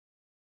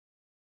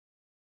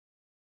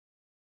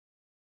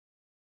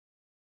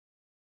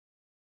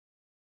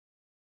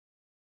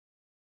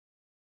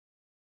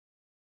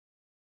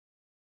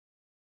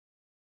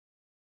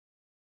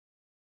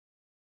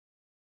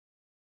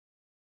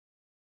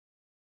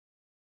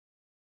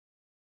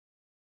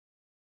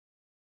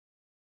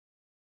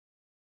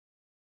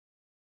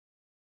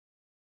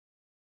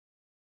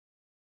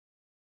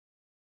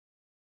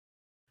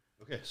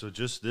Okay, so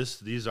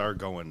just these are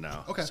going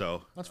now. Okay,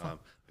 so that's fine.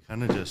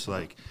 Kind of just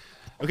like,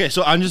 okay,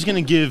 so I'm just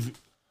gonna give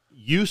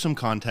you some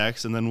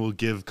context, and then we'll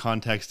give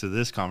context to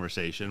this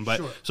conversation. But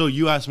Sure. so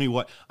you asked me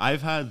what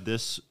I've had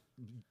this.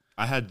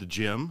 I had the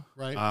gym,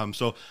 right?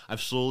 So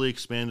I've slowly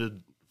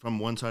expanded from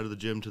one side of the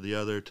gym to the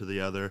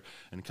other,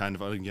 and kind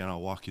of again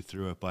I'll walk you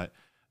through it. But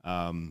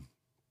and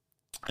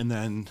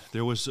then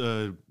there was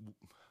a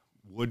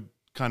wood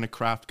kind of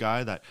craft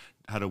guy that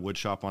had a wood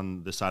shop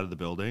on the side of the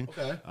building.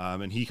 Okay.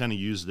 And he kind of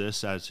used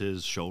this as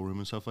his showroom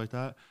and stuff like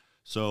that.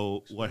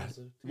 So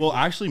well,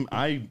 actually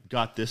I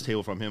got this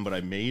table from him, but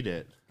I made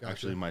it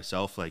actually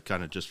myself, like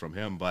kind of just from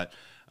him. But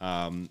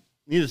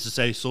needless to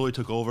say, slowly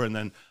took over, and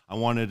then I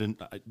wanted,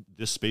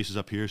 this space is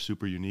up here,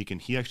 super unique,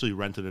 and he actually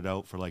rented it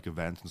out for like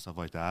events and stuff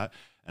like that.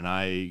 And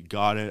I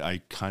got it.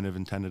 I kind of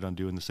intended on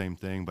doing the same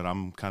thing, but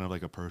I'm kind of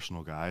like a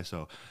personal guy,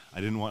 so I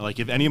didn't want, like,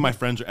 if any of my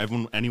friends or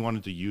anyone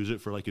wanted to use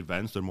it for like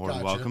events, they're more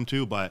than welcome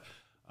to. But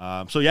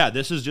so yeah,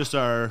 this is just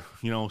our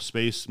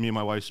space, me and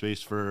my wife's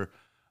space for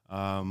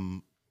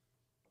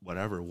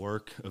whatever,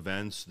 work,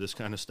 events, this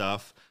kind of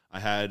stuff. I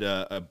had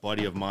a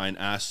buddy of mine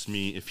ask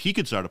me if he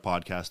could start a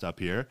podcast up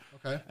here.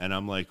 Okay. And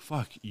I'm like,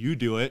 fuck, you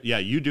do it. Yeah,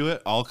 you do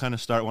it. I'll kind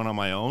of start one on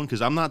my own,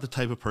 because I'm not the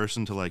type of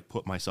person to like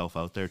put myself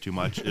out there too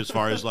much as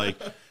far as like.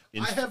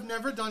 I have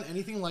never done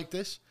anything like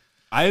this.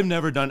 I have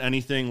never done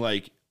anything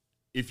like,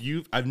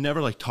 I've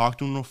never like talked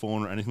to him on the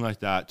phone or anything like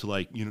that to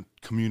like,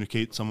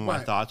 communicate some of my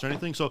thoughts or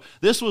anything. So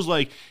this was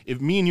like,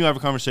 if me and you have a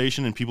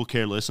conversation and people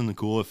care, listen, then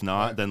cool. If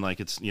not, then like,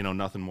 it's,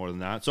 nothing more than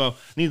that. So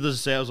needless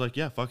to say, I was like,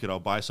 yeah, fuck it. I'll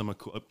buy some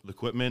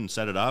equipment and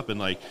set it up and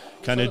like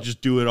kind of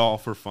just do it all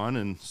for fun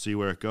and see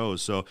where it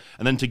goes. So,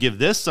 and then to give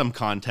this some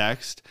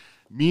context,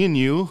 me and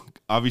you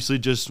obviously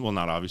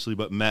not obviously,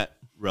 but met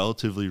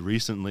relatively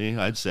recently,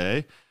 I'd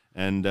say,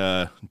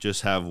 and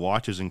just have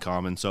watches in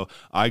common. So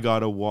I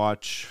got a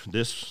watch,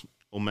 this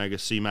Omega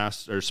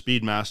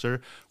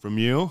Speedmaster from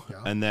you,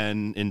 and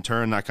then in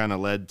turn that kind of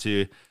led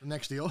to the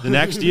next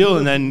deal.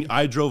 And then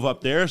I drove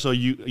up there, so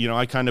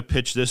I kind of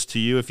pitched this to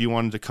you if you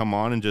wanted to come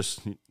on and just,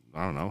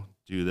 I don't know,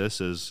 do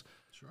this as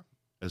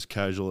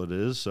casual it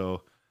is.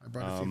 So I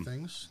brought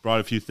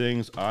a few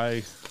things.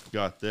 I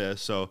got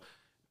this. So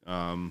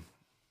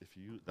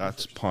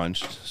that's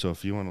punched. So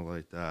if you want to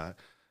light that,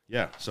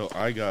 yeah. So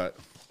I got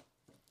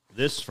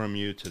this from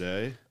you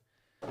today.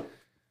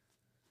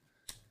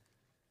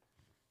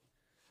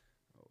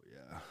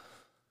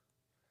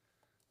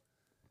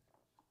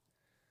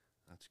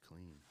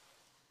 Clean.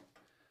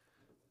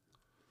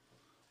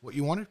 What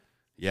you wanted?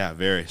 Yeah,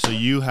 very. So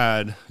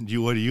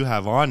what do you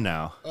have on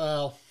now?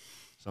 Well,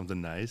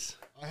 something nice.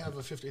 I have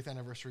a 50th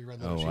anniversary red.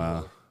 Oh wow,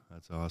 roller.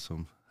 That's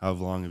awesome. How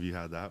long have you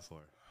had that for?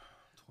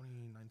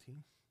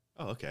 2019.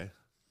 Oh, okay,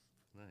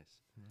 nice.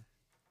 Mm-hmm.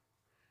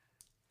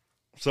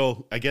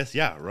 So I guess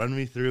run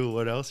me through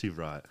what else you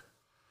brought.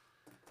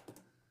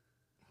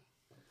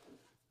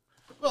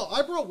 Well,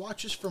 I brought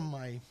watches from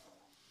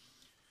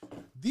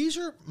these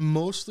are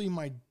mostly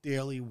my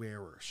daily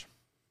wearers.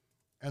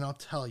 And I'll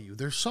tell you,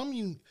 there's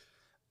some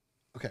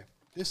okay,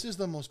 this is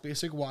the most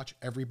basic watch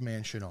every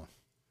man should own.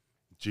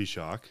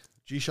 G-Shock.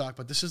 G-Shock,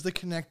 but this is the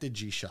connected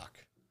G-Shock.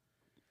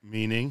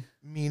 Meaning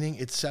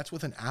it sets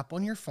with an app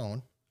on your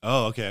phone.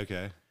 Oh,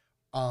 okay.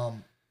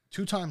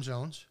 2 time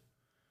zones.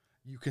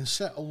 You can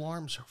set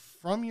alarms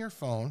from your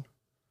phone,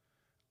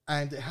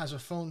 and it has a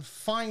phone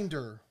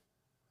finder.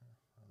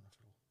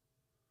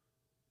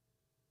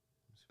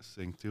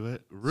 Sync to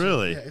it?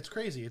 Really? Yeah, it's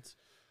crazy. It's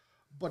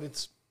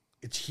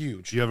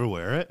huge. Do you ever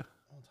wear it?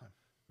 All the time.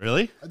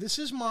 Really? This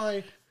is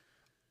my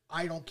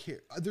I don't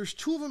care. There's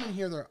 2 of them in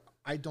here that are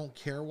I don't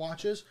care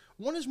watches.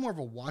 One is more of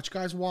a watch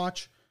guy's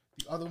watch.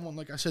 The other one,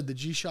 like I said, the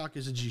G-Shock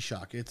is a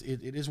G-Shock. It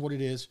is what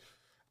it is.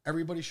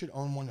 Everybody should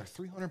own one. They're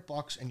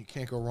 $300 and you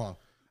can't go wrong.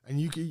 And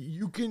you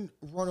can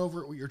run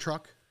over it with your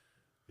truck.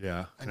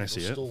 Yeah. Can I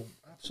see it?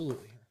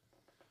 Absolutely.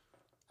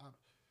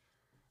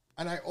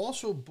 And I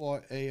also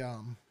bought a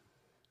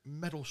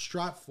metal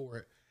strap for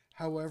it.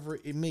 However,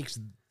 it makes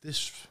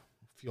this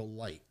feel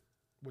light.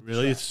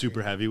 Really? It's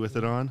super heavy with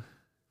it on?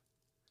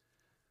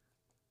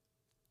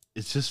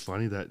 It's just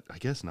funny that, I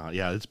guess not.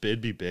 Yeah,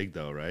 it'd be big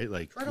though, right?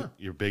 Like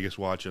your biggest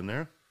watch in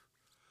there?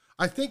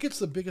 I think it's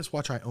the biggest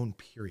watch I own,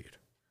 period.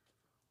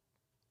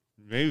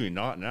 Maybe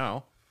not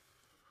now.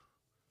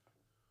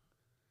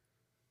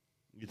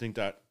 You think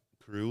that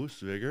Cruise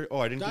bigger? Oh,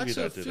 I didn't give you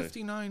that today. That's a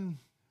 59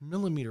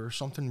 millimeter or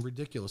something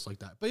ridiculous like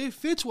that. But it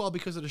fits well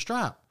because of the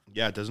strap.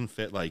 Yeah, it doesn't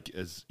fit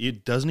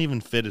it doesn't even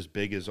fit as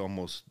big as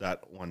almost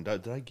that one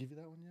does. Did I give you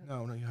that one yet?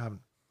 No, you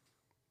haven't.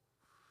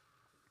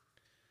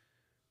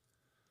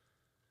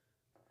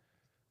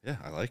 Yeah,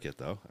 I like it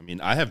though. I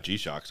mean, I have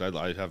G-Shocks.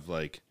 I have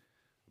like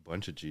a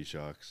bunch of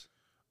G-Shocks.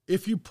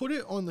 If you put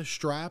it on the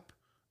strap,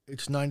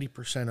 it's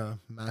 90% a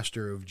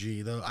master of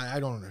G. Though I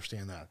don't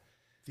understand that.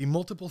 The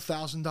multiple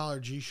 $1,000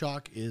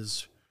 G-Shock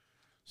is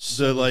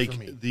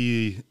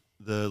the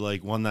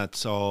one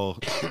that's all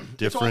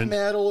different. It's all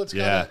metal. It's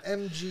got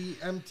an MG,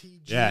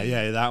 MTG.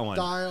 Yeah, that one.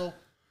 Dial.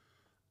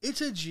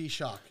 It's a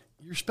G-Shock.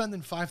 You're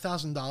spending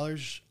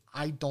 $5,000.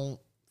 I don't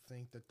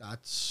think that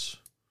that's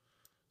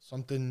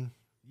something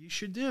you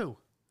should do.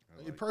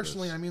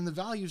 Personally, I mean, the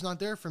value's not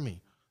there for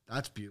me.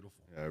 That's beautiful.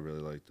 Yeah, I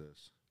really like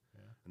this.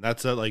 Yeah. And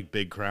that's that like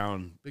big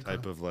crown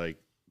type of like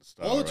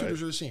style. All the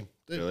Tudors are the same.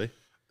 Really?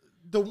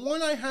 The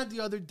one I had the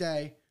other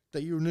day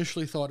that you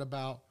initially thought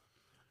about,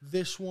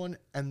 this one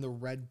and the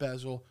red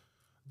bezel,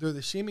 they're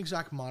the same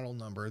exact model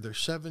number. They're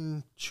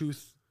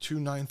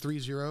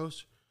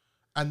 72930s.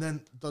 And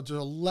then there's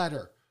a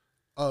letter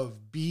of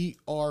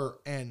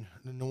BRN,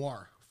 the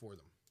noir, for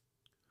them.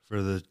 For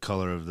the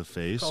color of the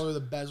face? Color of the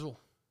bezel.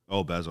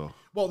 Oh, bezel.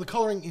 Well, the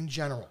coloring in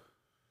general.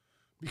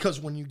 Because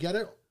when you get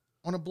it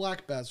on a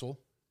black bezel,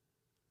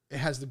 it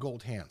has the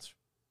gold hands.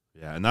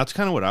 Yeah, and that's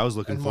kind of what I was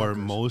looking for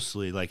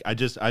mostly. Like, I've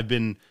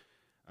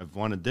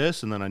wanted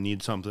this, and then I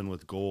need something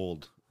with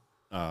gold.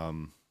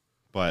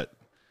 But,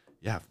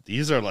 yeah,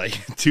 these are,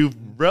 like, two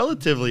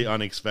relatively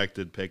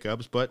unexpected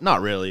pickups, but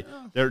not really.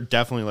 Yeah. They're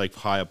definitely, like,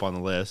 high up on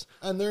the list.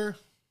 And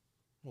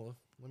well,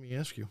 let me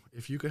ask you.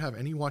 If you could have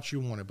any watch you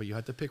wanted, but you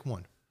had to pick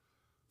one,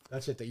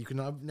 that's it, that you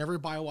can never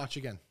buy a watch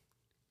again.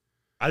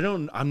 I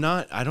don't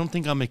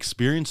think I'm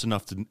experienced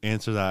enough to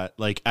answer that.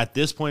 Like, at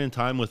this point in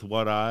time with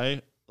what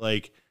I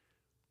like,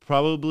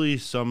 probably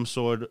some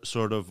sort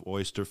of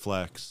Oyster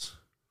Flex.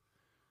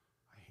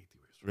 I hate the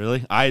Oyster Flex.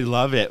 Really? I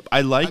love it.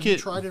 I like it. Have you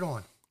tried it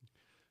on?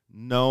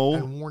 No.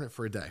 And worn it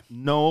for a day?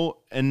 No.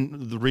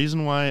 And the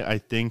reason why I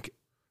think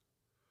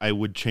I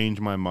would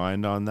change my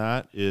mind on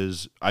that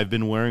is I've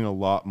been wearing a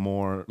lot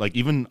more, like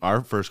even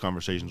our first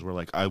conversations were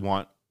like, I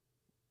want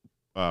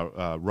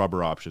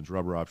rubber options.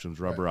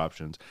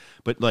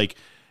 But like,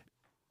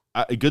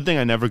 a good thing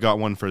I never got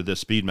one for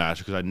this Speedmaster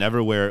because I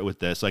never wear it with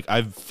this. Like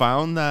I've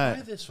found that.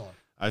 Try this one.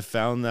 I've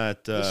found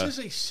that this is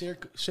a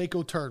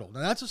Seiko Turtle. Now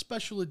that's a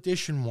special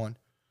edition one,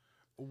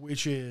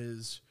 which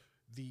is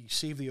the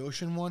Save the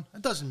Ocean one.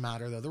 It doesn't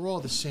matter though; they're all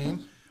the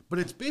same. But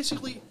it's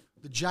basically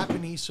the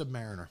Japanese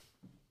Submariner.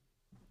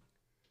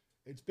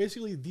 It's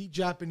basically the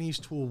Japanese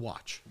tool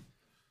watch.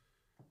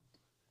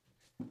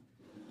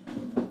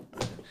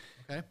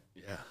 Okay?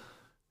 Yeah.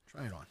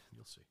 Try it on.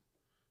 You'll see.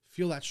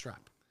 Feel that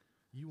strap.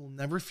 You will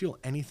never feel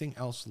anything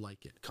else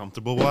like it.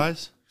 Comfortable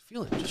wise?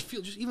 Feel it.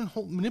 Just even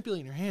manipulate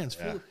in your hands.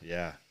 Yeah. Feel it.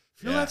 Yeah.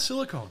 Feel that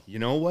silicone. You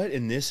know what?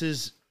 And this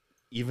is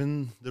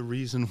even the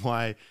reason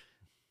why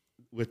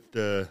with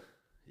the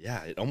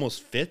it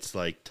almost fits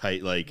like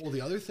tight like well,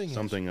 the other thing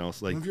something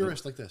else like move your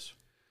wrist like this.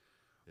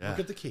 Yeah. Look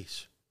at the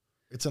case.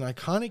 It's an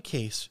iconic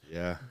case.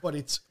 Yeah. But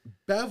it's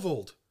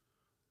beveled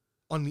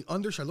on the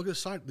underside. Look at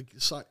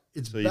the side.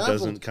 It's so it beveled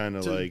doesn't kind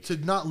of like to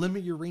not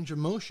limit your range of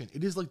motion.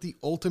 It is like the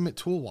ultimate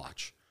tool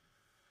watch.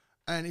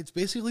 And it's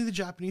basically the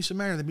Japanese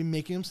Submariner. They've been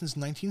making them since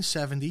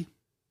 1970.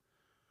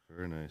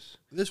 Very nice.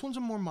 This one's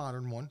a more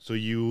modern one. So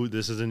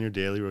this is in your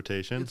daily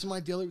rotation? It's my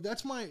daily.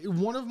 That's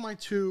one of my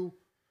two.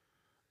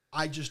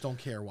 I just don't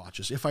care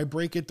watches. If I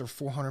break it, they're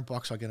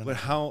 $400. I'll get them. But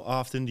how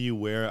often do you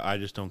wear I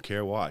just don't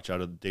care watch out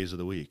of the days of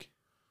the week?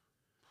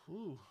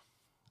 Ooh.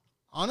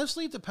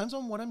 Honestly, it depends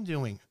on what I'm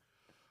doing.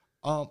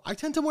 I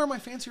tend to wear my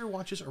fancier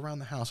watches around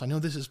the house. I know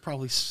this is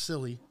probably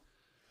silly,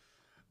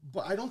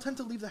 but I don't tend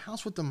to leave the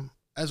house with them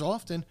as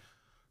often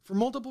for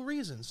multiple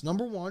reasons.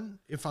 Number one,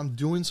 if I'm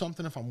doing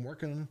something, if I'm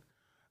working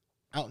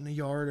out in the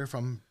yard, or if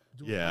I'm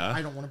doing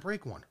I don't want to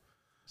break one.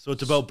 So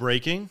it's about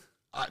breaking?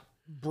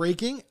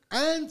 Breaking,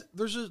 and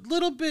there's a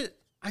little bit,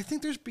 I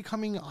think there's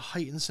becoming a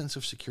heightened sense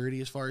of security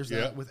as far as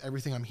that with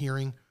everything I'm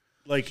hearing.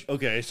 Like,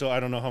 okay, so I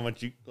don't know how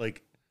much you,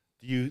 like,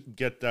 do you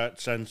get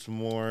that sense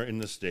more in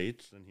the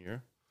States than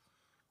here?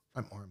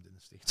 I'm armed in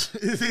the States.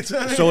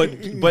 So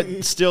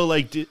but still,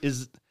 like,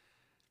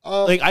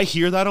 like, I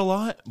hear that a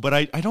lot, but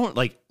I don't,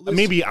 like,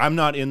 maybe I'm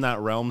not in that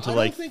realm to,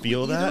 like,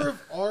 feel that. Either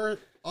of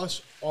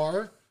us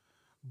are,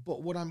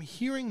 but what I'm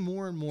hearing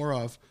more and more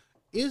of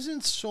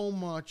isn't so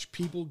much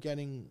people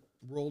getting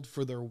rolled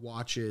for their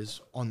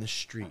watches on the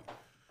street.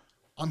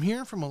 I'm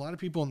hearing from a lot of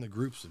people in the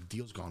groups of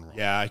deals gone wrong.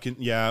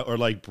 Yeah, or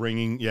like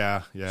bringing,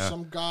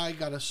 Some guy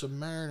got a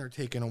Submariner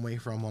taken away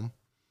from him.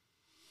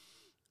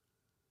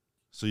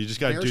 So you just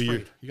got to do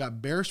your... You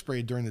got bear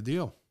sprayed during the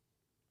deal.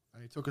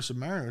 And he took a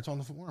Submariner. It's on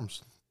the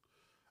forums.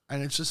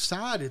 And it's just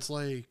sad. It's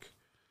like...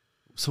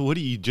 So what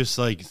do you just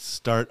like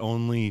start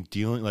only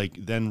dealing,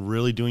 like then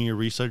really doing your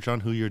research on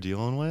who you're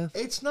dealing with?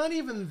 It's not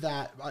even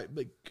that.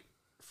 Like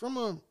from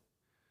a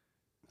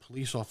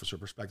police officer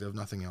perspective,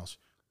 nothing else.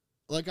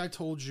 Like I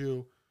told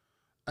you,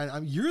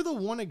 and you're the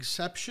one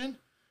exception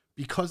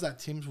because that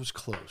Tim's was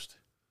closed.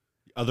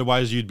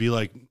 Otherwise, you'd be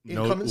like,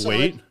 no, Come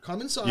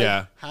inside.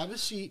 Yeah. Have a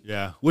seat.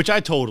 Yeah. Which I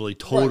totally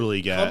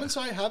get. Come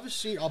inside, have a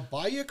seat. I'll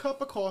buy you a cup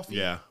of coffee.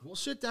 Yeah. We'll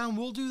sit down.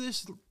 We'll do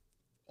this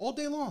all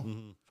day long.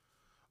 Mm-hmm.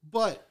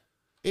 But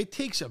it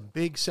takes a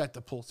big set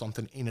to pull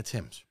something in a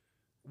Tim's.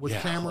 With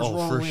cameras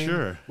rolling, for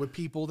sure. With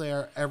people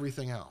there,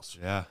 everything else.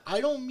 Yeah.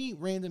 I don't meet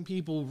random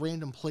people,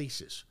 random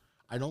places.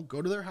 I don't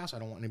go to their house. I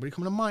don't want anybody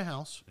coming to my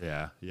house.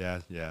 Yeah.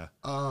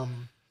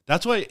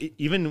 That's why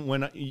even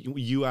when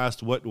you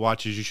asked what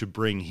watches you should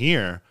bring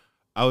here,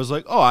 I was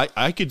like, oh,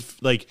 I could,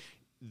 like,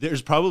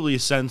 there's probably a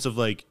sense of,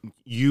 like,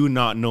 you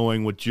not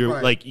knowing what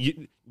you're, like,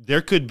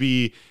 there could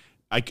be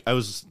I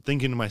was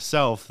thinking to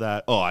myself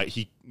that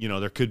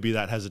there could be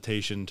that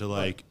hesitation to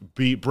like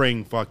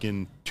bring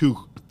fucking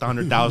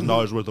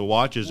 $200,000 worth of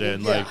watches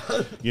in, like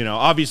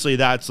obviously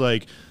that's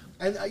like.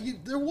 And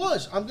there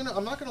was. I'm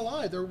not gonna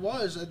lie. There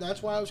was, and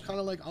that's why I was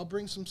kind of like, I'll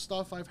bring some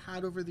stuff I've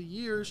had over the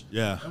years.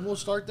 Yeah. And we'll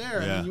start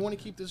there. Yeah. And you want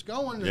to keep this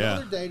going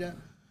another day to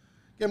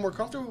get more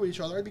comfortable with each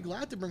other. I'd be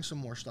glad to bring some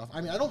more stuff.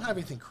 I mean, I don't have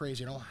anything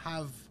crazy. I don't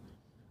have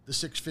the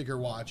 6-figure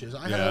watches.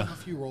 I have a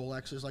few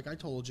Rolexes, like I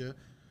told you,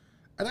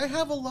 and I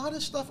have a lot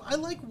of stuff. I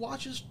like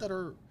watches that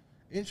are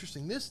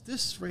interesting.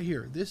 This right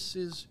here. This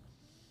is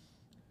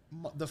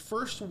the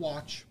first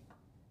watch,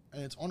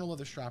 and it's on a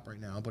leather strap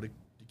right now, but it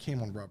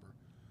came on rubber.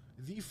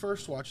 The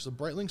first watch is a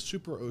Breitling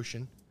Super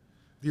Ocean,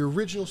 the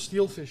original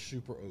Steelfish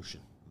Super Ocean.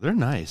 They're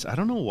nice. I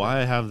don't know why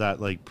I have that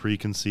like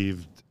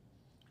preconceived.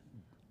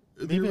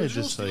 The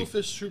original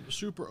Steelfish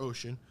Super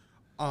Ocean.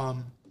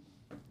 Even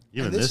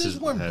and this is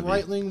when heavy.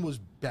 Breitling was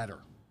better.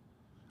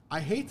 I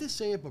hate to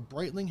say it, but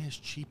Breitling has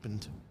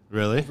cheapened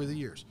over the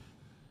years.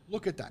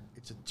 Look at that.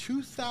 It's a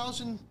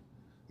 2,000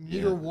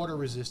 meter water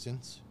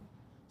resistance,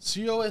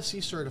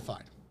 COSC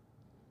certified.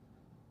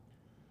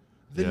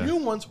 The new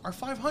ones are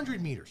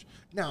 500 meters.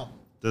 Now,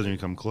 doesn't even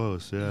come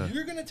close. Yeah,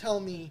 you're gonna tell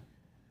me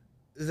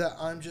that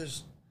I'm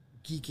just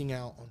geeking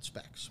out on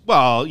specs.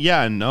 Well,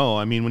 yeah, and no.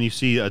 I mean, when you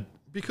see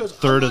because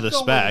third of the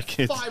spec,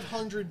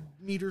 500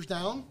 meters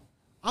down,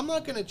 I'm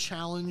not gonna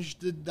challenge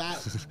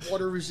that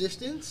water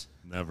resistance.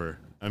 Never.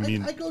 I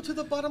mean, I go to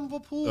the bottom of a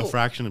pool. A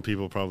fraction of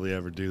people probably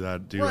ever do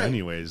that.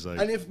 Anyways. Like,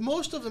 and if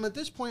most of them at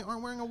this point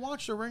aren't wearing a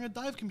watch, they're wearing a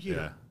dive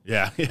computer.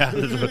 Yeah.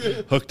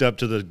 Hooked up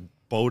to the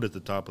boat at the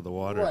top of the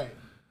water. Right.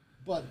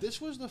 But this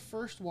was the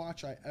first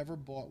watch I ever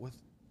bought with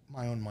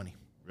my own money.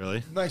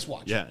 Really? Nice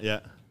watch.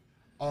 Yeah.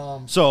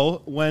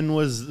 So when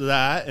was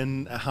that,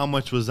 and how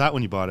much was that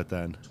when you bought it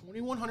then?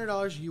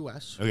 $2,100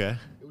 US. Okay.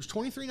 It was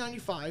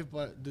 $2,395,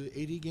 but the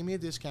AD gave me a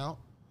discount,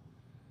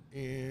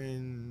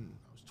 and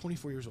I was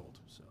 24 years old.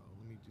 So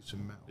let me do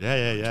some math.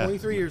 Yeah.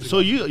 23 years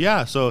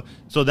ago.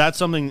 So that's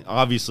something,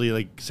 obviously,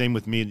 like same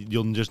with me,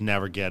 you'll just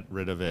never get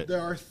rid of it. There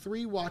are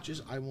 3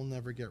 watches I will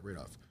never get rid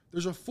of.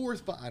 There's a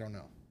 4th, but I don't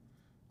know.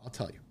 I'll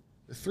tell you.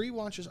 The 3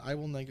 watches I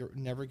will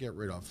never get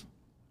rid of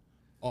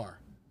are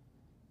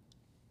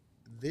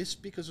this,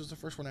 because it was the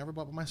first one I ever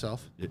bought by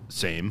myself.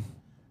 Same.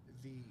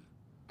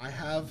 I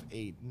have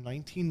a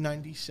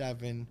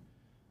 1997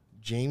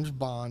 James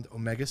Bond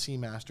Omega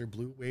Seamaster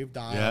blue wave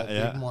dial,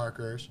 big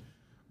markers,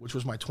 which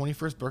was my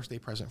 21st birthday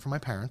present from my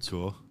parents.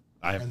 Cool.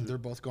 And they're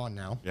both gone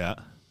now. Yeah.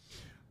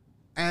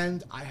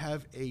 And I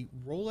have a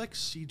Rolex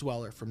Sea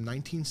Dweller from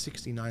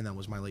 1969 that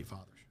was my late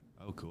father's.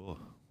 Oh, cool.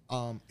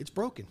 It's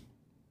broken.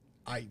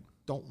 I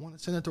don't want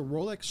to send it to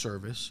Rolex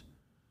service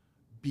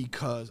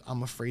because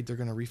I'm afraid they're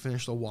going to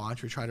refinish the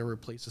watch or try to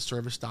replace the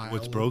service dial.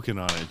 What's broken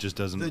on it? It just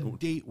doesn't. The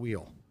date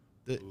wheel.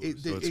 So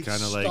it's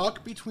kind of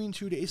stuck between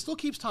 2 days. It still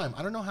keeps time.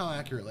 I don't know how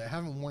accurately. I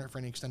haven't worn it for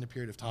any extended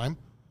period of time.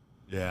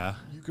 Yeah.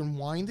 You can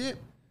wind it,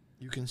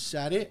 you can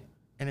set it,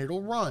 and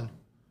it'll run.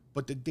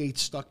 But the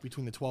date's stuck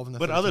between the 12 and the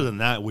 13. But other than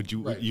that,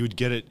 you would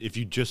get it if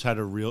you just had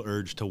a real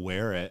urge to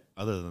wear it?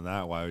 Other than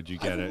that, why would you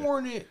get it? I've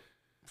worn it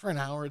for an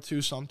hour or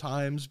two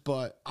sometimes,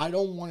 but I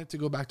don't want it to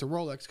go back to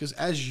Rolex because,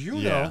 as you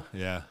know,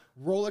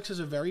 Rolex has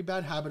a very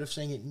bad habit of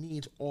saying it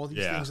needs all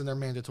these things and they're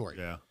mandatory.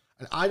 Yeah.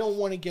 And I don't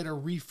want to get a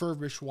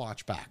refurbished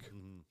watch back.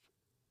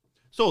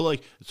 So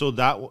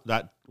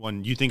that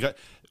one, you think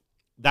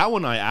that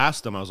one? I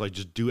asked them, I was like,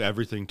 just do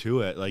everything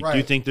to it. Like, do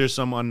you think there's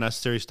some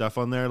unnecessary stuff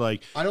on there?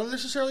 Like, I don't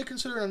necessarily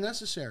consider it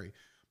unnecessary,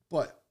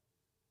 but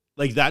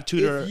like that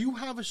tutor. If you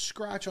have a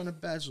scratch on a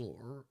bezel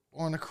or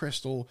on a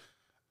crystal,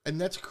 and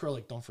that's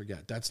acrylic, don't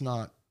forget, that's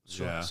not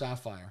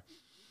sapphire.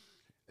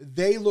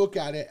 They look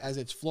at it as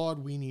it's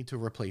flawed. We need to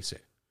replace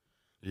it.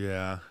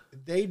 Yeah.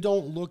 They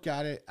don't look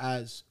at it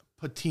as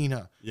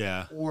patina.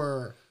 Yeah.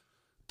 Or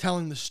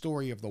telling the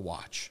story of the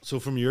watch. So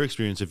from your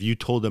experience, if you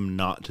told them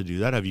not to do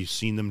that, have you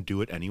seen them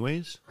do it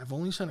anyways? I've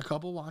only sent a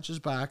couple watches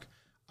back.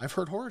 I've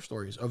heard horror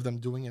stories of them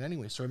doing it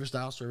anyway. Service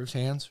dial, service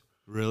hands.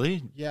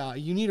 Really? Yeah,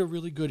 you need a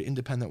really good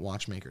independent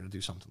watchmaker to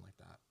do something like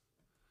that.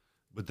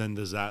 But then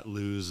does that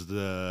lose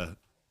the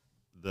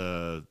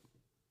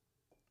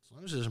as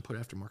long as it doesn't put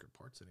aftermarket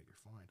parts in it, you're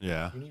fine.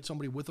 Yeah. You need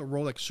somebody with a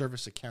Rolex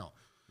service account.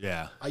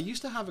 Yeah. I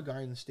used to have a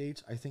guy in the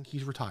States. I think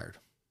he's retired.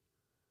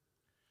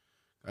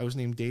 I was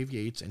named Dave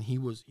Yates, and he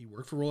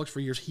worked for Rolex for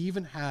years. He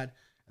even had,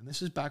 and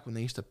this is back when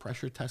they used to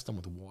pressure test them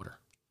with water.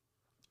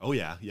 Oh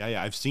yeah.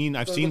 I've seen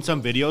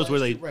some videos where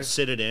they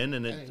sit it in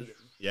and it.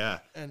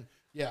 And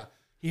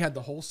he had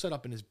the whole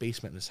setup in his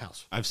basement in his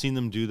house. I've seen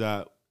them do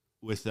that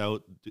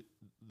without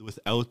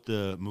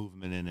the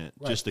movement in it,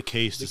 just the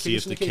case to see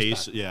if the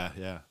case.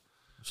 Yeah.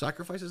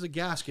 Sacrifices a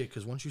gasket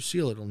because once you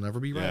seal it, it'll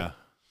never be right. Yeah.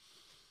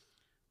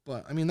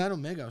 But I mean, that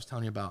Omega I was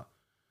telling you about.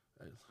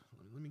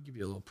 Let me give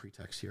you a little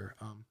pretext here.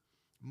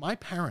 My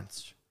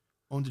parents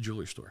owned a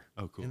jewelry store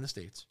in the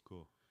States.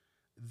 Cool.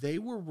 They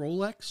were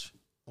Rolex,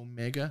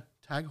 Omega,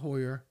 Tag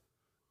Heuer,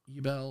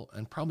 Ebel,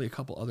 and probably a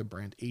couple other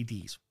brand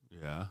ADs.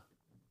 Yeah.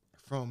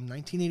 From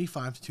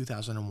 1985 to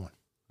 2001.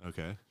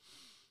 Okay.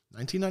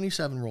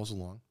 1997 rolls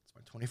along. It's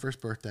my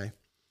 21st birthday.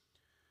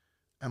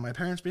 And my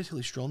parents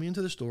basically stroll me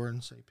into the store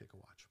and say, pick a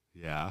watch.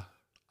 Yeah.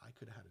 I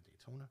could have had a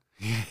Daytona.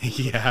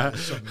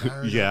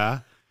 Yeah. Yeah.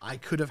 I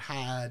could have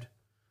had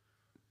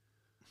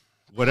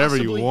whatever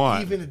you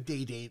want. Even a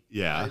date.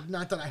 Yeah.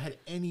 Not that I had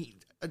any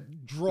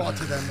draw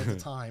to them at the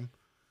time.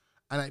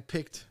 And I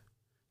picked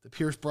the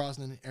Pierce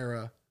Brosnan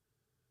era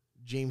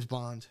James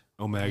Bond.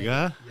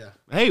 Omega? Yeah.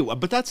 Hey,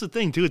 but that's the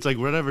thing, too. It's like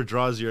whatever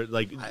draws your,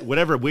 like,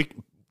 whatever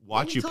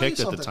watch you picked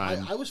at the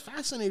time. I was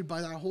fascinated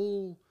by that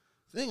whole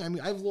thing. I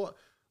mean,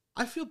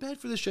 I feel bad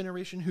for this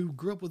generation who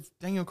grew up with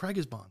Daniel Craig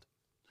as Bond.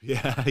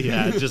 Yeah,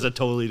 yeah. It's just a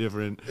totally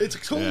different. It's a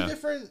totally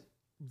different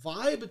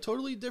vibe, a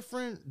totally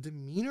different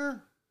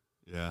demeanor.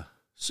 Yeah.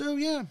 So,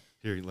 yeah.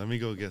 Here, let me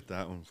go get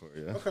that one for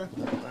you. Okay.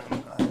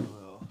 I will.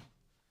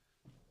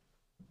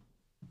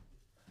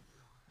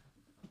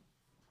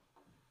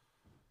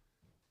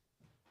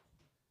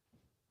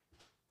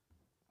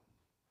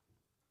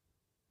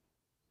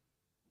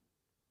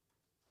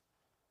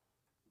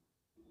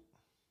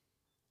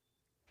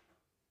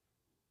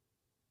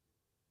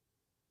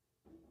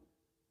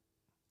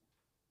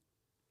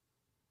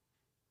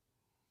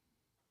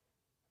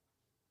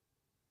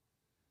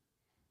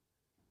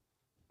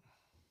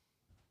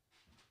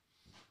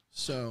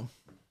 So,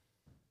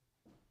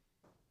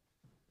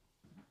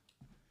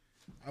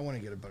 I want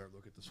to get a better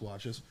look at the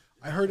swatches.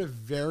 I heard a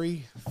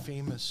very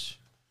famous.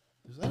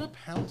 Is that a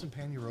pounds and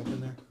pan you rope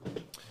in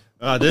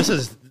there? This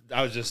is.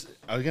 I was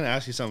gonna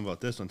ask you something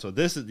about this one. So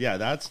this is. Yeah,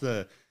 that's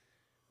the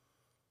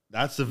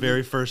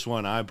very first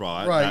one I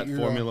brought. Right, that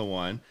Formula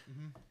One.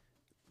 Mm-hmm.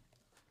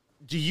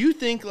 Do you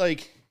think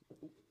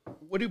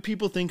what do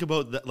people think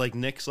about that? Like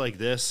nicks like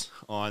this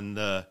on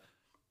the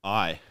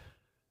eye.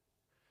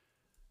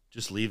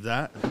 Just leave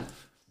that.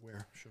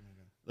 Where? Show me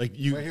again. Like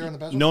you. Right here on the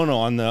bezel? No,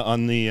 on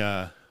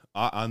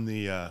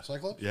the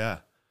Cyclops? Yeah.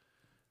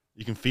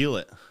 You can feel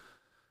it.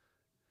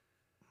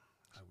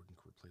 I wouldn't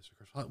replace the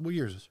curse. What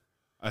year is this?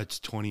 It's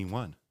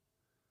 21.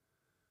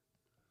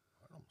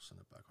 I'd almost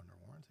send it back under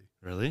warranty.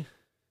 Really?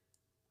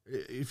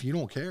 If you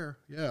don't care,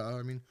 yeah.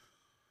 I mean,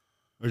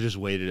 or just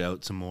wait it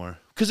out some more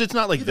because it's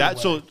not like that.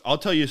 Way. So I'll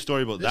tell you a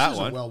story about that one.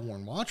 This is a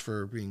well-worn watch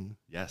for being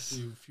a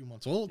few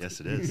months old. Yes,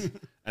 it is.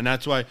 And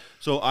that's why.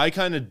 So I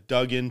kind of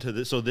dug into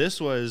this. So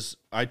this was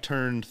I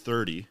turned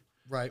 30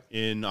 right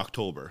in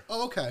October.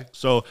 Oh, okay.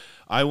 So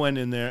I went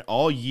in there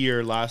all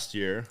year last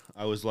year.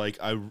 I was like,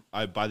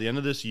 I by the end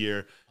of this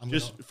year,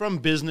 from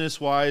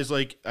business wise,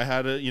 like I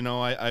had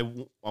I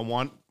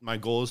want my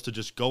goal is to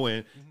just go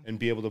in and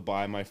be able to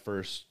buy my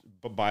first.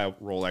 Buy a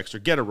Rolex or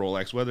get a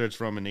Rolex, whether it's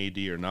from an AD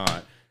or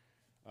not.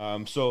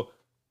 So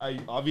I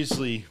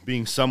obviously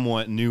being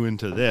somewhat new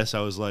into this,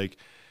 I was like,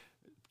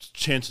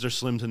 chances are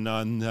slim to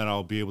none that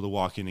I'll be able to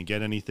walk in and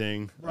get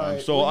anything.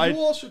 Right. You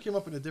also came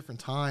up at a different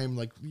time.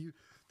 Like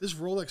this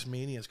Rolex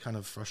mania is kind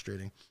of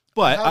frustrating.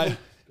 But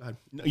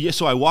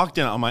so I walked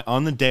in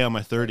on the day on my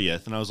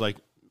 30th, and I was like,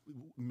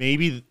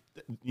 maybe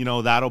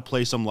that'll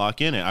play some luck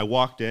in it. I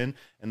walked in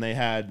and they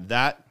had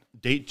that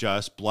date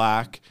just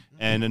black.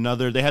 And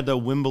they had the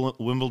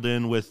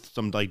Wimbledon with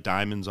some like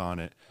diamonds on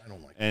it. I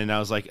don't like and I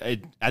was like,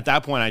 at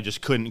that point, I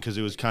just couldn't because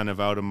it was kind of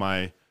out of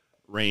my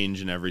range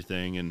and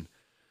everything. And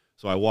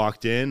so I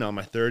walked in on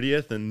my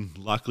 30th, and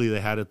luckily they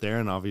had it there.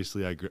 And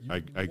obviously, I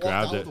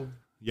grabbed it.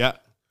 Yeah,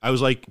 I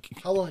was like,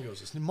 how long ago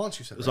was this? Months,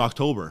 you said. It was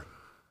October.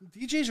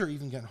 DJs are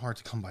even getting hard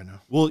to come by now.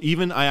 Well,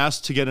 even I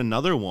asked to get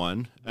another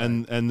one,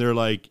 and they're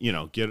like,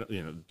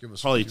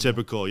 probably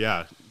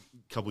typical,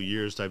 couple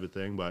years type of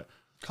thing, but.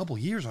 Couple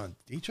years on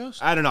DJs?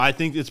 I don't know. I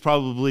think it's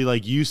probably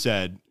like you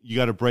said. You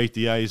got to break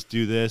the ice,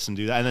 do this and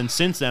do that. And then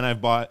since then,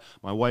 I've bought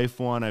my wife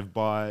one. I've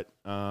bought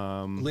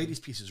ladies'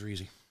 pieces are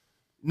easy.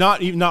 Not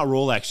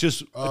Rolex,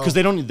 just because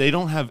they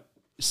don't have.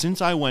 Since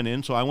I went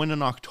in, so I went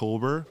in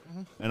October,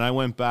 and I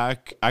went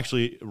back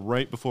actually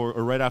right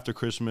after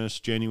Christmas,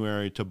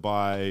 January, to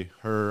buy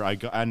her. I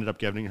ended up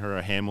giving her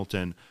a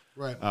Hamilton.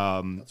 Right.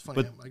 That's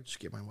funny. But I just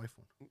gave my wife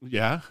one.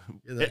 Yeah,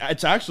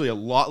 it's actually a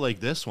lot like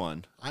this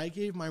one. I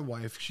gave my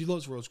wife. She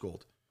loves rose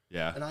gold.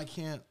 Yeah, and I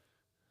can't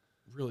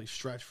really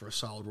stretch for a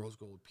solid rose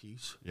gold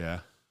piece. Yeah.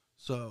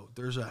 So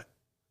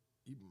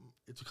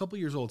it's a couple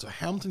years old. It's a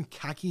Hamilton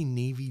khaki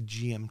navy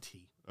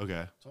GMT.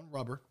 Okay. It's on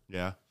rubber.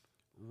 Yeah.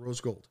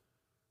 Rose gold.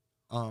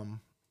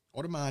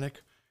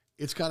 Automatic.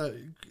 It's got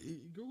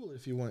Google it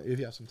if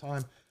you have some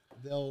time.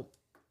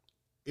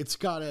 It's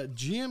got a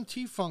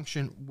GMT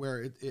function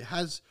where it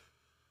has.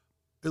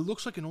 It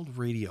looks like an old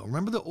radio.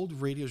 Remember the old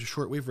radios, the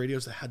shortwave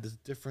radios that had the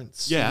different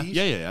cities?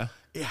 Yeah.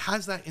 It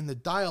has that in the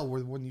dial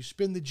where when you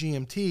spin the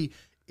GMT,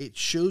 it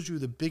shows you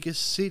the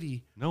biggest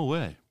city. No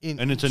way.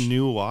 And it's a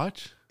new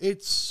watch?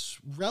 It's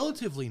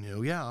relatively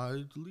new, yeah,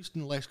 at least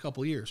in the last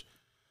couple of years.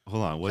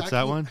 Hold on, what's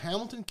that one?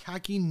 Hamilton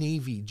khaki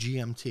navy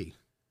GMT.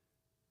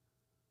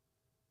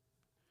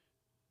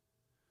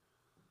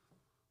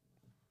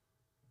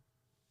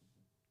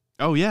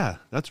 Oh, yeah.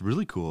 That's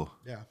really cool.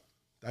 Yeah.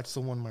 That's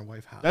the one my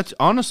wife has. That's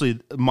honestly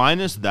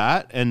minus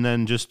that, and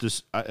then just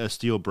a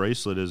steel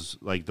bracelet is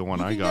like the one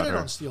I got get her.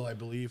 On steel, I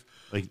believe.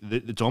 Like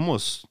it's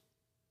almost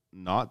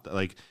not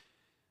like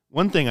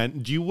one thing.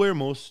 Do you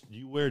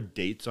wear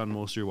dates on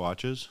most of your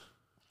watches?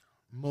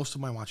 Most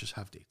of my watches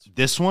have dates.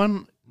 This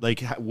one,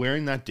 like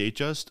wearing that date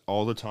just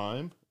all the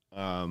time.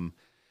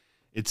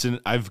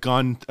 I've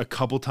gone a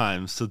couple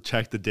times to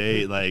check the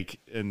date, like,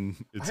 and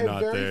it's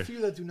not there. I have very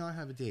few that do not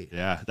have a date.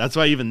 Yeah, that's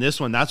why even this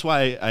one. That's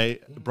why I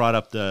brought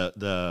up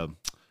the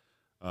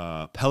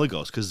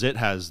Pelagos, because it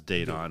has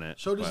date on it.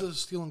 So does the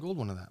steel and gold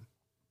one of them.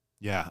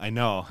 Yeah, I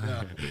know.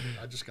 Yeah,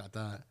 I just got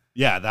that.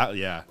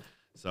 Yeah.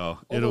 So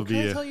it'll be.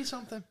 Can I tell you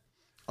something?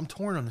 I'm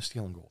torn on the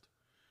steel and gold.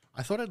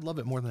 I thought I'd love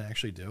it more than I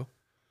actually do.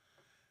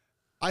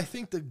 I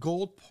think the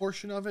gold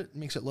portion of it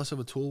makes it less of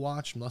a tool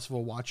watch, less of a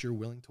watch you're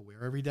willing to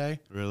wear every day.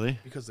 Really?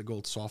 Because the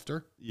gold's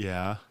softer.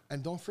 Yeah.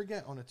 And don't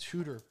forget, on a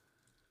Tudor,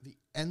 the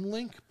end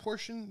link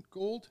portion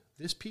gold,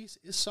 this piece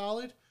is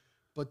solid,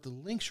 but the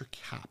links are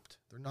capped.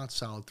 They're not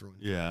solid through and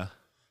through. Yeah.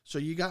 So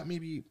you got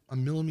maybe a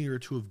millimeter or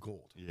two of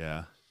gold.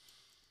 Yeah.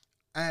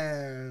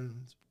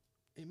 And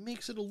it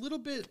makes it a little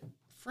bit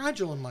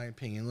fragile, in my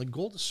opinion. Like,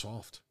 gold is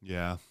soft.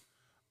 Yeah.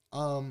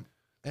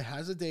 It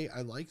has a date.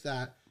 I like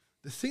that.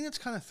 The thing that's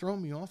kind of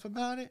thrown me off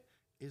about it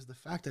is the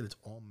fact that it's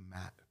all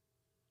matte.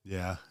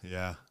 Yeah.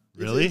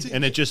 Really?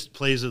 And it just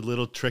plays a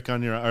little trick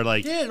on your, or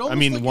like, I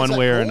mean, like, one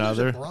way or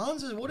another. Is it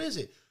bronze? What is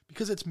it?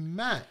 Because it's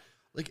matte.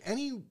 Like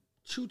any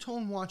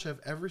two-tone watch I've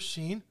ever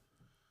seen,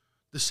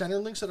 the center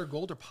links that are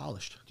gold are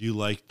polished. Do you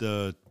like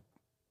the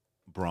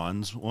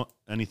bronze?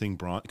 Anything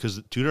bronze? Because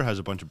Tudor has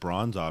a bunch of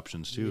bronze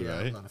options too,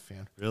 right? I'm not a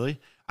fan.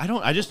 Really?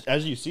 I just,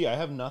 as you see, I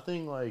have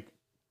nothing like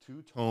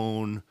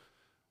two-tone.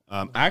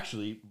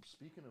 Actually,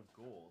 speaking of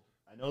gold,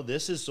 I know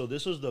this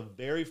was the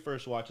very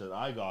first watch that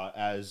I got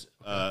as,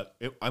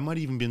 I might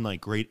even been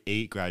like grade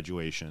 8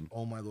 graduation.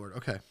 Oh my Lord.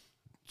 Okay.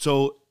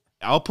 So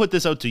I'll put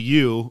this out to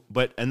you,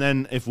 and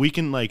then if we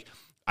can, like,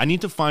 I need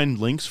to find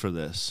links for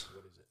this.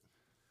 What is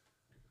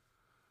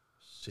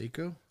it?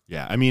 Seiko?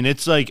 Yeah. I mean,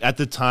 it's like at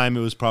the time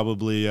it was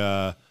probably,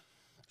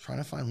 trying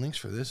to find links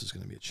for this is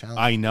going to be a challenge.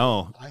 I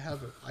know.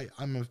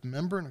 I'm a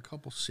member in a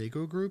couple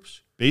Seiko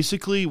groups.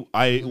 Basically,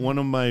 I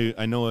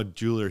know a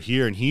jeweler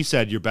here, and he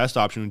said your best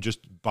option would just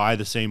buy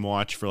the same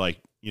watch for like,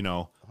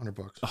 $100,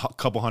 a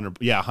couple hundred,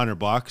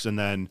 $100, and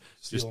then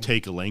just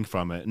take a link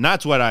from it. And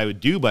that's what I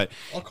would do. But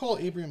I'll call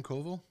Abraham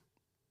Koval.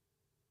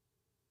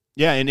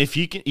 Yeah, and if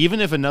he can,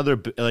 even if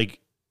another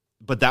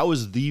but that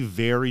was the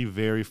very,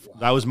 very. Wow.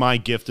 That was my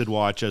gifted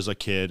watch as a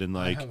kid, and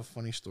like. I have a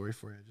funny story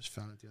for you. I just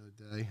found it the other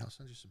day. I'll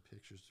send you some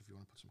pictures if you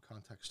want to put some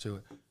context to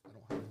it. I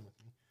don't have them with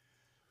me.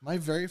 My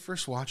very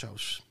first watch, I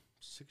was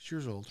 6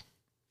 years old,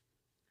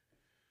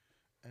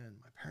 and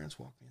my parents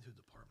walked me into a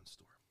department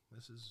store.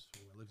 This is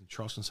when I lived in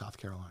Charleston, South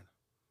Carolina,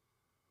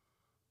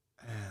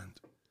 and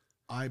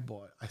I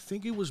bought. I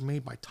think it was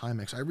made by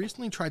Timex. I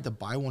recently tried to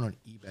buy one on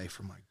eBay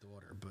for my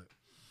daughter, but.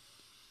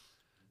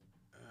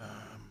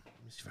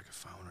 Let me see if I can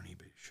find one on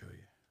eBay to show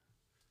you.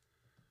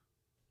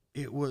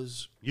 It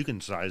was. You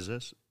can size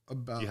this.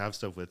 About. Do you have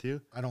stuff with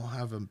you? I don't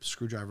have a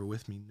screwdriver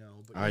with me,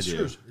 no. But I do.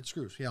 Screws. It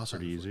screws. Yeah, I'll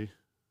sign Pretty it. Easy.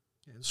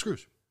 Yeah, it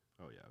screws.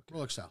 Oh yeah. Okay.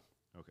 Rolex style.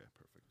 Okay,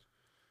 perfect.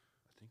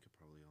 I think I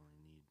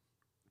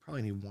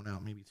probably need one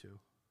out, maybe two.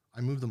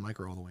 I moved the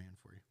micro all the way in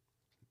for you.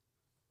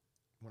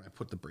 When I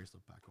put the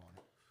bracelet back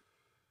on.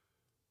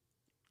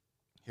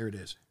 Here it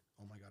is.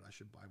 Oh my God, I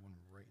should buy one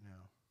right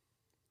now.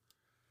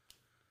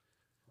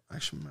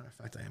 Actually, matter of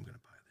fact, I am going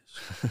to buy this.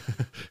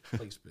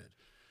 Place bid.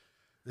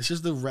 This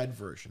is the red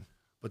version,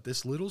 but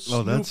this little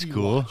Snoopy that's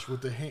cool. watch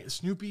with the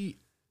Snoopy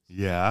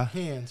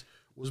hands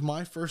was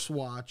my first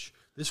watch.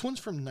 This one's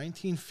from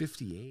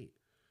 1958,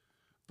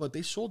 but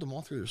they sold them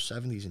all through the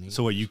 70s and 80s.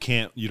 So what, you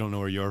don't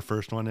know where your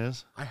first one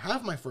is? I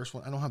have my first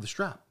one. I don't have the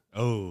strap.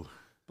 Oh.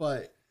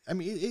 But, I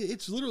mean,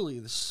 it's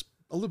literally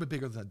a little bit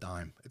bigger than a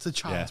dime. It's a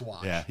child's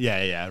watch.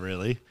 Yeah,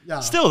 really? Yeah.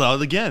 Still, though,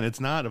 again,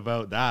 it's not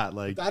about that.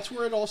 Like, that's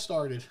where it all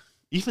started.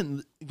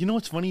 Even, you know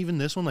what's funny? Even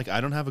this one, like,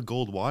 I don't have a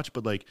gold watch,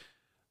 but like,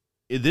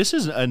 this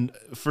is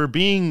for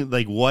being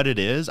like what it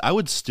is. I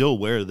would still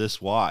wear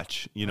this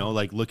watch,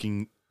 like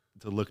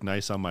look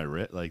nice on my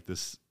wrist, like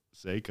this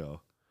Seiko.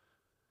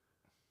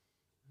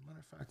 Matter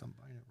of fact, I'm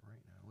buying it right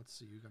now. Let's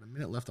see. You got a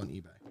minute left on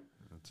eBay.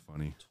 That's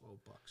funny.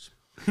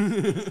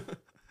 $12.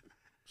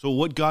 So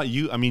what got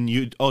you? I mean,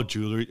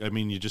 jewelry. I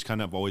mean, you just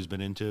kind of always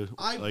been into it?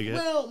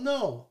 Well,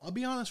 no. I'll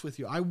be honest with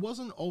you. I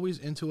wasn't always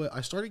into it.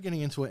 I started getting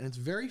into it, and it's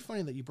very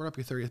funny that you brought up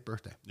your 30th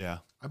birthday. Yeah.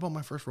 I bought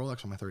my first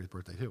Rolex on my 30th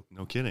birthday, too.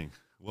 No kidding.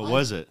 What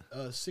was it?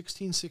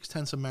 16/6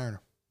 Submariner.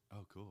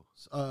 Oh, cool.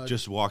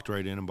 Just walked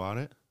right in and bought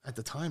it? At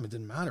the time, it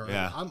didn't matter.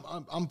 Yeah. I'm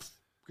going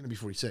to be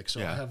 46, so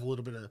I have a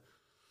little bit of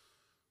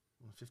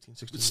 15,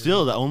 16 But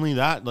still, only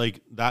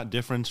that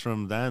difference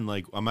from then,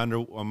 like,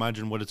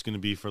 imagine what it's going to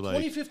be for, like...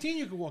 2015,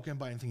 you could walk in and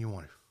buy anything you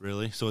wanted.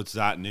 Really? So it's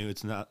that new?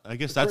 It's not... I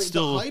guess that's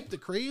still... The hype, the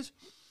craze,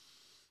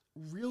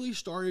 really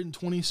started in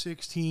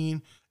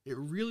 2016. It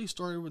really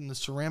started when the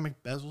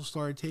ceramic bezel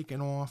started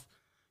taking off.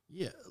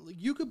 Yeah, like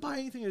you could buy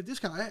anything at a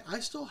discount. I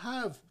still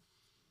have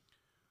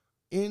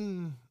I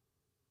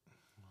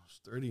was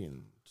 30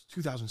 in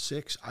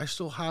 2006. I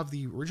still have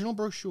the original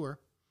brochure.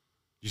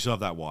 You still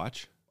have that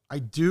watch? I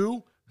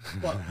do.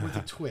 but with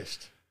a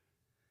twist.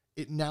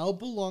 It now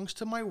belongs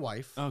to my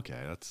wife. Okay,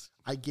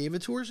 I gave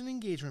it to her as an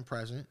engagement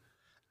present,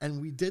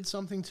 and we did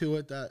something to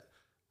it that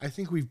I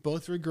think we've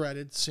both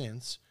regretted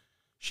since.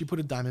 She put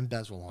a diamond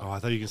bezel on it. Oh, I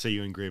thought you could say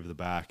you engraved the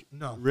back.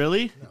 No.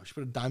 Really? No, she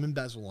put a diamond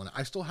bezel on it.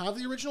 I still have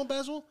the original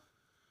bezel.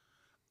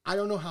 I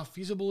don't know how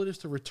feasible it is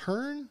to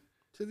return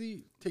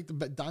to take the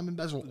diamond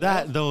bezel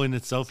That, off. though, in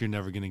itself, you're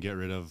never going to get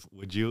rid of,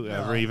 would you?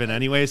 Ever even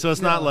anyway? So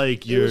it's not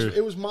like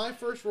It was my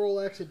first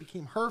Rolex. It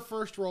became her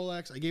first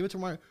Rolex. I gave it to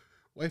my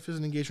wife as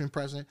an engagement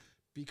present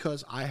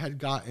because I had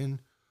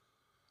gotten,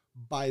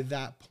 by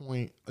that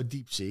point, a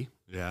deep sea.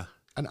 Yeah.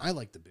 And I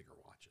like the bigger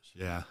watches.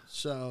 Yeah.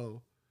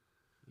 So,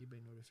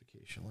 eBay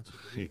notification. Let's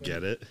see. You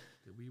get it?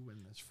 Did we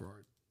win this for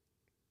our...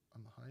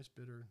 I'm the highest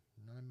bidder.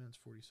 9 minutes,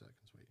 40 seconds.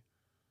 Wait.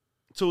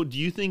 So do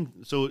you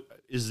think,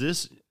 does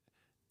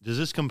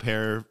this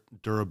compare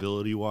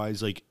durability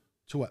wise? Like,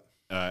 to what?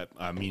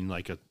 I mean,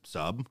 like a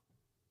sub?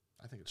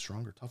 I think it's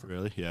stronger, tougher.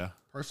 Really? Yeah.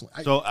 Personally.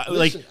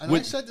 Listen,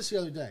 I said this the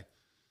other day.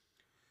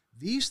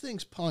 These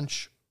things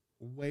punch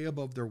way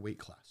above their weight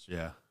class.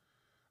 Yeah.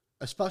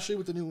 Especially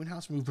with the new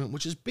in-house movement,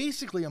 which is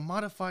basically a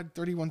modified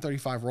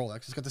 3135 Rolex.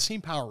 It's got the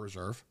same power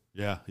reserve.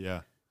 Yeah,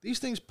 yeah. These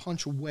things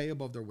punch way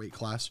above their weight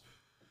class.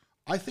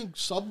 I think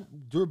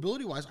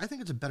durability-wise, I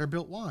think it's a better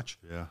built watch.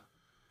 Yeah.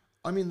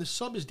 I mean, the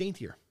sub is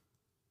daintier.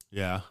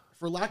 Yeah.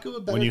 For lack of a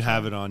better when you term,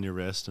 have it on your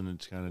wrist and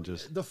it's kind of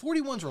just... The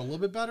 41s are a little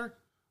bit better.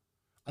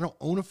 I don't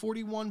own a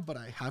 41, but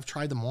I have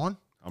tried them on.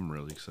 I'm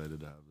really excited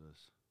to have this.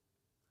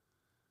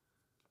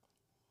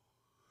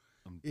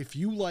 If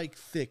you like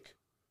thick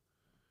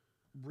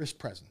wrist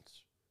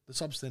presence, the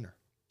sub's thinner,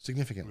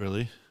 significantly.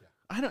 Really?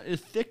 Yeah.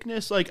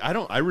 Thickness, like,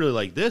 I really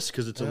like this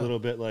because it's a little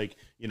bit like,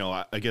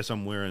 I guess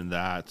I'm wearing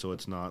that, so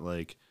it's not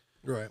like...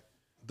 Right.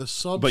 The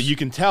subs... But you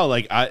can tell,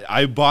 like,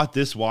 I bought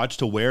this watch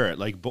to wear it.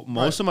 Like,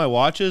 most of my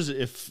watches,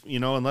 if,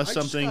 unless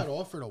something... I just got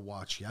offered a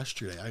watch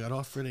yesterday. I got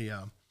offered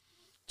a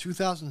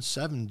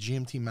 2007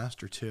 GMT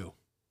Master 2.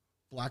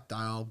 Black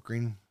dial,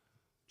 green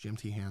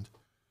GMT hand.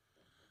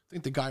 I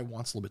think the guy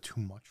wants a little bit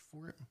too much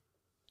for it.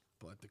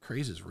 But the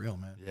craze is real,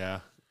 man. Yeah.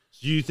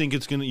 Do you think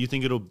you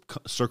think it'll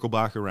circle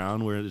back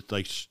around where it's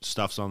like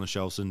stuff's on the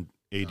shelves and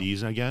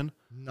ADs again?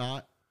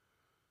 Not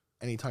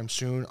anytime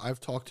soon. I've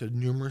talked to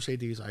numerous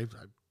ADs. I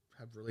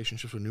have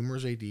relationships with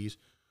numerous ADs.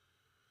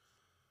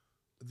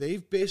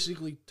 They've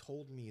basically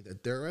told me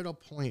that they're at a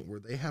point where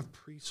they have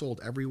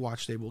pre-sold every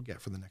watch they will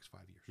get for the next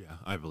 5 years. Yeah,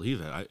 I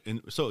believe it.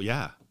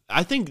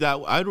 I think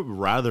that I'd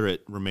rather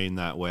it remain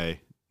that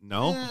way.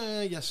 No?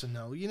 Yes and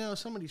no.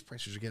 Some of these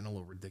prices are getting a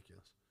little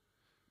ridiculous.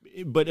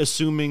 But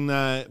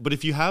but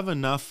if you have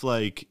enough,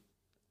 like,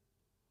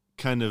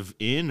 kind of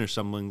in or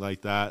something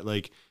like that,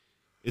 like,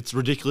 it's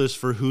ridiculous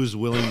for who's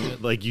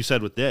willing, like you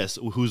said with this,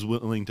 who's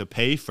willing to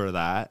pay for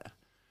that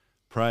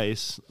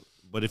price.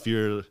 But if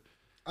you're...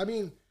 I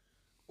mean,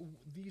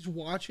 these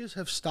watches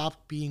have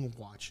stopped being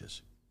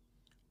watches.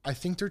 I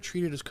think they're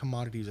treated as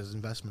commodities, as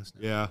investments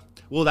now. Yeah.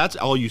 Well, that's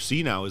all you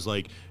see now is,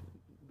 like,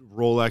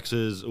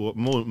 Rolexes,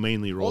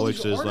 mainly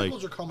Rolexes,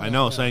 like, I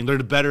know, saying they're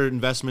the better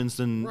investments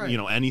than,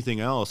 anything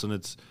else. And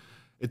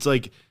it's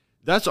like,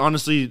 that's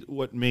honestly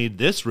what made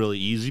this really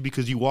easy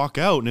because you walk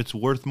out and it's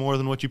worth more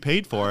than what you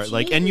paid for it.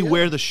 Like, and you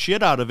wear the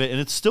shit out of it and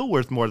it's still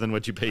worth more than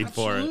what you paid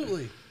for it.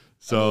 Absolutely.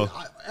 So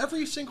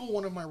every single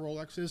one of my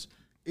Rolexes,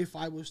 if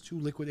I was to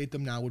liquidate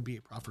them now, would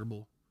be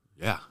profitable.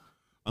 Yeah.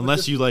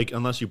 Unless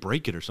you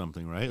break it or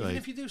something, right? Even like,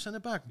 if you do, send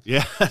it back.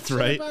 Yeah, that's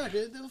right. Send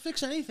it back. It'll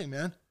fix anything,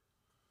 man.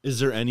 Is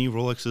there any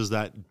Rolexes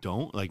that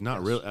don't? Like,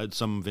 not really,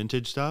 some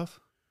vintage stuff?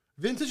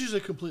 Vintage is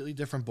a completely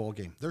different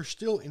ballgame. They're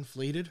still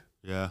inflated.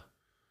 Yeah.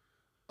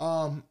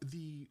 And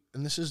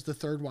this is the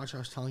third watch I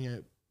was telling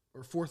you,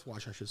 or fourth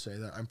watch, I should say,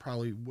 that I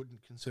probably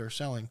wouldn't consider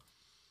selling.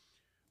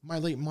 My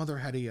late mother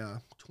had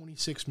a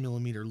 26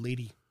 millimeter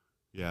lady.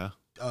 Yeah.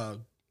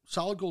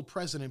 Solid gold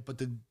president, but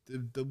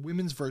the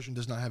women's version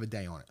does not have a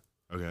day on it.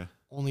 Okay.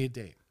 Only a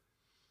date.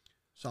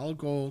 Solid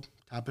gold,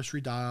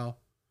 tapestry dial,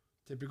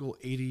 typical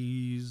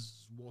 80s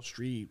Wall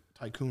Street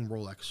tycoon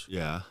Rolex.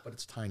 Yeah. But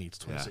it's tiny. It's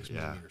 26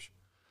 millimeters.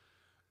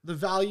 The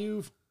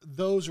value,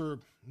 those are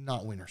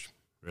not winners.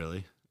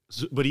 Really?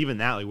 So, but even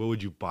that, like, what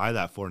would you buy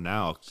that for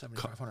now?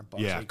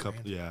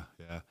 $7,500. Yeah.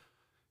 Yeah.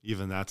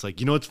 Even that's like,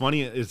 what's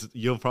funny is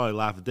you'll probably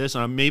laugh at this.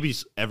 And maybe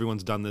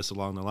everyone's done this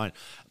along the line.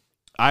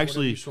 I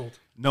actually, sold?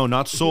 No,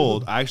 not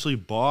sold. I actually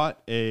bought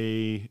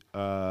a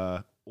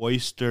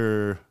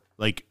oyster,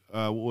 like,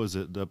 what was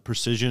it? The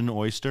Precision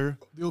Oyster?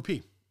 The OP.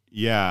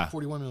 Yeah.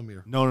 41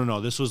 millimeter.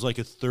 No. This was like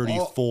a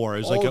 34. It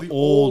was like an the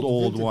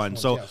old one.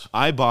 ones, So yes.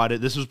 I bought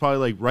it. This was probably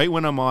like right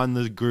when I'm on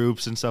the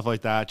groups and stuff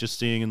like that, just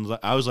seeing. And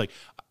I was like,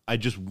 I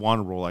just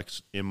want a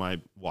Rolex in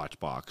my watch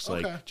box.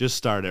 Like, just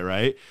start it,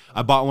 right?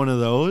 I bought one of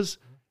those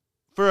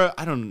for,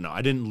 I don't know.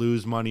 I didn't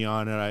lose money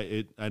on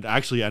it. I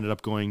actually ended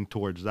up going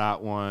towards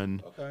that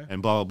one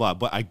and blah, blah, blah.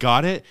 But I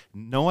got it.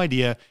 No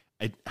idea.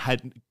 I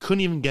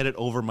couldn't even get it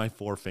over my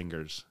 4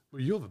 fingers.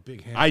 Well, you have a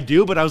big hand. I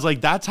do, but I was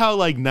like, that's how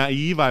like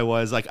naive I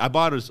was. Like I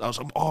bought it. I was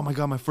like, oh my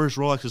god, my first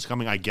Rolex is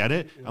coming. I get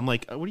it. I'm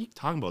like, what are you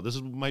talking about?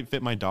 This might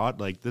fit my dot.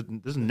 Like this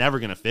is never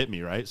gonna fit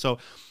me, right? So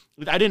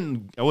I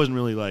wasn't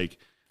really like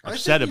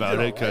upset about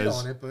it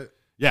because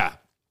yeah,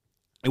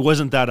 it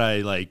wasn't that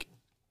I like.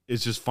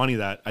 It's just funny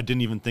that I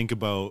didn't even think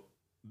about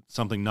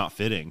something not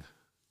fitting.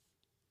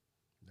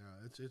 No,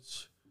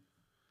 it's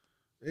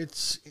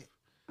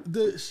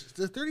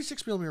the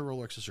 36 millimeter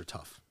Rolexes are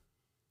tough.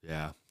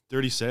 Yeah.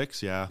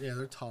 36, yeah. Yeah,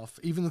 they're tough.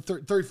 Even the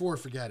 34,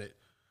 forget it.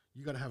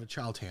 You got to have a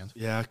child's hand.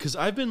 Yeah, because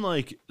I've been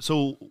like,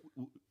 so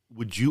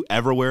would you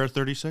ever wear a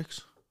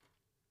 36?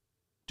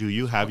 Do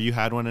you? Have you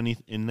had one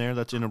in there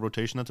that's in a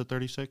rotation that's a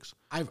 36?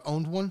 I've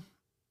owned one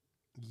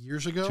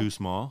years ago. Too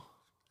small?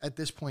 At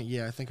this point,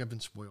 yeah, I think I've been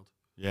spoiled.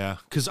 Yeah,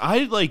 because I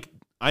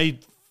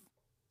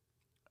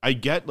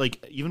get,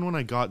 like, even when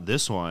I got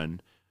this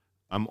one,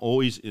 I'm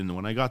always in.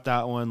 When I got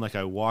that one, like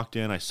I walked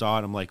in, I saw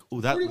it. I'm like,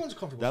 oh,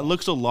 that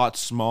looks a lot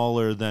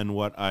smaller than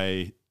what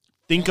I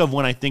think of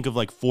when I think of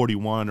like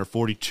 41 or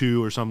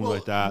 42 or something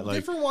like that. Like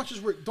different watches.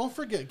 Don't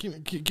forget. Give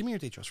me your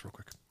Datejust real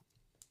quick.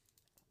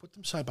 Put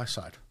them side by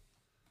side.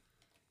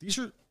 These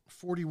are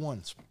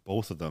 41s.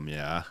 Both of them,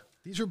 yeah.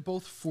 These are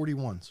both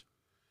 41s.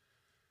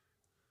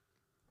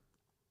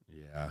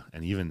 Yeah,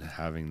 and even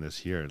having this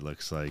here, it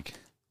looks like,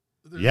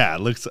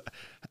 it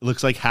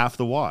looks like half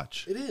the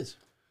watch. It is.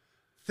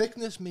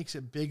 Thickness makes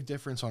a big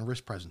difference on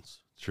wrist presence.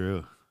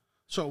 True.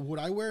 So would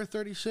I wear a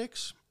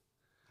 36?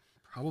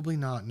 Probably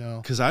not,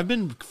 no.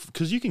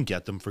 Because you can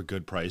get them for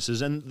good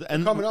prices and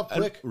coming up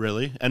quick.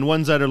 Really? And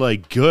ones that are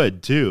like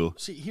good too.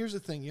 See, here's the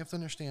thing. You have to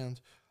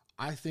understand,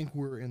 I think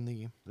we're in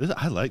the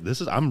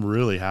I'm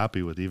really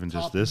happy with even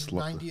just this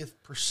 90th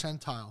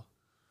percentile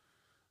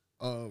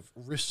of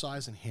wrist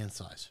size and hand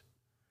size.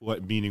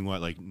 What meaning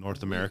what, like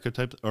North America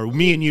type? Or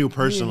me and you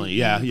personally.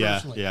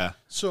 Yeah.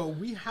 So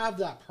we have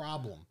that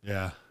problem.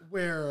 Yeah.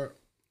 Where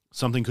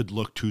something could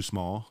look too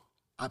small.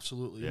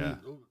 Absolutely. Yeah.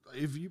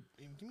 If you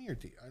give me your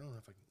I don't know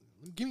if I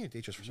can give me your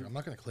date just for a second. I'm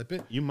not going to clip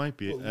it. You might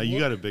be. You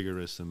got a bigger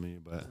wrist than me,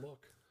 but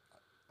look.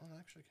 Oh,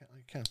 actually, I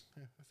can.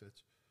 Yeah, it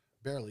fits.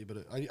 Barely,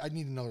 but I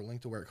need another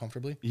length to wear it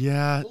comfortably.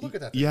 Yeah. But look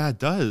at that thing. Yeah, it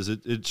does.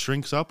 It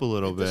shrinks up a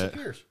little bit.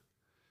 Disappears.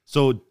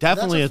 So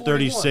definitely a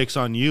 36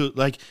 on you.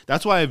 Like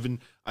that's why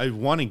I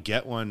want to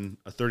get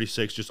a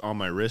 36 just on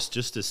my wrist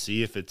just to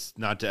see if it's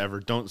not to ever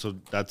don't. So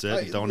that's it.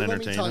 Right, don't entertain them.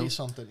 Let me tell you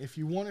something. If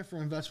you want it for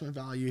investment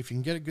value, if you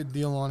can get a good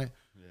deal on it,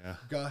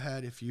 go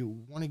ahead. If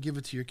you want to give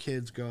it to your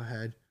kids, go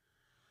ahead.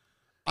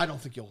 I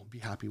don't think you'll be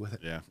happy with it.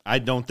 Yeah, I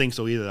don't think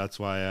so either. That's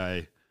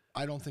why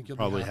I don't think you'll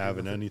probably be happy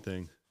having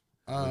anything.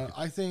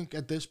 I think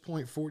at this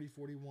point, 40,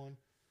 41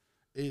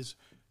 is,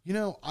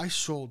 I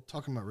sold,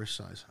 talking about wrist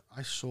size,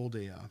 I sold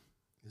a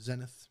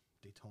Zenith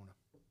Daytona.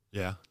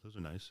 Yeah, those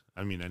are nice.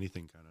 I mean,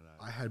 anything kind of that.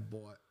 I had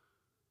bought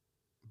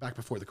back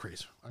before the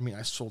craze. I mean,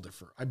 I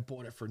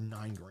bought it for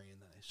 $9,000, and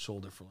I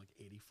sold it for like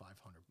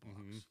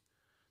 $8,500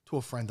 to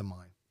a friend of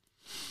mine.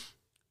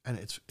 And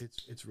it's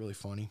really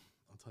funny.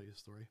 I'll tell you a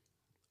story.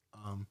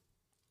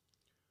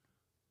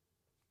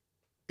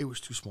 It was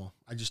too small.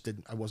 I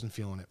wasn't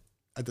feeling it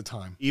at the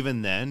time.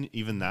 Even then,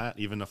 yeah.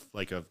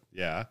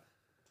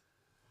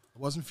 I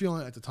wasn't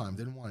feeling it at the time.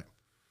 Didn't want it.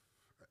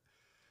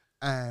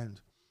 And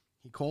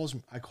he calls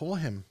me. I call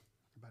him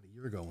about a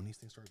year ago when these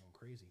things started going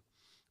crazy.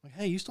 I'm like,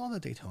 hey, you still have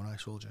that Daytona I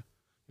sold you?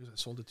 He goes, I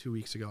sold it 2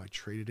 weeks ago. I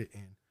traded it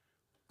in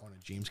on a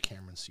James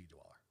Cameron Sea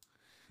Dweller.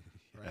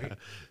 Right? And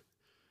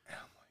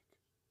I'm like,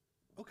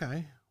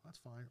 okay, that's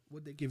fine.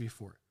 What'd they give you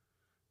for it?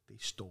 They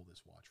stole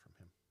this watch from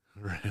him.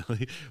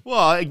 Really?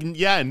 Well,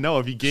 yeah, no.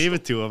 If you gave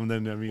it to him,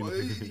 then I mean, well,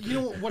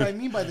 what I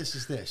mean by this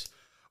is this: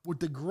 with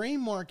the gray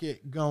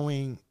market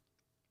going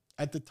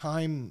at the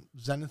time,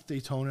 Zenith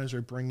Daytonas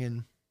are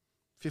bringing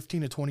 15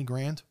 to 20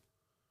 grand.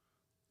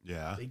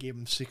 Yeah, they gave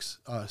him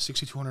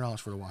 $6,200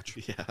 for the watch.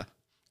 Yeah,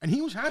 and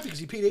he was happy because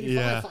he paid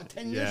 85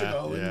 10 years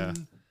ago. Yeah,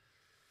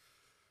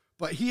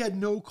 but he had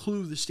no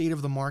clue the state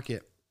of the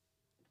market.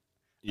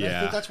 And yeah,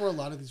 I think that's where a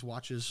lot of these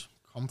watches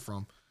come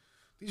from.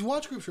 These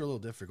watch groups are a little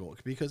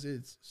difficult because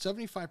it's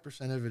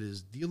 75% of it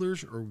is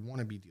dealers or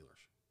wannabe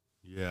dealers.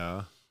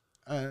 Yeah.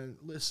 And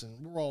listen,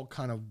 we're all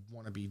kind of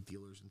wannabe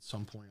dealers at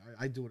some point.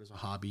 I do it as a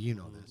hobby, you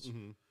know this.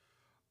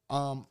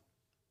 Mm-hmm.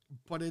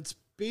 But it's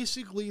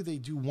basically they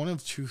do one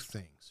of two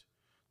things.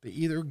 They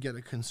either get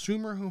a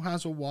consumer who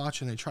has a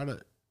watch and they try to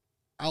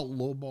out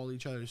lowball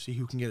each other to see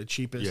who can get it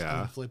cheapest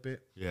and flip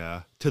it.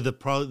 Yeah.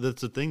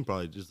 That's the thing,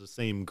 probably just the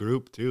same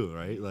group too,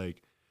 right?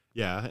 Like,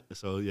 yeah.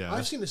 So yeah.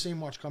 I've seen the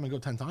same watch come and go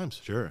 10 times.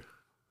 Sure.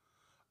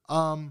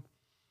 But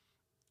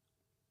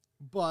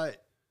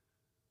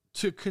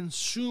to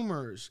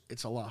consumers,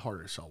 it's a lot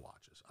harder to sell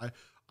watches.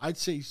 I'd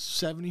say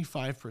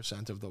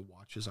 75% of the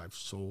watches I've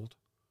sold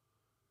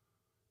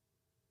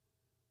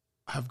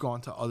have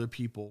gone to other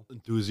people.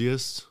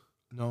 Enthusiasts?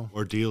 No.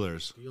 Or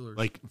dealers? Dealers.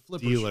 Like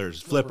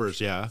flippers. Flippers,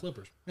 yeah.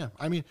 Flippers. Yeah.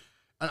 I mean,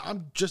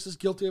 I'm just as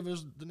guilty of it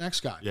as the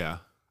next guy. Yeah.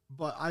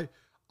 But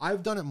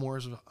I've done it more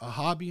as a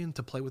hobby and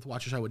to play with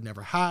watches I would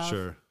never have.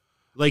 Sure.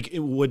 Like it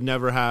would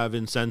never have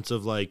in sense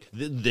of like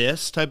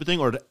this type of thing,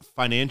 or to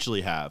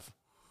financially have.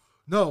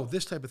 No,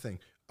 this type of thing.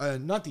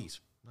 Not these.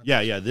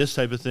 Yeah, this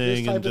type of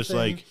thing, and just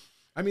like.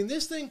 I mean,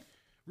 this thing.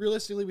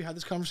 Realistically, we had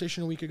this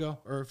conversation a week ago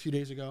or a few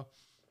days ago.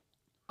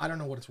 I don't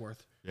know what it's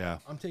worth. Yeah,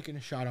 I'm taking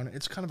a shot on it.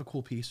 It's kind of a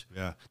cool piece.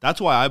 Yeah,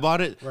 that's why I bought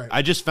it. Right.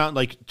 I just found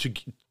like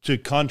to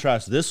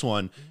contrast this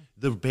one,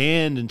 the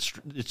band and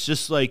it's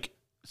just like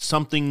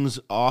something's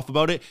off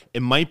about it.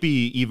 It might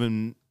be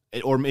even,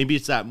 or maybe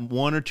it's that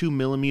 1 or 2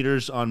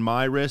 millimeters on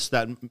my wrist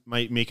that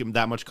might make it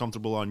that much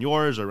comfortable on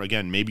yours. Or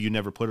again, maybe you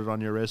never put it on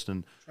your wrist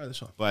and try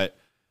this one. But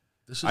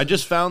I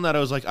just found that I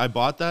was like, I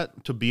bought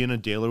that to be in a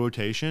daily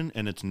rotation,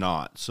 and it's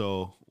not.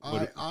 So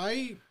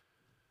I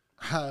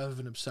have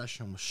an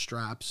obsession with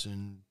straps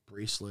and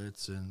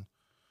bracelets, and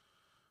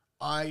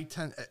I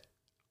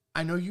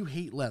know you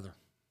hate leather.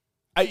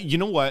 You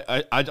know what?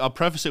 I'll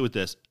preface it with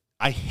this.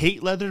 I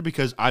hate leather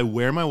because I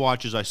wear my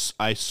watches.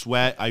 I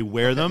sweat. I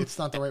wear them. It's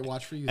not the right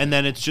watch for you. And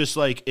then it's just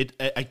like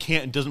I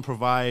can't. It doesn't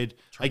provide.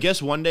 I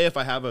guess one day if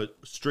I have a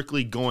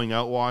strictly going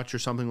out watch or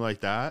something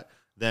like that,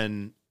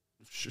 then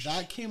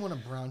that came on a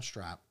brown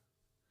strap,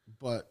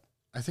 but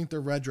I think the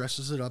red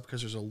dresses it up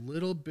because there's a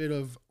little bit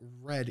of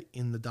red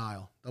in the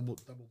dial. Double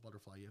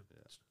butterfly. Yeah.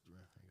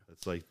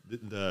 It's like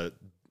the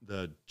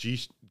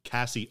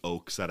Cassie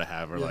Oaks that I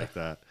have are like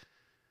that.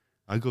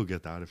 I'll go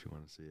get that if you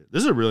want to see it.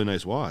 This is a really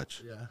nice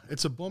watch. Yeah,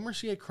 it's a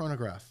Beaumercier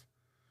chronograph.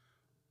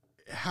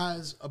 It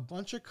has a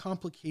bunch of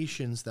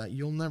complications that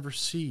you'll never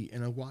see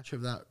in a watch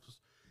of that.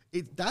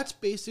 That's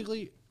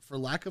basically, for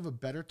lack of a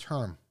better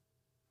term,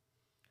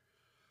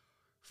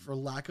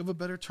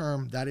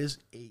 that is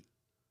a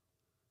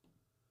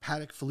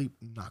Patek Philippe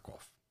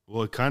knockoff.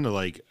 Well, it kind of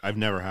like, I've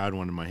never had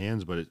one in my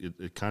hands, but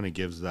it kind of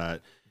gives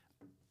that.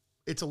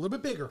 It's a little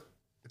bit bigger.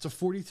 It's a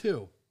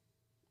 42.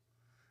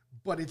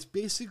 But it's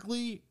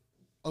basically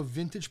a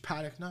vintage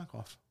Patek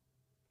knockoff.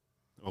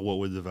 What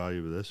would the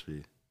value of this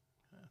be?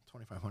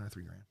 $2,500,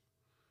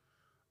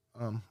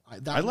 $3,000.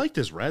 I like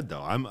this red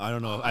though. I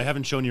don't know. I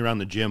haven't shown you around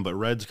the gym, but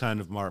red's kind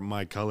of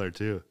my color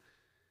too.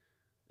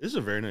 This is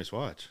a very nice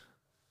watch.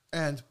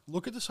 And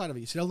look at the side of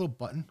it. You see that little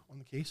button on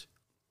the case?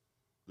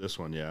 This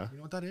one, yeah. You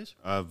know what that is?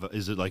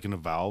 Is it like in a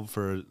valve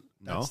for?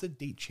 No, that's the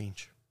date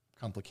change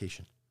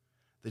complication.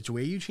 The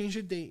way you change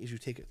the date is you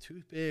take a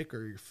toothpick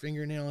or your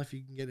fingernail, if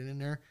you can get it in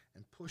there,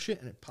 and push it,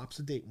 and it pops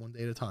the date one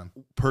day at a time.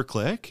 Per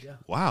click? Yeah.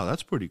 Wow,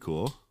 that's pretty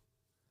cool.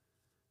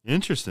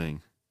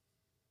 Interesting.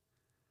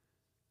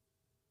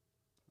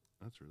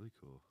 That's really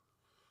cool.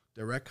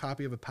 Direct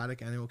copy of a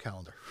Patek annual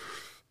calendar.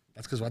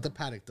 That's because what the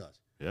Patek does.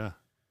 Yeah.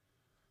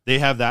 They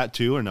have that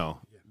too, or no?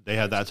 Yeah. They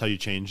have. That's how you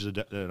change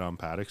it on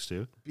Pateks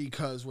too?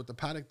 Because what the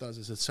Patek does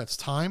is it sets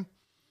time.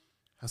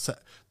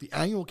 The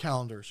annual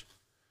calendars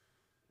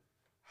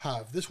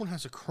this one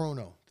has a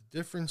chrono. The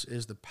difference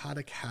is the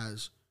Patek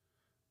has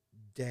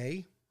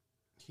day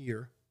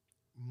here,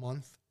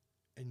 month,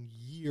 and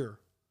year.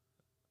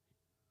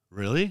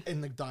 Really?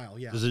 In the dial,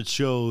 yeah. Does it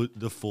show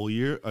the full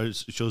year? Or it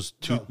shows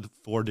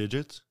 4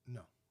 digits?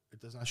 No, it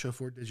does not show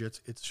 4 digits.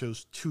 It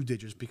shows 2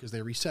 digits because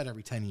they reset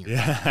every 10 years.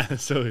 Yeah.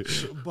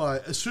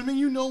 But assuming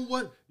you know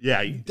what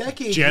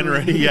decade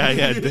January.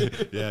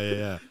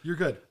 Yeah. You're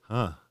good.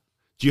 Huh.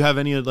 Do you have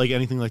any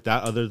anything like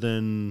that other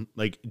than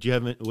do you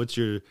have what's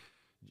your,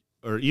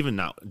 or even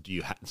now, do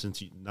you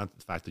since not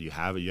the fact that you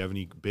have it, you have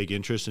any big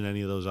interest in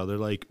any of those other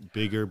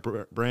bigger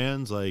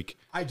brands? I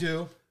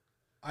do.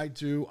 I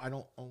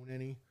don't own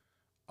any.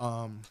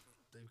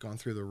 They've gone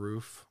through the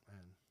roof.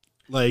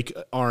 And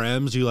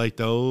RMs, you like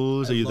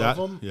those? I Are you love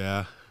that? them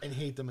Yeah. And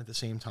hate them at the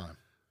same time.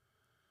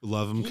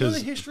 Love them because. You know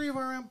the history of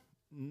RM?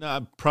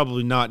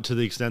 Probably not to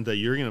the extent that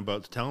you're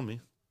about to tell me.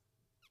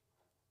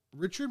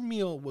 Richard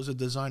Mille was a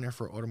designer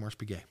for Audemars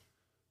Piguet.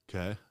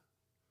 Okay.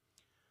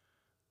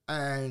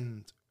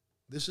 And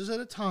this is at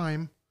a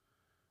time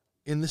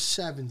in the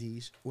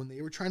 70s when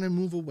they were trying to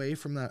move away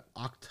from that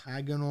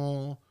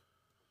hexagonal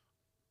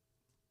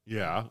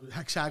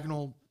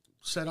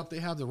setup they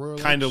have, the Royal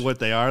kind of what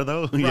they are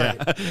though. Right.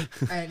 Yeah.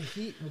 And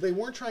they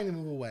weren't trying to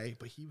move away,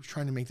 but he was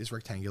trying to make this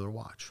rectangular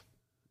watch.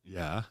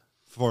 Yeah.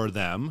 For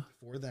them.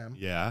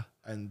 Yeah.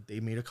 And they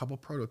made a couple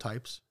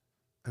prototypes,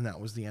 and that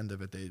was the end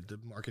of it. The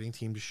marketing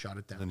team just shot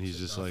it down. And he's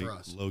just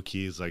low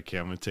key is okay,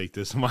 I'm going to take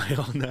this my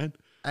own then.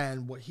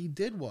 And what he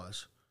did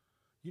was,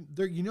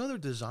 they're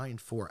designed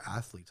for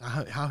athletes.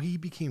 How he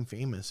became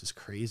famous is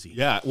crazy.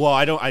 Yeah. Well,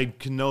 I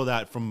can know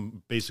that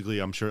from basically,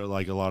 I'm sure a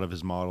lot of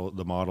his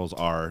the models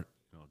are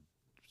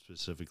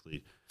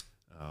specifically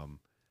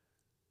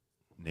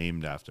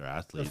named after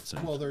athletes.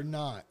 Well, they're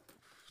not.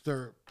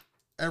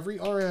 Every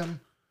RM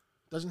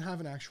doesn't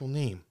have an actual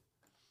name.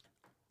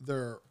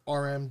 They're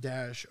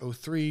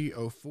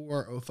RM-03,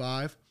 04,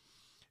 05,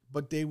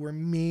 but they were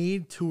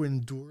made to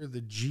endure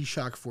the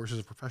G-Shock forces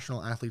of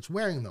professional athletes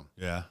wearing them.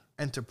 Yeah.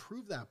 And to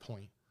prove that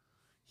point,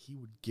 he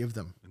would give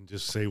them. And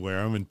just say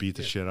wear them and beat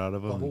the shit out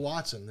of them. Bubba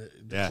Watson,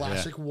 the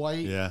classic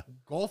white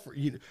golfer.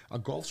 A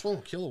golf swing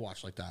will kill a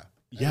watch like that.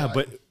 Yeah,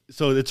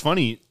 so it's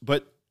funny,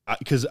 but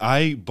because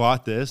I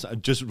bought this,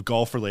 just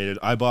golf related,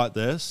 I bought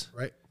this.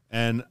 Right.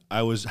 and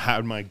I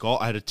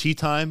had a tea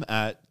time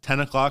at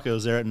 10 o'clock. I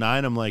was there at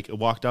 9. I'm like, I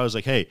walked out. I was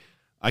like, hey,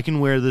 I can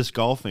wear this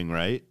golfing,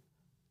 right?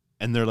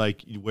 And they're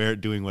like, you wear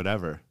it doing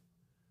whatever.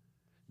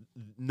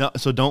 No,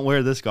 so don't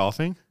wear this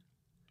golfing.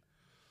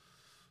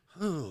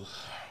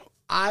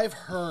 I've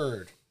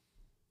heard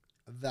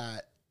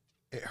that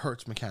it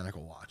hurts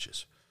mechanical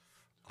watches.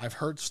 I've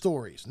heard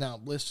stories.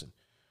 Now, listen,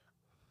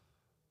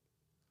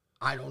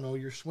 I don't know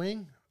your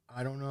swing.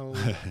 I don't know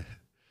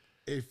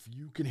if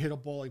you can hit a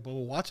ball like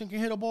Bubba Watson can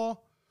hit a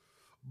ball,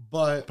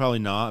 but probably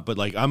not. But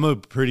like, I'm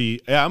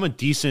a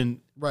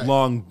decent,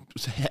 long,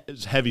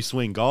 heavy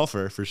swing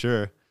golfer for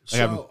sure.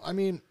 So, I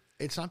mean,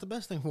 it's not the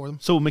best thing for them.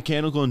 So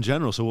mechanical in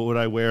general. So what would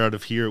I wear out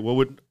of here?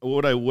 What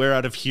would I wear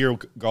out of here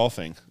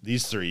golfing?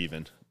 These 3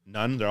 even.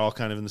 None. They're all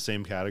kind of in the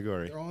same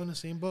category. They're all in the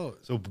same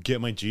boat. So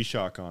get my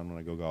G-Shock on when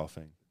I go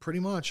golfing. Pretty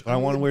much. But I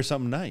want to wear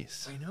something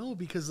nice. I know,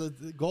 because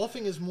the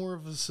golfing is more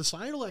of a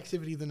societal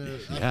activity than an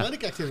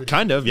athletic activity.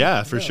 Kind of,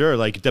 yeah, for sure.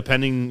 Like,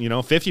 depending,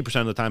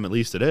 50% of the time at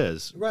least it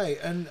is. Right,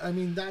 and I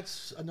mean,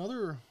 that's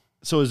another...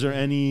 So is there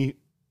any...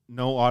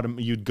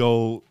 You'd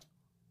go...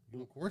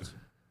 Quartz?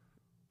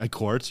 At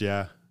Quartz,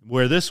 yeah.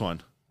 Wear this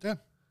one. Yeah.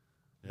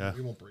 Yeah.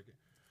 We won't break it.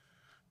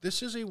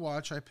 This is a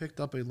watch I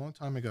picked up a long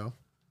time ago.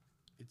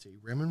 It's a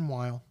Rem &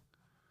 Weil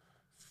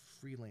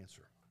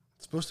Freelancer.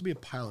 It's supposed to be a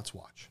pilot's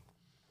watch.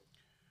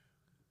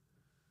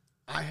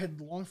 I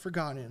had long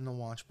forgotten it in the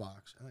watch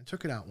box, and I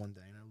took it out one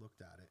day, and I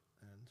looked at it,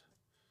 and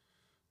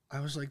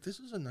I was like, this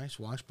is a nice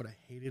watch, but I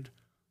hated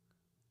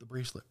the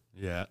bracelet.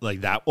 Yeah,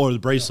 like that, or the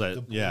bracelet.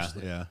 No, the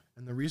bracelet. Yeah.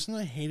 And the reason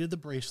I hated the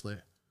bracelet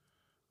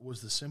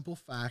was the simple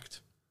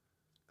fact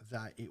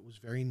that it was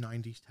very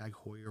 90s Tag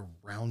Heuer,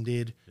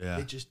 rounded. Yeah.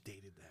 It just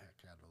dated the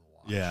heck out of the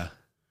watch. Yeah.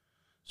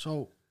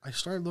 So I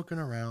started looking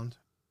around,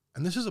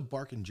 and this is a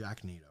Bark and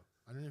Jack NATO.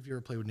 I don't know if you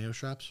ever played with NATO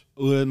straps.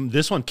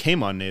 This one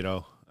came on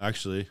NATO,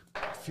 actually.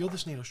 Feel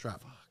this NATO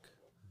strap. Fuck.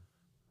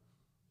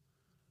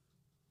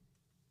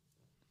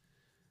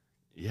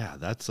 Yeah,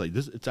 that's like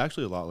this. It's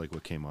actually a lot like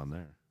what came on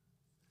there.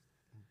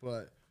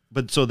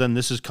 But so then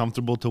this is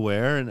comfortable to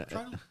wear, and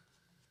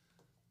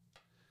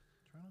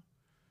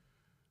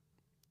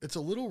it's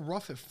a little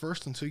rough at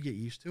first until you get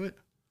used to it.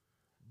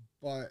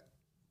 But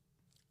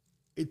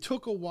it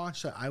took a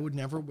watch that I would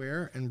never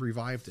wear and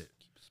revived it.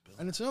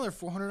 And it's another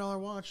 $400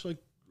 watch. Like,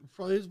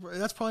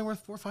 that's probably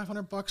worth $400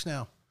 or $500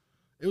 now.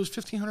 It was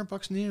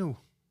 $1,500 new.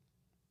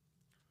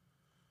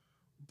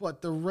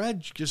 But the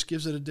red just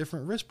gives it a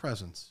different wrist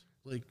presence.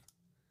 Like,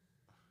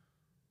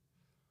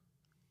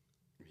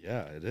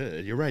 yeah, it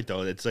is. You're right,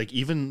 though. It's like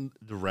even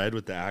the red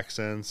with the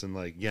accents, and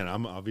like, again,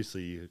 I'm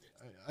obviously.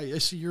 I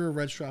see you're a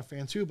red strap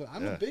fan too, but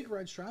I'm a big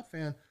red strap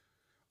fan.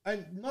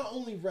 And not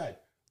only red,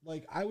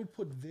 like I would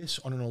put this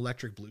on an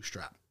electric blue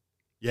strap.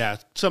 Yeah,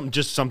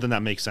 something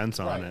that makes sense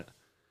on it.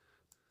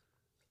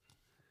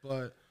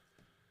 But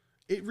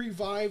it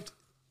revived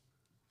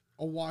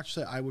a watch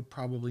that I would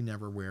probably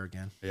never wear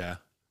again. Yeah,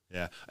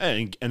 yeah,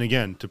 and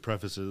again, to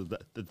preface it,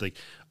 that like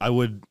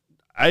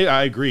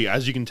I agree.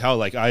 As you can tell,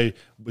 like I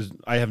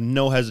have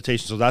no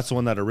hesitation. So that's the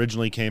one that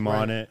originally came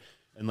on it,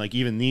 and like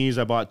even these,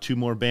 I bought 2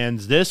 more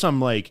bands. This, I'm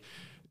like,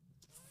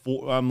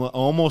 I'm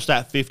almost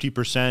at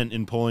 50%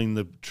 in pulling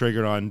the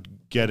trigger on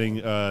getting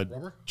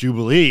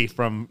Jubilee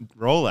from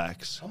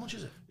Rolex. How much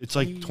is it? It's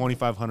like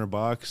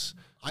 $2,500.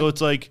 So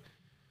it's like,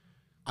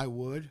 I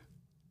would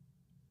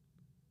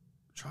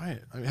try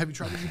it. I mean, have you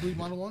tried the Jubilee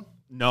Model 1?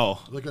 No.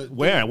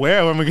 Where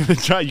am I going to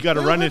try? You got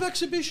to run it. They have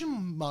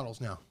exhibition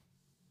models now.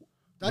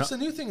 That's the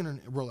new thing in a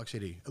Rolex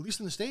 80, at least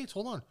in the States.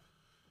 Hold on.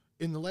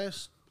 In the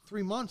last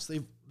 3 months,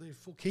 they've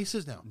full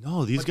cases now.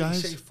 No, these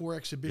guys. They say for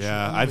exhibition.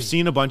 Yeah, only. I've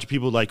seen a bunch of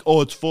people like,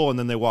 oh, it's full, and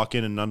then they walk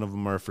in and none of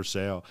them are for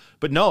sale.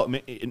 But no,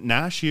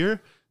 Nash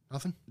here,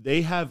 nothing.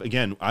 They have,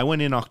 again, I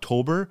went in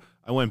October.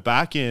 I went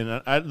back in.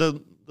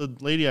 The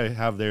lady I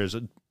have there is,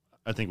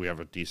 I think we have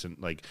a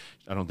decent, like,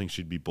 I don't think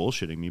she'd be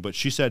bullshitting me, but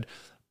she said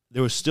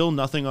there was still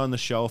nothing on the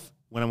shelf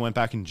when I went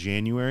back in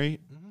January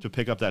to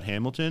pick up that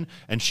Hamilton,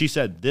 and she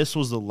said this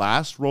was the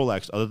last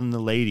Rolex, other than the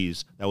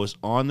ladies, that was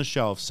on the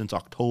shelf since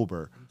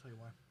October. I'll tell you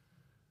why.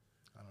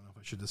 I don't know if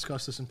I should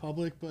discuss this in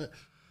public, but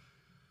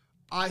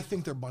I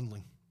think they're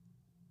bundling.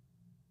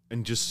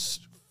 And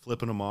just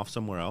flipping them off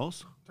somewhere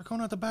else? They're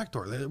going out the back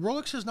door.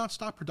 Rolex has not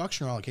stopped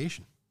production or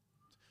allocation.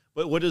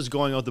 But what does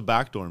going out the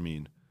back door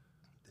mean?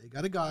 They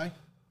got a guy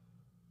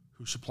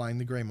who's supplying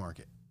the gray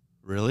market.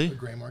 Really? The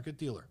gray market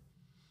dealer.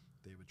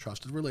 They have a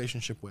trusted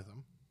relationship with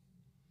him.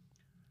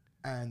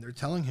 And they're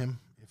telling him,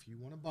 if you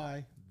want to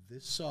buy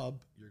this sub,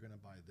 you're going to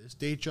buy this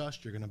date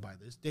just, you're going to buy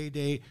this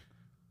date.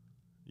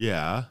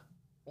 Yeah.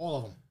 All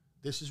of them.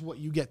 This is what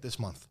you get this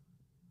month.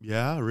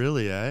 Yeah,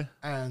 really, eh?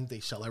 And they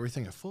sell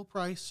everything at full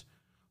price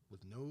with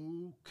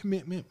no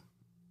commitment,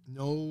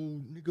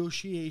 no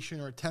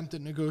negotiation or attempt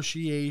at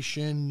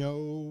negotiation,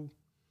 no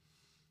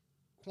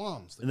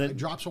qualms. The guy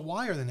drops a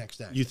wire the next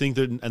day. You think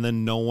that, and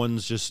then no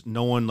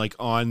one like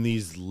on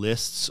these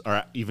lists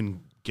are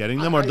even getting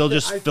them, or they'll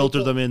just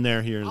filter them in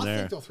there here and there? I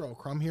think they'll throw a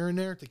crumb here and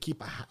there to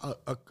keep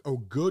a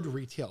good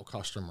retail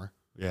customer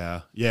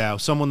Yeah.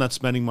 Someone that's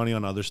spending money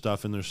on other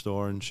stuff in their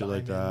store and shit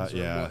like that.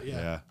 Diamonds or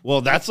Yeah.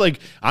 Well, that's like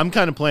I'm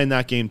kind of playing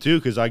that game too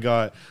because I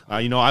got,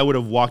 I would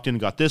have walked in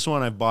and got this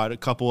one. I bought a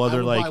couple other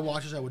I would like buy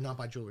watches. I would not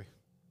buy jewelry.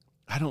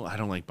 I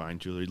don't like buying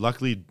jewelry.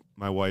 Luckily,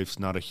 my wife's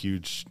not a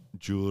huge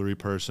jewelry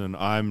person.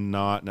 I'm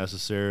not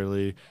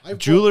necessarily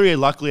jewelry.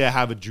 Luckily, I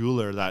have a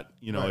jeweler that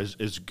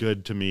is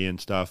good to me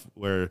and stuff.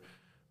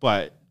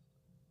 But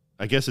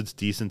I guess it's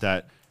decent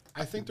that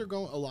I think a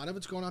lot of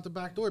it's going out the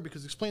back door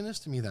because explain this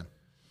to me then.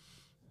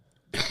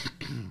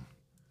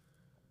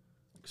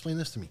 Explain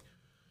this to me.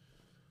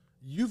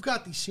 You've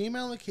got the same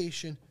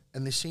allocation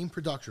and the same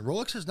production.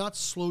 Rolex has not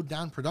slowed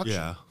down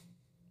production.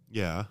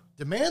 Yeah.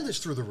 Demand is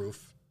through the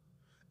roof.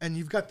 And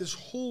you've got this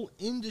whole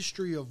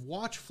industry of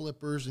watch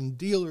flippers and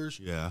dealers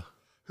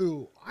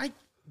who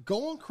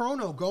go on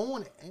Chrono, go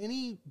on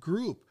any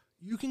group.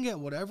 You can get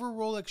whatever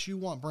Rolex you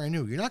want brand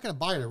new. You're not going to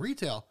buy it at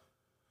retail,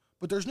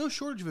 but there's no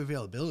shortage of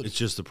availability. It's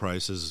just the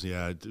prices,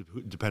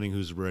 depending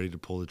who's ready to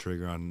pull the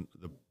trigger on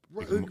the...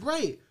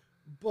 Right.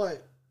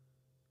 But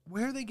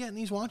where are they getting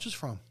these watches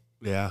from?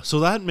 Yeah.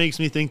 So that makes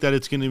me think that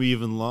it's going to be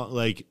even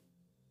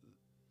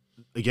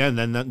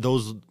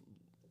those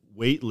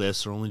wait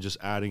lists are only just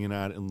adding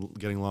and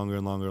getting longer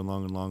and longer and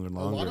longer and longer and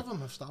longer. A lot of them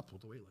have stopped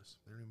with the wait list.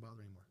 They don't even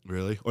bother anymore.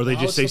 Really? Or they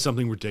just say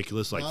something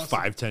ridiculous like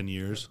 5-10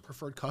 years.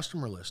 Preferred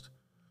customer list.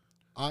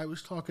 I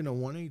was talking to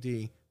one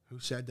AD who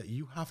said that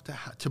you have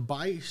to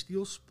buy a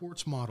steel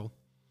sports model,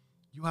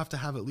 you have to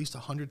have at least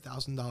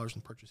 $100,000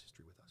 in purchase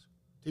history with us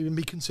to even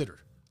be considered.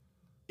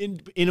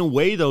 In a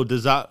way, though,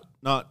 does that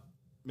not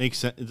make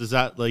sense?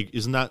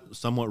 Isn't that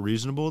somewhat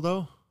reasonable,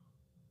 though?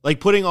 Like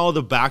putting all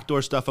the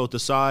backdoor stuff out the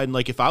side. And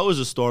like if I was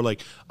a store,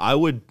 like I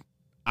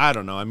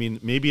don't know. I mean,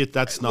 maybe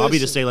that's snobby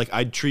to say like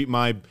I'd treat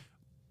my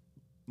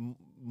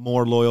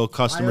more loyal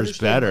customers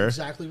better.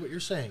 Exactly what you're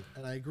saying.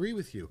 And I agree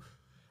with you.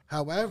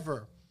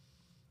 However,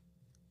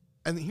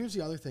 and here's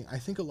the other thing. I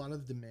think a lot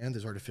of the demand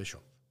is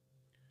artificial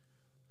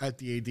at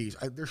the ADs.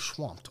 They're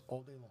swamped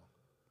all day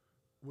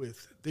long.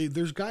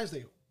 There's guys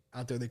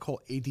out there they call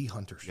AD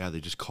hunters. Yeah, they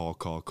just call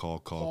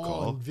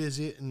and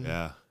visit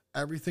and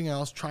everything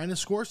else, trying to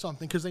score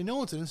something because they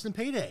know it's an instant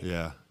payday.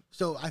 Yeah.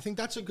 So I think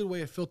that's a good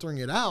way of filtering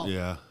it out.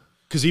 Yeah.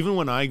 Because even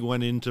when I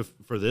went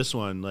for this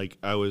one, like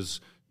I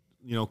was,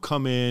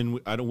 come in.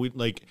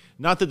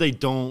 Not that they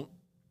don't.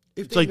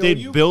 It's like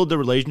they build the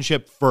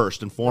relationship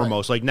first and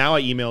foremost. Right. Like now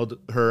I emailed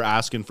her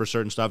asking for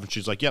certain stuff and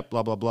she's like, yep,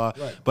 blah, blah, blah.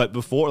 Right. But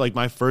before, like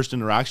my first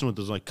interaction with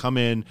her was like, come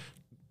in,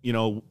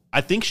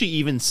 I think she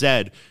even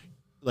said,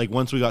 like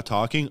once we got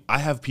talking, I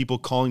have people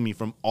calling me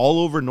from all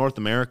over North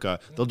America.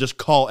 They'll just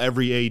call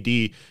every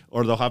AD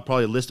or they'll have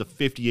probably a list of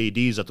 50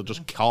 ADs that they'll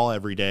just call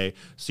every day,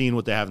 seeing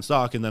what they have in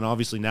stock. And then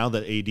obviously now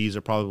that ADs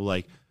are probably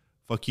like,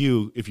 fuck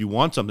you, if you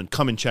want something,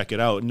 come and check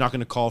it out. I'm not going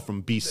to call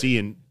from BC.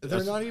 And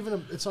it's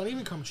not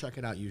even come check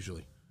it out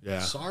usually. Yeah.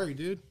 Sorry,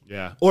 dude.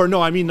 Yeah. Or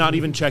no, I mean, not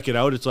even check it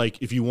out. It's like,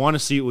 if you want to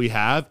see what we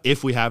have,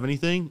 if we have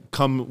anything,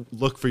 come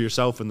look for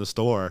yourself in the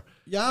store.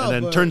 Yeah. And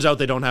then turns out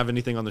they don't have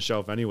anything on the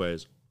shelf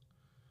anyways.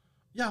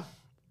 Yeah.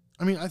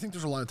 I mean, I think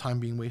there's a lot of time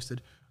being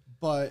wasted,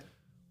 but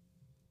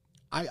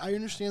I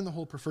understand the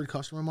whole preferred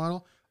customer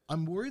model.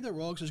 I'm worried that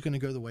Rolex is going to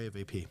go the way of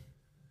AP.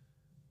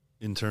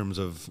 In terms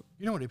of...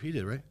 You know what AP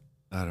did, right?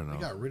 I don't know. They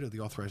got rid of the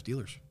authorized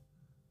dealers.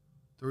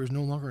 There is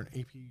no longer an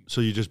AP...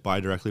 So you just buy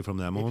directly from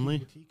them AP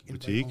only?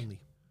 Boutique? Only.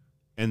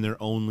 And they're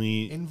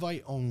only...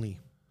 Invite only.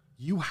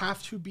 You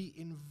have to be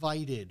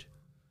invited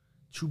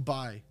to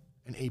buy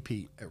an AP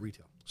at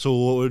retail. So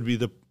what would be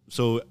the...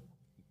 So...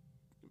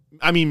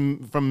 I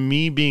mean, from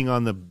me being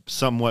on the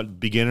somewhat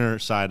beginner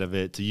side of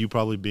it to you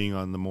probably being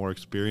on the more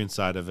experienced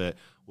side of it,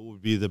 what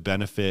would be the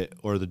benefit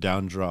or the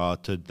down draw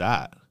to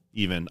that?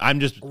 Even I'm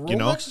just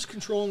Rolex is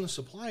controlling the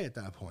supply at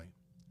that point.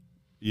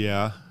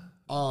 Yeah.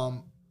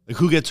 Like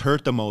who gets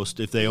hurt the most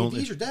if they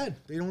only? These are dead.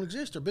 They don't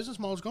exist. Their business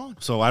model's gone.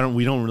 So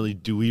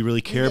do we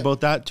really care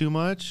about that too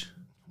much?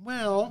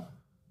 Well,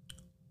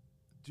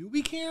 do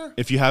we care?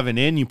 If you have an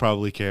in, you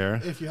probably care.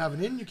 If you have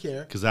an in, you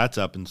care because that's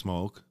up in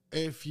smoke.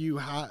 If you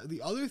have,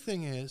 the other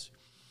thing is,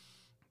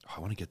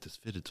 I want to get this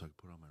fitted so I can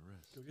put it on my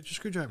wrist. Go get your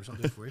screwdrivers. I'll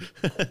do it for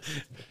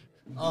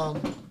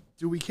you.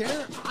 Do we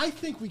care? I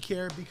think we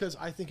care because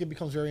I think it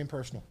becomes very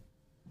impersonal.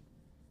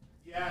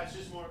 Yeah, it's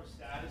just more of a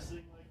status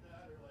thing like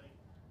that, or like.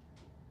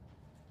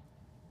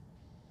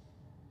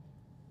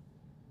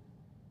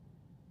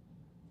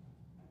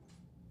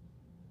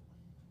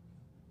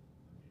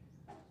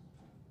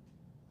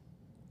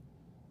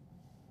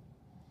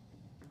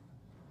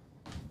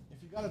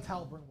 If you got a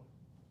towel, bring one.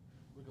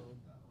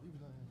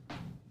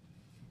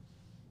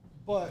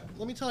 But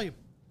let me tell you,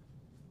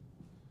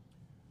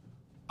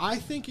 I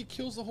think it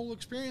kills the whole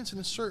experience in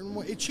a certain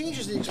way. It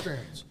changes the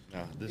experience.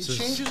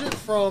 Changes it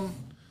from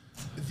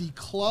the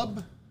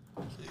club.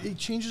 It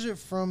changes it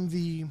from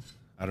the...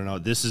 I don't know.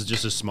 This is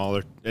just a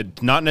smaller...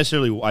 not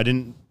necessarily...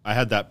 I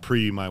had that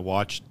my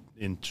watch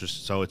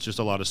interest, so it's just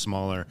a lot of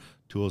smaller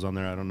tools on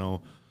there. I don't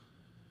know.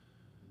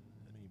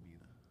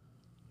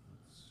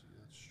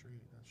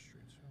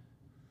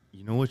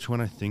 You know which one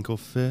I think will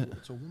fit?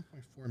 It's a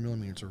 1.4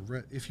 millimeter. It's a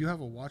red. If you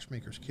have a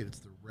watchmaker's kit, it's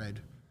the red.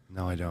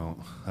 No, I don't.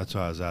 That's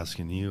why I was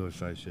asking you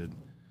if I should.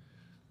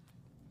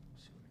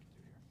 Let's see what I can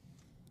do here.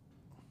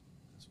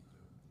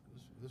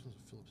 This one's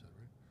a Phillips head,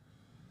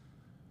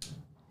 right?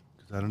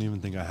 Because I don't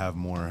even think I have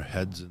more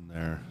heads in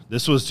there.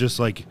 This was just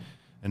like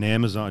an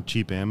Amazon,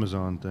 cheap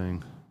Amazon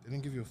thing. They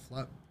didn't give you a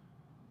flat.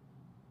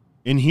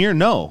 In here,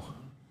 no.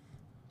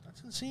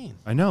 That's insane.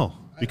 I know.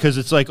 Because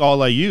it's like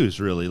all I use,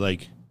 really.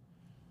 Like,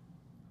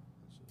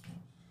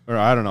 or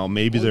I don't know.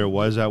 Maybe there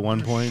was at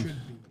one point. Should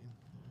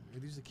be. Are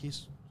these the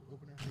case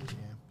opener things?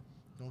 Yeah.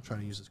 Don't try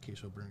to use this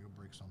case opener. You'll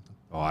break something.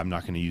 Oh, I'm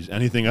not going to use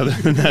anything other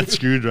than that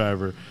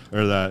screwdriver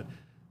or that.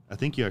 I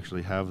think you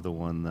actually have the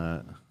one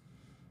that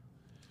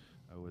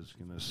I was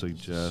going to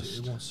suggest.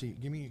 It won't see.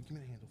 Give me the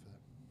handle for that.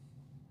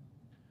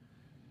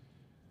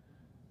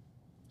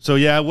 So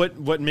yeah,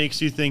 what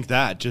makes you think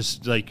that?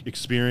 Just like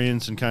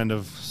experience and kind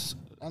of.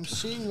 I'm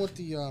seeing what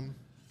the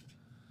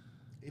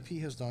AP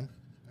has done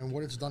and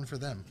what it's done for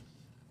them.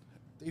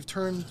 They've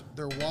turned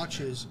their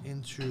watches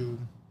into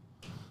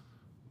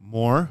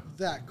More?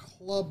 that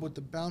club with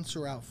the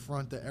bouncer out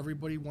front that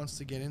everybody wants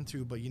to get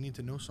into, but you need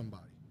to know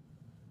somebody.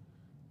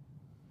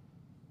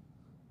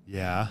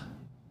 Yeah.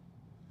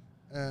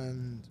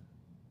 And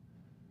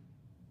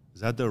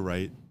Is that the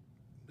right?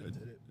 it did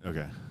it.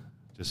 Okay.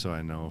 Just so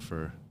I know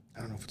for.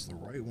 I don't know if it's the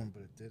right one,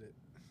 but it did it.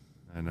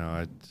 I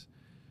know.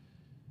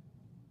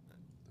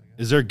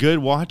 Is there good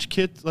watch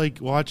kits? Like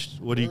watch?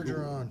 What do you?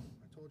 Bergeron.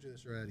 I told you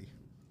this already.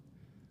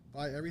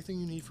 Buy everything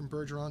you need from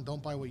Bergeron.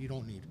 Don't buy what you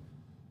don't need.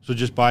 So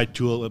just buy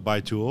tool. Buy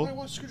tool. Buy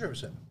one screwdriver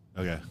set.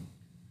 Okay.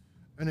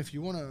 And if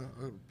you want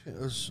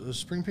a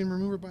spring pin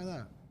remover, buy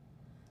that.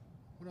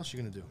 What else are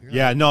you gonna do?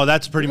 Yeah. No,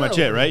 that's pretty You're much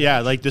not it, right?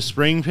 Yeah. Like the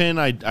spring pin,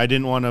 I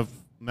didn't want to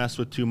mess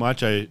with too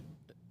much.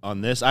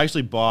 On this, I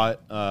actually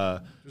bought.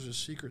 There's a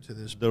secret to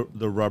this.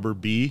 The rubber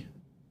B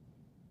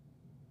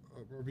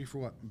Rubber B for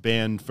what?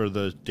 band for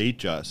the date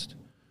just.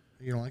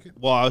 You don't like it?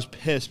 Well, I was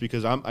pissed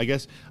because I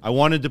guess I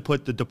wanted to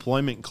put the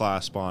deployment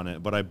clasp on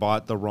it, but I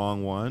bought the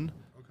wrong one.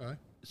 Okay.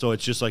 So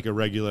it's just like a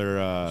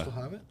regular.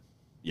 Still have it?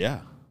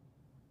 Yeah.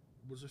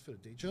 Was it fit a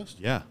date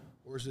just? Yeah.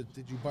 Or is it?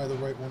 Did you buy the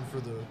right one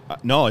for the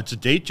No, it's a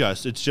date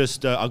just. It's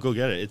just I'll go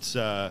get it. It's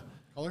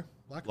color?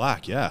 Black.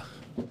 black. Yeah.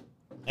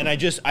 And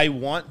I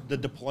want the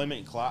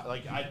deployment clasp.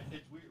 Like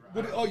it's weird.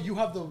 Right? Oh, you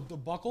have the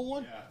buckle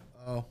one? Yeah.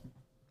 Oh.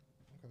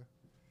 Okay.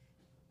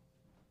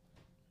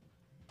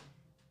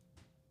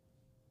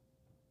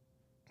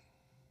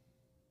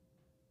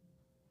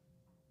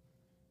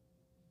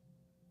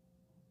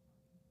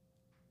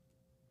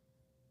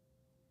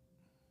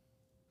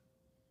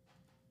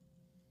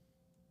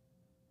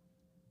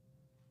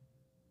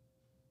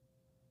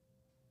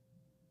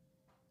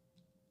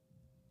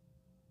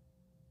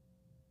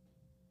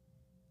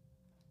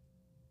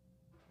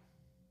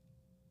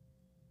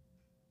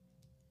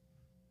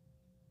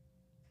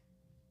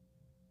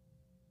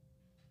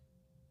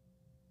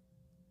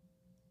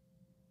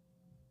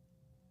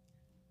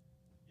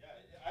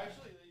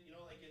 Actually,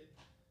 like it.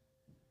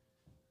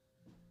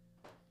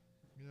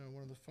 You know,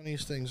 one of the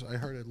funniest things I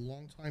heard a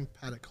longtime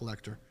paddock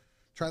collector.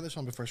 Try this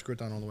on before I screw it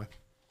down all the way.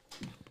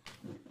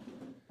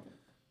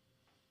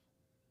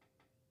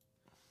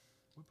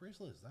 What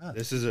bracelet is that?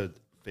 This is a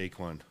fake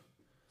one.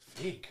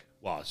 Fake.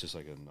 Well, it's just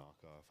like a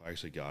knockoff. I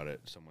actually got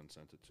it. Someone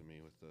sent it to me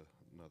with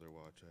another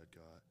watch I had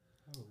got.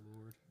 Oh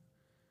Lord.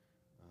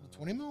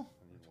 20 mil?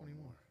 I need 20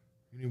 one more.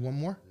 You need one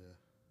more? Yeah.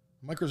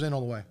 Micro's in all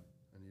the way.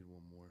 I need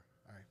one more.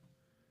 All right.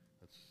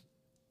 That's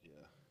yeah.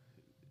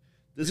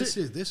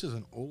 This is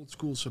an old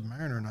school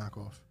Submariner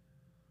knockoff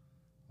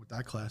with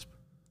that clasp.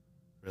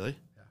 Really?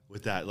 Yeah.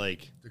 With that,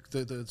 like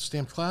The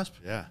stamped clasp.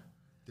 yeah.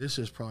 This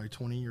is probably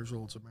 20 years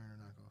old Submariner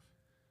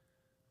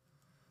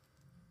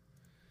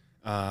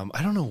knockoff.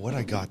 I don't know what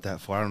I got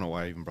that for. I don't know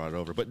why I even brought it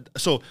over. But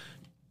so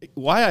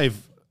why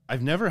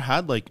I've never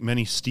had like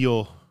many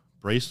steel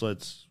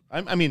bracelets.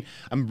 I mean,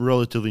 I'm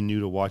relatively new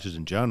to watches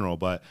in general,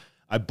 but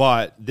I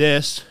bought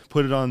this,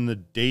 put it on the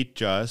date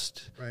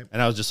just, Right. and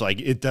I was just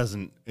like,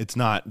 it's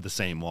not the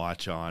same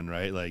watch on,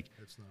 right? Like,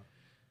 It's not.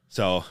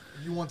 so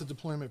You want the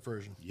deployment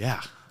version?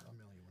 yeah. I'll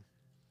mail you one.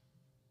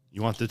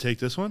 You want to take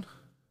this one?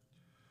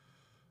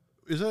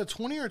 Is that a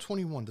 20 or a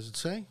 21? Does it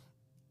say?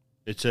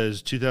 It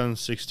says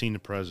 2016 to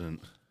present.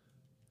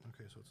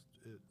 Okay, so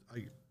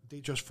it's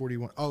date just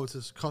 41. Oh, it's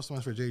this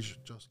customized for date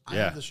just. I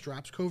Yeah. have the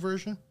StrapsCo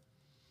version,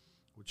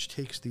 which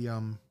takes the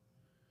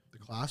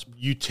clasp.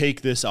 You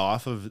take this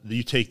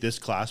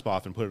clasp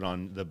off and put it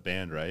on the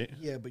band, right?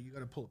 Yeah, but you got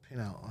to pull a pin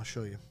out. I'll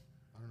show you.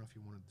 I don't know if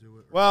you want to do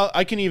it. Well,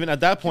 I can even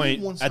at that one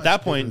point size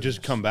bigger just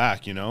than come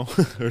back,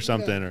 or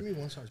something. Yeah, Or give me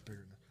one size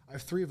bigger. I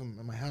have 3 of them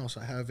in my house.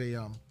 I have a.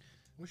 I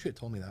wish you had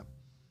told me that.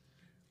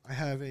 I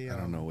have a. I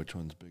don't know which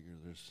one's bigger.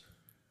 There's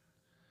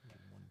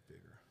one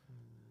bigger.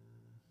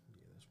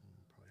 Yeah, this one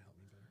will probably help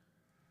me better.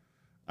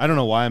 I don't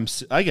know why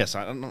I guess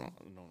I don't know.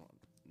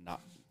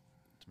 Not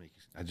to make.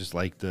 I just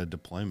like the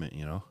deployment, I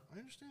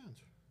understand.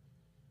 It's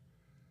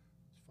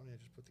funny. I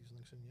just put these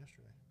links in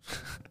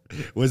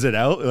yesterday. Was it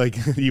out? Like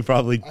you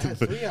probably. I had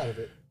 3 out of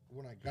it.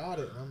 when I got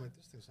it, and I'm like,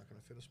 this thing's not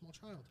going to fit a small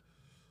child.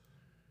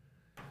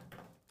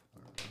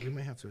 We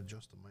may have to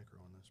adjust the micro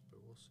on this, but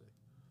we'll see.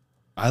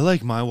 I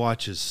like my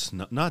watches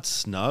not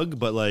snug,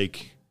 but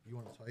like. You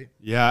want it tight?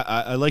 Yeah,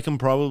 I like them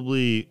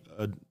probably,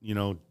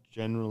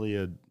 generally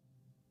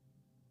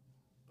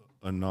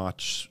a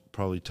notch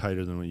probably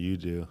tighter than what you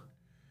do.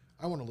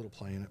 I want a little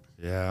play in it.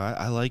 Yeah,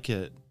 I like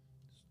it.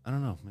 I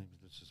don't know. Maybe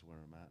this is where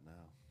I'm at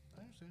now.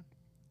 I understand.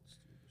 Let's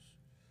do this.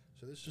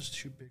 So this is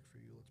too big for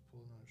you. Let's pull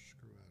another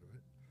screw out of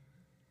it.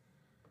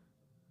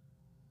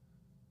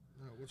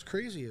 Now, what's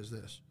crazy is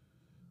this.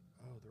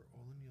 Oh, they're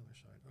all on the other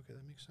side. Okay,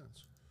 that makes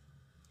sense.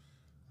 Let's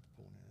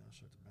pull one in and I'll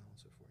start to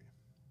balance it for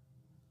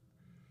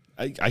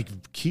you. I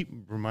keep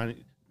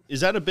reminding.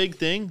 Is that a big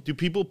thing? Do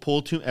people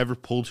ever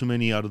pull too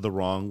many out of the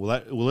wrong?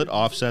 Will it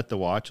offset the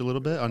watch a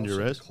little bit on your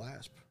wrist?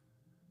 Clasp.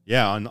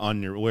 Yeah,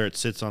 on your where it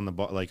sits on the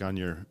like on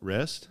your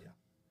wrist. Yeah.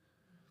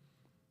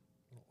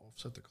 It'll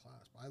offset the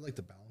clasp. I like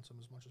to balance them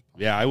as much as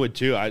possible. Yeah, I would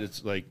too.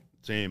 It's like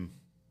same.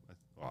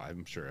 Well,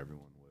 I'm sure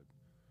everyone would.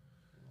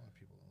 A lot of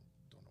people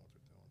don't know what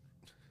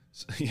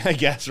they're doing. Yeah, I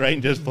guess right.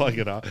 And just plug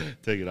it off,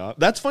 take it off.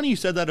 That's funny you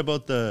said that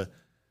about the.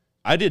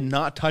 I did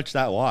not touch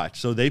that watch,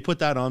 so they put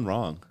that on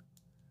wrong.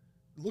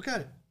 Look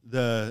at it.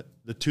 The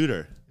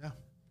Tudor. Yeah.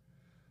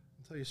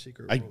 I'll tell you a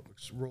secret.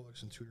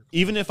 Rolex and Tudor.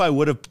 Even if I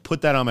would have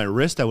put that on my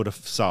wrist, I would have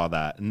saw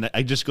that. And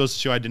it just goes to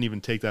show I didn't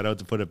even take that out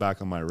to put it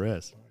back on my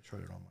wrist. I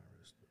tried it on my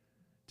wrist.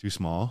 Too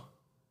small?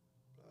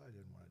 I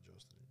didn't want to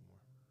adjust it anymore.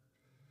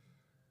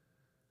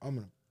 I'm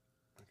going to...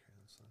 Okay,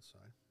 that's that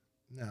side.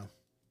 Now,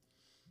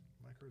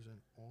 micro's in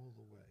all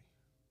the way.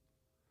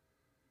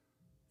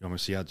 You want me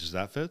to see how just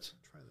that fits?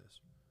 Try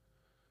this.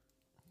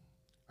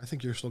 I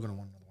think you're still going to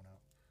want another one out.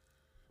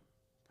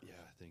 Yeah,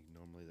 I think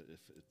normally that if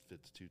it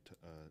fits too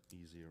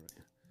easy.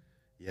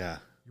 Yeah.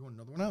 You want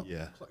another one out?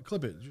 Yeah.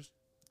 Clip it.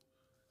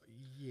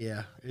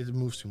 Yeah, it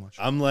moves too much.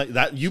 I'm like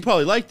that. You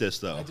probably like this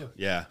though. I do.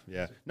 Yeah.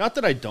 Not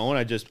that I don't.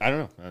 I don't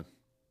know.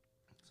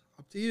 It's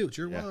up to you. It's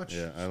your watch.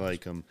 Yeah, I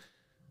like them.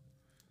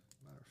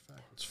 Matter of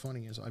fact, what's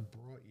funny is I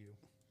brought you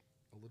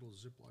a little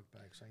Ziploc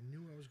bag because I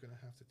knew I was going to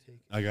have to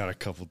take. I got a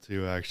couple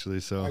too,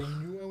 actually. So I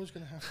knew I was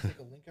going to have to take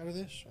a link out of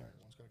this. All right,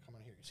 one's going to come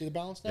out here. You see the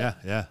balance now?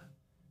 Yeah.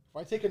 If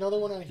I take another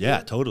one out of here.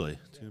 Yeah, totally.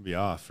 It's going to be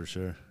off for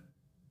sure.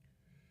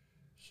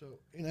 So,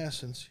 in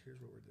essence,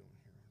 here's what we're doing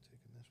here. I'm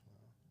taking this one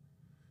out.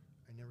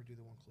 I never do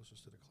the one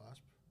closest to the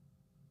clasp.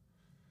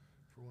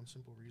 For one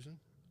simple reason.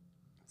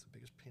 It's the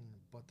biggest pain in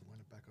the butt to line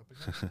it back up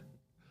again. Come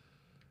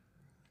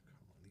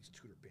on, these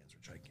Tudor bands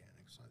are gigantic.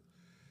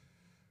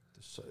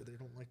 So they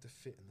don't like to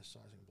fit in the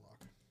sizing block.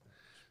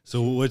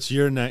 So what's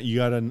your you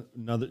got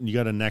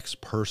a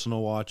next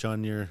personal watch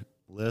on your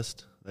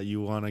list that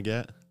you want to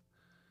get?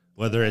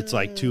 Whether it's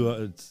like two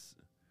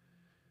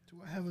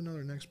Do I have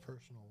another next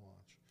personal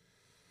watch?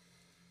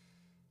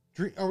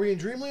 Are we in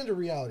dreamland or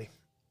reality?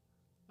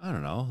 I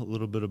don't know, a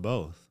little bit of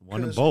both.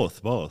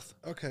 Both.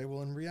 Okay,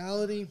 well, in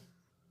reality,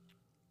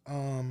 I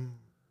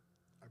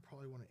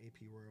probably want an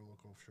AP Royal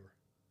Oak offshore.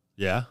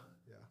 Yeah.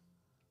 Yeah.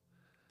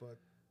 But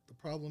the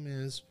problem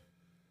is,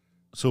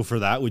 so for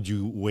that, would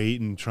you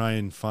wait and try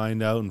and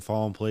find out and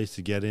fall in place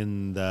to get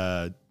in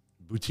the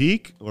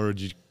boutique, or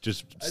would you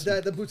just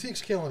the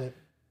boutique's killing it?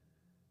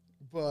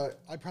 But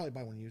I'd probably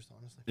buy one used,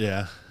 honestly.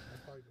 Yeah.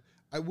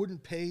 I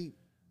wouldn't pay.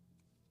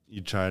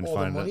 You try and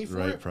find the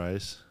right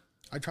price.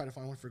 I'd try to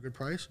find one for a good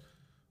price,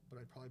 but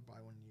I'd probably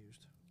buy one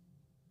used.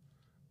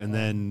 And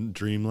then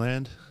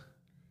Dreamland.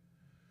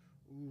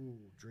 Ooh,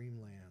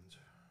 Dreamland.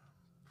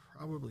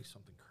 Probably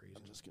something crazy.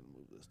 I'm just gonna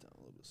move this down a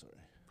little bit. Sorry.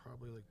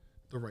 Probably like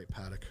the right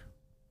paddock.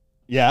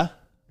 Yeah.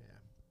 Yeah.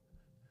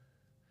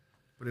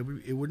 But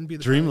it wouldn't be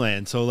the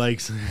Dreamland. So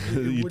like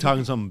you're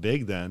talking something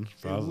big then.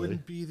 Probably. It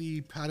wouldn't be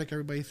the paddock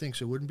everybody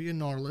thinks. It wouldn't be a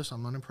Nautilus.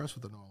 I'm not impressed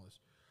with the Nautilus.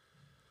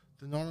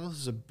 The Nautilus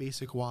is a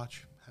basic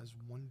watch. Has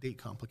one date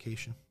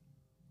complication.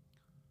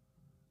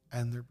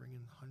 And they're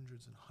bringing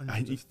hundreds and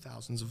hundreds of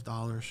thousands of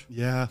dollars.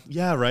 Yeah,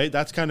 right.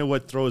 That's kind of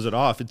what throws it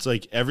off. It's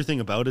like everything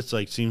about it's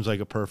like seems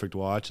like a perfect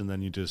watch, and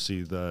then you just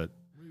see the.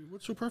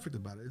 What's so perfect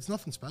about it? It's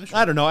nothing special.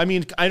 I don't know. I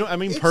mean,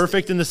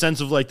 perfect in the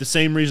sense of like the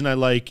same reason I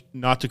like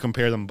not to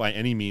compare them by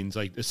any means,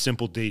 like a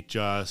simple date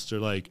just or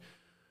like.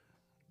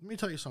 Let me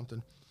tell you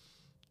something.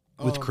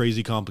 With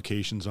crazy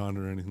complications on it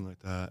or anything like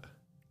that.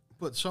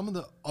 But some of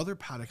the other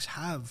paddocks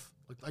have,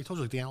 like I told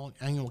you, like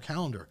the annual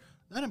calendar.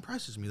 That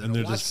impresses me. That and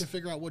a watch can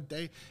figure out what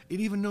day. It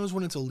even knows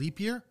when it's a leap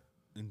year.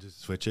 And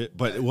just switch it.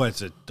 But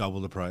what's it?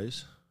 Double the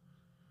price?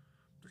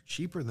 They're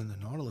cheaper than the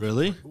Nautilus.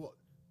 Really? Well,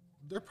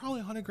 they're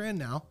probably $100,000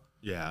 now.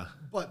 Yeah.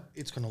 But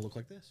it's going to look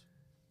like this.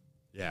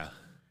 Yeah.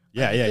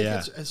 I think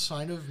it's a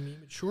sign of me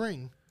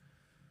maturing.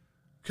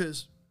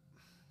 Because,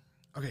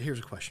 okay, here's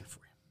a question for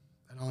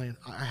you. And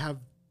I have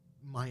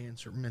my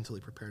answer mentally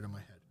prepared in my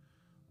head.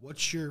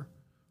 What's your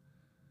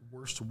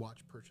worst watch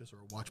purchase or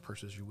a watch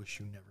purchase you wish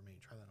you never made?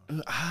 Try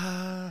that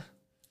on.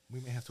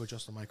 We may have to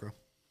adjust the micro.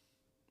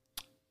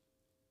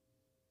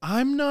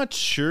 I'm not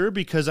sure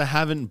because I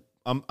haven't.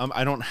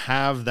 I don't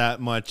have that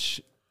much,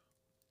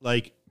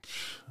 like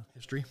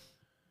history.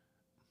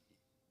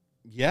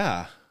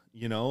 Yeah,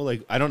 You know,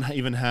 like I don't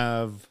even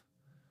have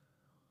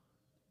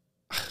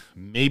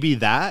maybe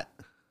that.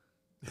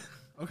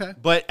 Okay.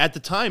 But at the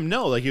time,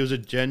 no, like it was a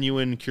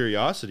genuine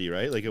curiosity,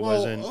 right? Like it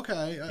wasn't.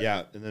 Okay.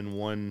 Yeah, and then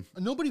one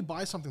Nobody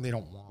buys something they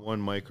don't want.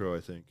 one micro,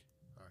 I think.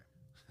 All right.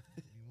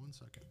 Give me 1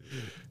 second. I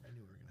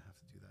knew we were gonna have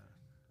to do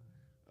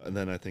that. And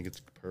then I think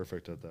it's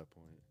perfect at that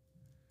point.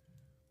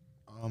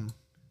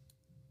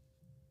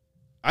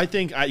 I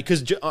think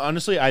because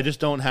honestly, I just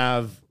don't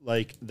have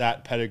like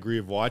that pedigree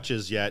of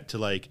watches yet to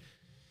like.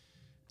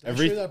 Did I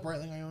show you that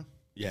Breitling I own?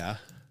 Yeah,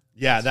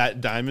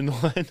 that diamond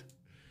one. Let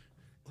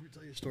me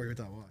tell you a story with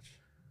that watch.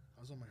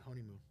 I was on my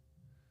honeymoon.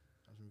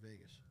 I was in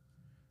Vegas,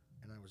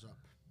 and I was up.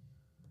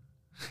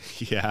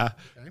 Yeah.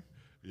 Okay.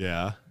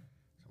 Yeah.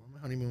 So I'm on my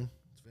honeymoon.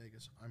 It's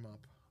Vegas. I'm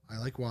up. I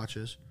like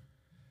watches,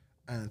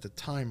 and at the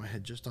time, I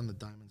had just done the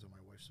diamonds on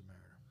my wife's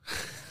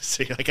Submariner.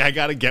 See, like I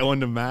gotta get one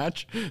to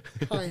match.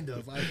 Kind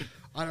of.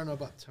 I don't know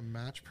about to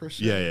match per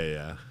se.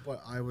 Yeah.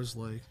 But I was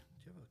like, do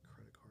you have a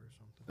credit card or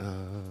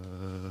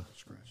something?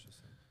 Scratch this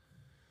thing.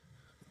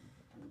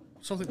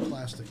 Something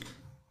plastic.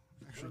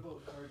 Actually,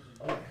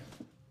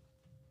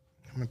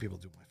 how many people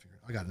do my finger?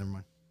 I got it. Never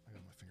mind. I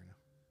got my fingernail.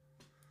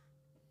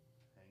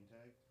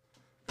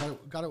 Hang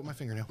tag. Got it with my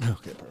fingernail.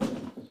 Okay.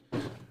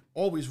 Perfect.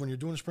 Always, when you're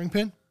doing a spring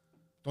pin,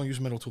 don't use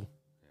a metal tool.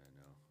 Yeah, I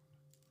know.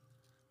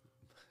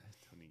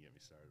 Don't even get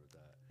me started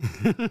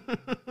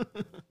with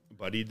that.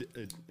 Buddy,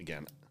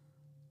 again.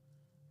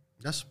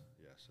 Yes.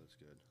 Yes, that's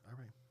good. All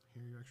right.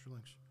 Here are your extra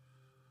links.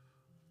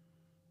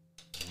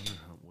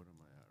 What am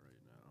I at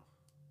right now?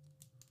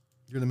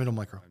 You're in the middle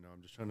micro. I know.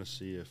 I'm just trying to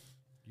see if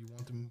You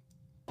want them?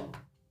 You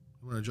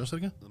want to adjust it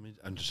again?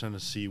 I'm just trying to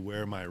see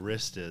where my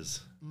wrist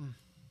is,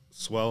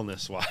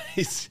 swellness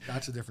wise.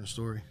 That's a different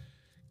story.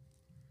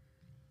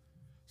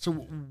 So,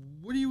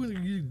 what do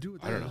you do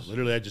with that? I don't know.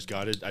 Literally, I just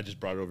got it. I just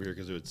brought it over here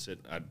because it would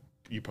sit.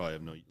 You probably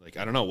have no like.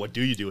 I don't know. What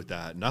do you do with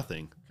that?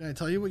 Nothing. Can I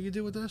tell you what you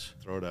do with this?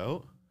 Throw it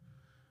out.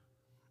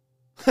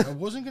 That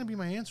wasn't going to be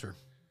my answer.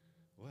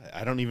 What?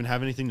 I don't even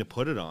have anything to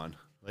put it on.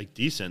 Like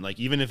decent. Like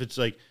even if it's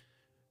like,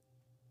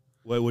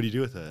 what do you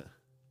do with it?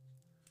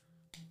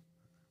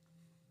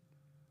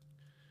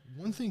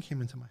 One thing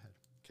came into my head.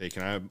 Okay,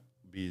 can I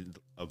be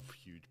a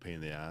huge pain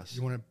in the ass?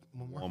 You want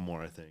one more? One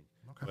more, I think.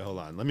 Okay. Wait, hold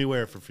on. Let me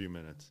wear it for a few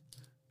minutes.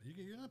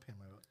 You're not paying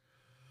my butt.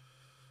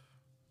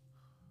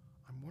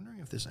 I'm wondering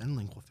if this end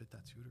link will fit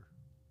that Tudor,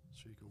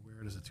 so you could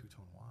wear it as a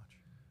two-tone watch.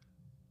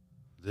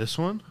 This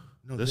one?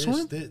 No, this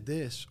one?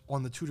 This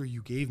on the Tudor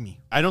you gave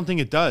me. I don't think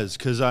it does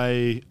because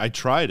I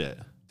tried it.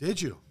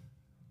 Did you?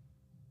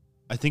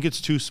 I think it's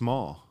too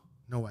small.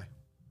 No way.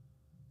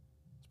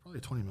 It's probably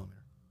a 20 millimeter.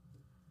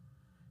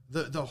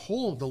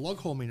 The lug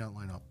hole may not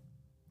line up.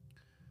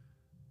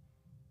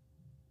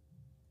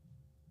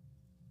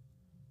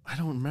 I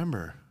don't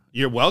remember.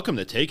 You're welcome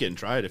to take it and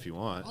try it if you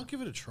want. I'll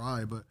give it a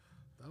try, but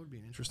that would be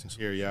an interesting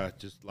solution. Here, yeah,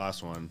 just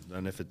last one.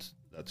 Then if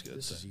that's good.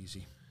 This is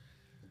easy.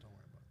 Don't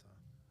worry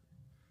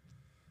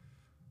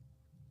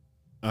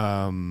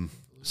about that.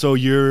 So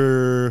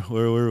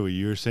where were we?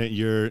 You were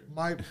saying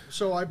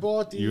so I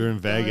bought the you're in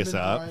Vegas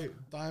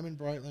Diamond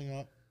Breitling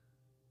up.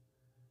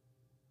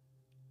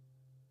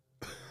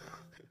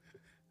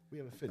 We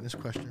have a fitness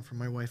question from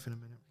my wife in a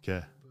minute.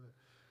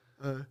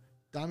 Okay.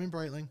 Diamond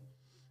Breitling.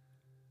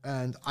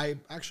 And I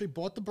actually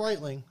bought the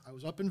Breitling. I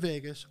was up in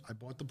Vegas. I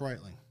bought the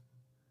Breitling.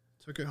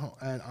 Took it home.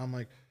 And I'm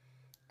like,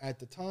 at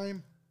the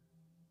time,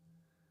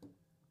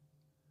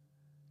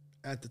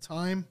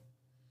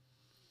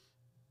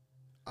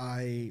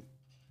 I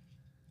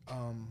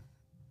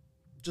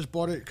just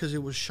bought it because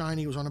it was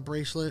shiny. It was on a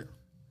bracelet. It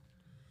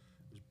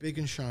was big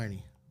and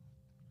shiny.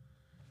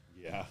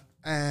 Yeah.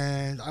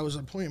 And I was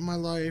at a point in my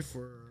life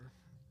where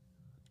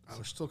I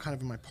was still kind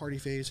of in my party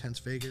phase, hence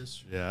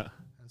Vegas. Yeah.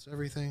 Hence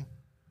everything.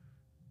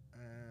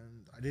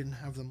 And I didn't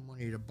have the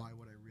money to buy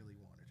what I really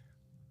wanted.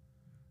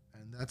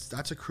 And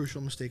that's a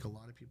crucial mistake a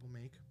lot of people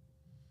make.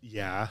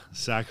 Yeah.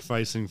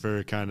 Sacrificing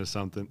for kind of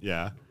something.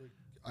 Yeah.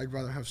 I'd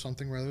rather have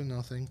something rather than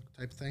nothing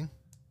type thing.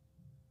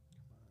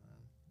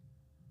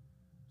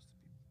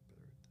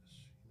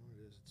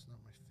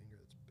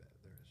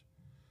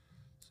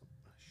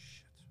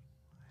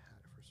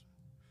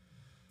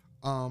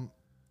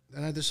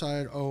 Then I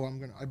decided,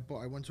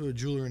 I went to a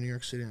jeweler in New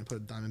York City and I put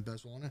a diamond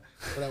bezel on it.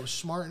 But I was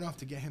smart enough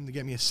to get him to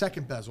get me a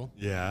second bezel.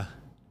 Yeah.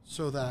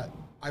 So that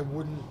I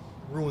wouldn't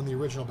ruin the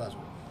original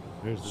bezel.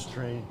 Here's the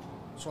train.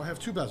 So I have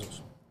two bezels.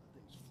 That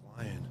thing's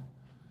flying.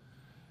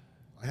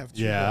 I have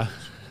two bezels. Come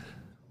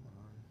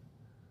on.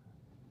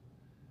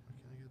 Why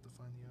can't I get to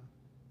find the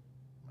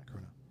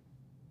micro now?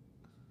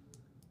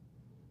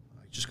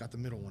 I just got the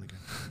middle one again.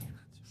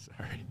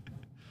 Sorry.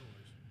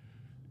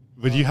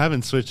 But you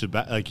haven't switched it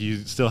back. Like, you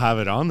still have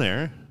it on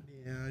there.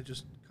 Yeah, I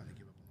just kind of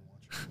gave up on the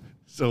watch.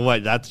 So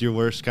what? That's your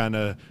worst kind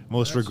of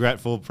most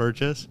regretful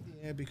purchase?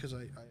 Yeah, because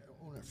I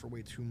own it for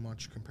way too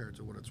much compared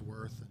to what it's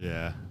worth.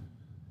 Yeah.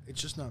 It's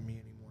just not me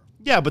anymore.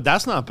 Yeah, but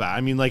that's not bad.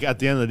 I mean, like, at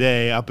the end of the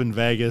day, up in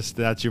Vegas,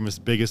 that's your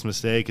biggest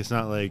mistake. It's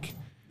not like...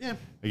 Yeah.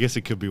 I guess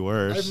it could be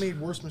worse. I've made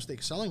worse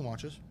mistakes selling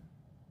watches.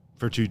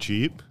 For too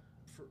cheap?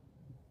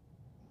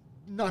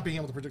 Not being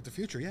able to predict the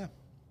future, yeah.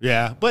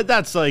 Yeah, but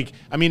that's like,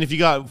 I mean, if you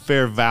got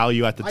fair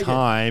value at the I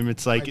time,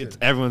 it's like did.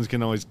 everyone's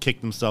can always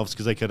kick themselves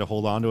because they could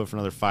hold on to it for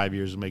another 5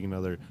 years and make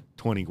another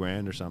 20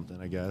 grand or something,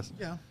 I guess.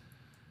 Yeah.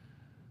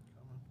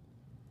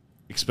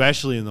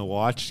 Especially in the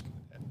watch,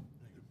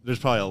 there's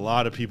probably a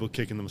lot of people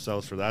kicking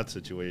themselves for that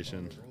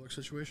situation. Rolex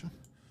situation?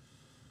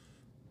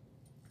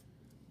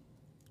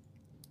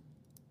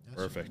 Yes.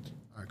 Perfect.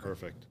 All right, cool.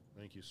 Perfect.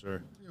 Thank you,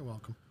 sir. You're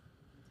welcome.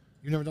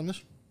 You never done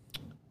this?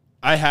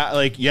 I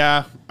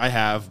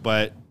have,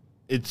 but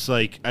it's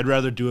like I'd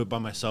rather do it by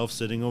myself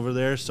sitting over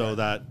there so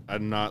that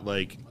I'm not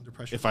like, Under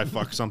pressure. if I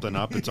fuck something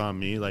up, it's on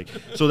me. Like,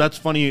 so that's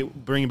funny.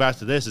 Bringing back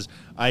to this is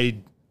I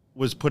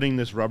was putting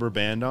this rubber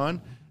band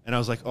on and I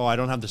was like, oh, I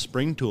don't have the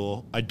spring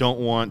tool. I don't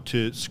want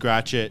to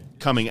scratch it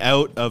coming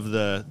out of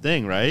the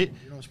thing, right? You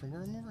don't have a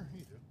springboard remover?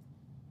 You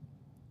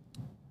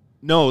do.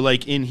 No,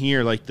 like in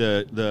here, like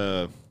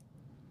the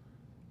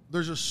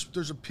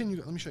There's a pin.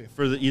 Let me show you.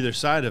 for the either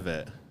side of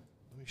it.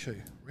 Let me show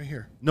you. Right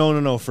here.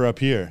 No, for up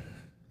here.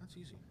 That's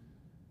easy.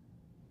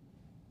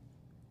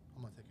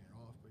 I'm not taking it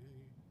off, but yeah.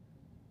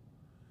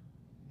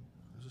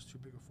 Is this too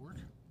big a fork?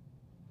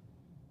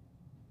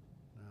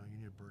 No, you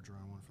need a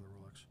Bergeron one for the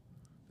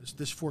Rolex.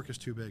 This fork is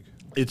too big.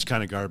 It's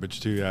kind of garbage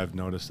too. Yeah, I've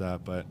noticed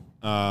that, but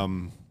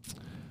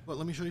But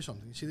let me show you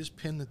something. You see this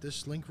pin that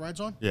this link rides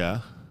on?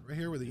 yeah, Right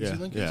here where the easy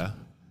link is? yeah.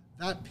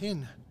 That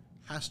pin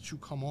has to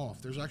come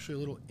off. There's actually a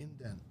little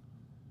indent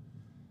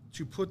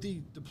to put the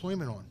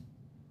deployment on.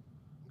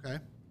 Okay?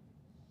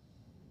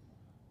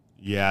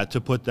 Yeah,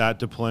 to put that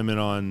deployment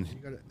on. You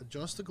got to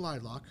adjust the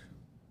glide lock,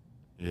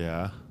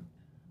 Yeah.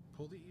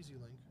 pull the easy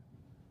link.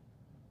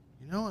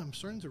 You know, I'm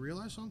starting to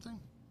realize something.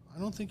 I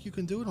don't think you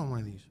can do it on one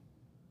of these.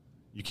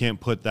 You can't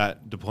put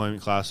that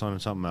deployment class on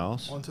something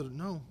else?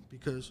 No,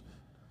 because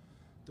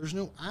there's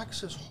no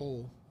access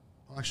hole.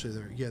 Well, actually,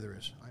 there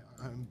is.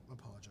 I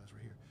apologize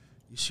right here.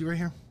 You see right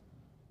here?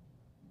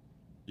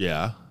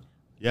 Yeah.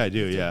 Yeah, I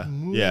do, yeah.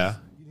 Move, Yeah.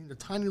 You need a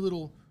tiny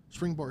little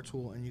spring bar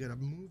tool, and you got to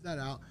move that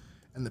out,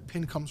 and the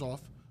pin comes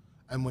off.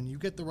 And when you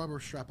get the rubber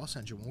strap, I'll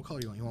send you one. What color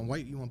you want? You want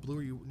white, you want blue,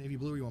 or you navy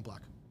blue, or you want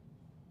black?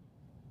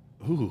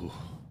 Ooh.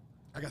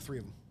 I got 3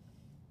 of them.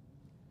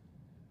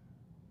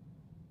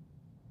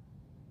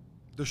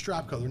 They're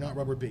strap color, they're not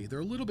rubber B. They're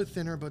a little bit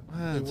thinner, but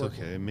they That's work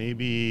okay. well.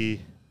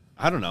 Maybe,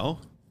 I don't know.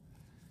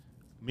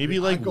 Maybe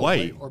I'd like go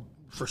white. or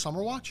for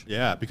summer watch?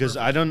 Yeah, because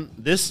Perfect. I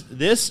don't,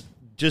 this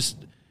just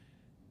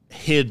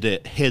hid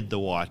the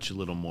watch a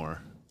little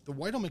more. The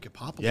white will make it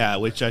pop a Yeah,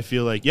 little which I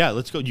feel like, yeah,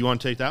 let's go. Do you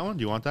want to take that one?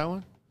 Do you want that one?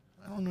 bit.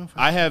 I don't know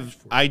if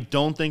I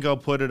don't think I'll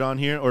put it on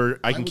here, or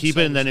I can would keep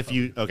sell it, and then this if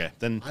you, okay,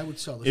 then I would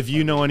sell this if if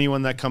you I know were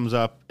anyone that comes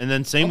up, and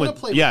then same I'm gonna with,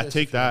 play with yeah, this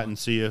take if you that want. and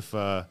see if,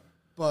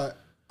 But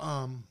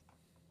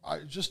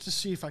just to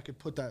see if I could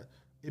put that,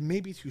 it may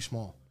be too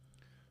small.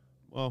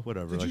 well,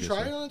 whatever. Did like you I try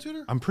said. it on a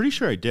tutor? I'm pretty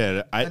sure I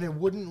did. And it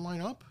wouldn't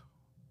line up?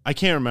 I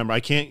can't remember.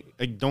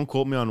 Don't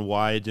quote me on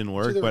why it didn't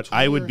work, either a but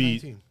 20 I or would a be,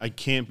 19. I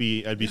can't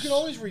be, I'd be, You can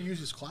always reuse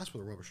this clasp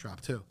with a rubber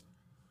strap too.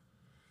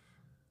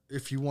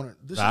 If you want it.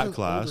 This That is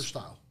an older clasp.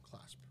 style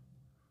clasp.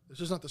 This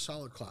is not the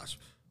solid clasp.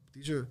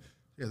 These are,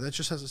 yeah, that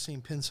just has the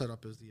same pin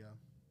setup as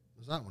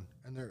as that one.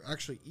 And they're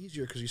actually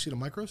easier because you see the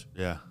micros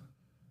yeah.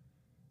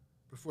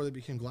 before they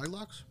became glide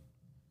locks.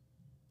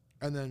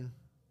 And then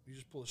you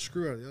just pull a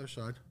screw out of the other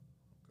side.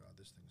 Oh God,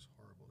 this thing's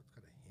horrible. It's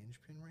got a hinge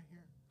pin right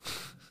here.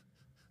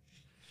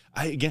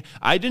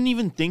 I didn't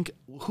even think,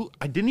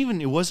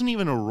 it wasn't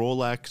even a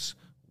Rolex.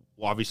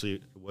 Well, obviously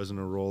it wasn't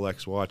a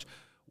Rolex watch.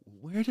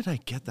 Where did I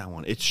get that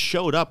one? It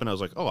showed up and I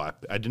was like, oh, I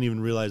didn't even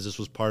realize this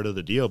was part of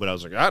the deal, but I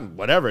was like,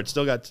 whatever. It's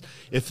still got,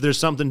 if there's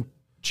something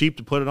cheap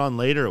to put it on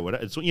later or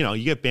whatever, it's,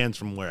 you get bands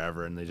from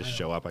wherever and they just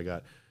show up. I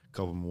got a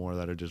couple more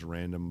that are just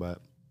random, but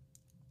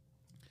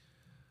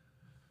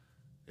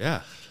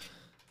yeah.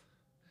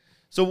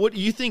 So what do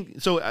you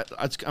think? So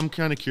I'm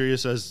kind of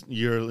curious as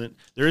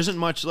there isn't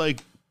much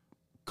like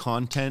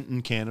content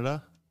in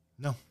Canada.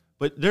 No.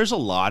 But there's a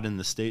lot in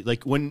the state.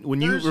 Like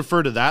when you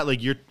refer to that,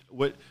 like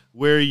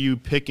where are you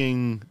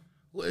picking?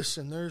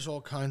 Listen, there's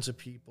all kinds of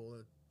people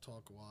that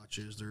talk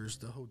watches. There's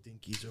the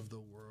Hodinkies of the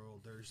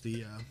world. There's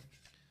the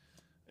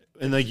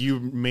And like you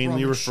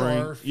mainly Roman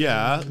referring, Sharf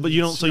yeah. and But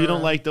you don't. So you don't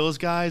Sierra. like those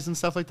guys and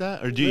stuff like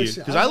that, or do you?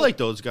 Listen, Because I I know- like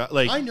those guys.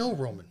 Like I know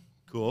Roman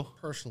cool.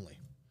 personally.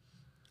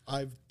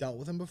 I've dealt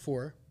with him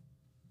before.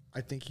 I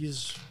think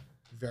he's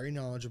very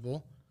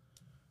knowledgeable.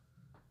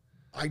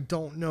 I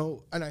don't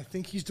know, and I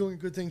think he's doing a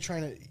good thing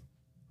trying to.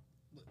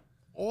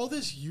 All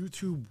this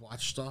YouTube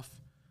watch stuff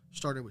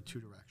started with 2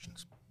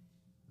 directions.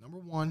 Number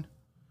 1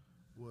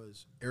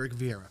 was Eric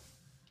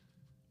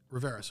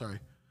Rivera, sorry.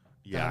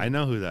 Yeah, Down- I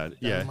know who that. down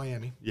Yeah, in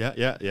Miami.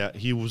 yeah.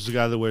 He was the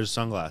guy that wears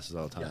sunglasses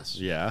all the time. Yes.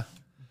 Yeah.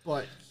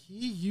 But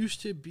he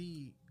used to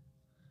be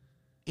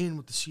in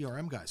with the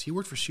CRM guys. He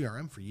worked for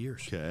CRM for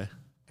years. Okay.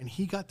 And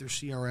he got their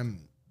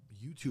CRM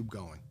YouTube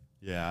going.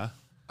 Yeah.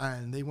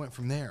 And they went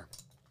from there.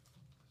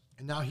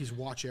 And now he's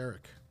Watch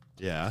Eric.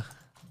 Yeah.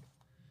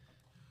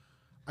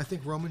 I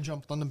think Roman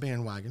jumped on the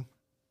bandwagon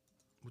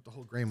with the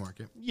whole gray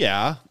market.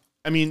 Yeah.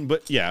 I mean,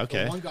 but yeah.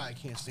 Okay. The one guy I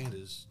can't stand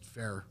is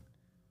Fair.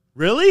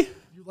 Really?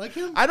 You like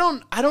him? I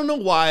don't know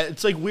why.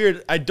 It's like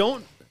weird. I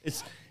get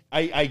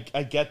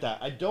that.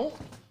 I don't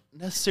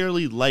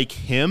necessarily like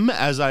him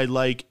as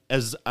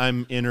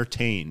I'm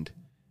entertained.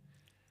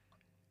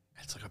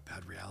 It's like a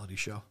bad reality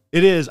show.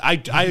 It is. I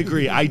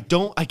agree. I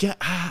don't get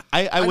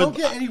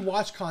any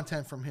watch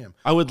content from him.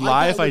 I would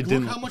lie if I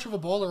didn't. Look how much of a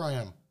baller I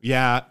am.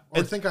 Yeah.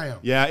 I think I am.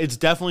 Yeah, it's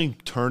definitely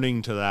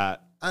turning to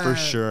that for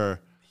sure.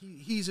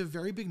 He's a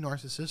very big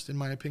narcissist, in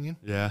my opinion.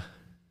 Yeah.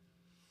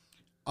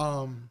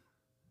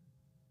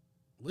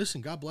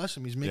 Listen, God bless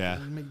him. He's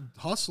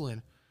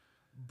hustling,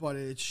 but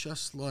it's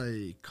just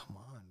like, come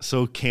on.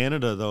 So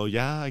Canada, though,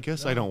 yeah, I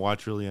guess I don't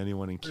watch really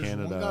anyone in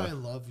Canada. There's one guy I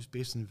love who's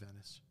based in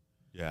Venice.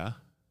 Yeah.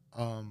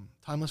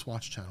 Timeless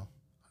Watch Channel.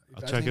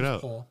 I'll check it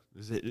out. Paul.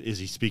 Is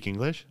he speak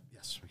English?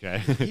 Yes. Okay.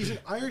 He's an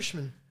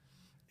Irishman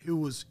who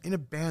was in a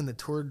band that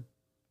toured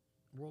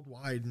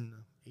worldwide in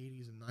the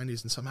 80s and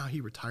 90s, and somehow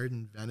he retired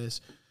in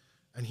Venice.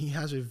 And he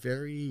has a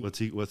very what's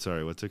his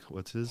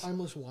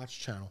Timeless Watch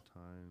Channel.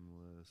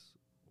 Timeless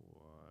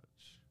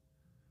Watch.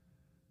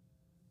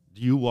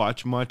 Do you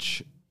watch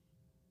much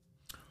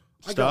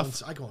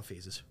stuff? I go in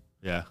phases.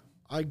 Yeah.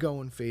 I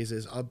go in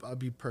phases. I'll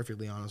be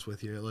perfectly honest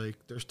with you. Like,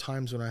 there's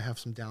times when I have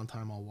some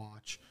downtime, I'll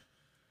watch.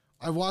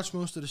 I watch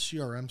most of the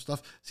CRM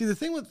stuff. See, the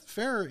thing with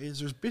Farrah is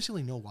there's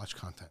basically no watch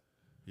content.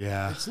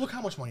 Yeah. It's look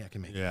how much money I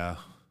can make. Yeah.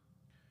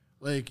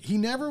 Like, he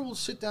never will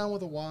sit down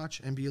with a watch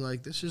and be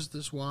like, this is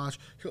this watch.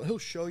 He'll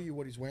show you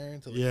what he's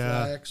wearing to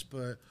flex,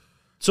 but...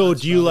 So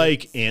do you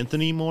like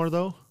Anthony more,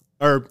 though?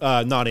 Or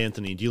not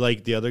Anthony. Do you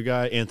like the other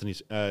guy?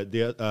 Anthony's...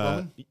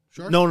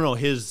 Sure. No.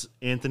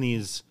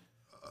 Anthony's...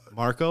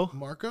 Marco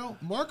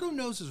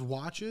knows his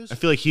watches. I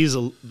feel like he's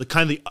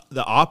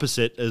the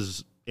opposite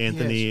as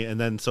Anthony, and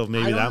then so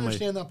maybe I don't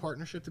understand that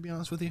partnership, to be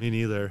honest with you. Me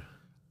neither.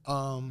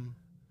 Who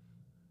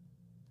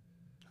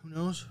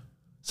knows?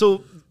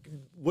 So,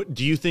 what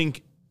do you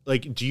think?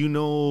 Like, do you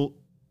know?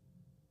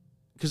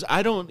 Because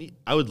I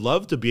would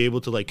love to be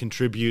able to like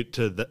contribute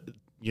to the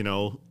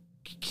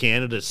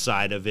Canada's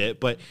side of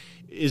it, but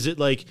is it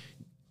like?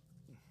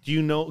 Do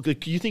you know?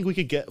 Do you think we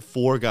could get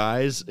 4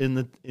 guys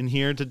in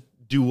here to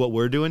do what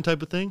we're doing,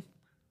 type of thing?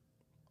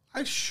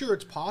 I'm sure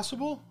it's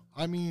possible.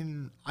 I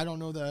mean, I don't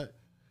know that.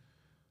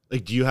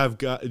 Like, do you have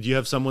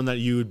someone that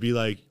you would be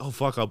like, oh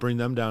fuck, I'll bring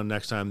them down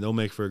next time. They'll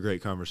make for a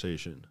great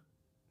conversation.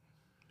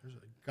 There's a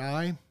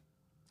guy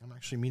I'm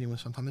actually meeting with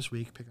sometime this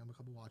week, picking up a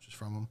couple watches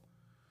from him.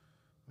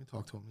 Let me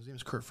talk to him. His name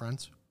is Kurt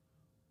Frentz.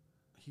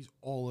 He's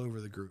all over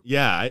the group.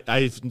 Yeah,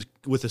 I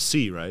with a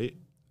C, right?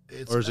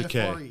 It's or is it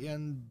K?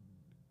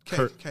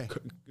 Kurt, K.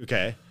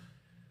 Okay.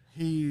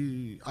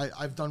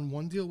 I've done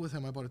one deal with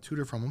him. I bought a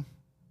tutor from him,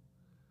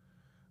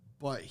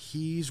 but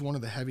he's one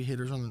of the heavy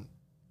hitters on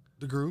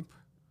the group.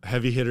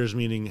 Heavy hitters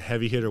meaning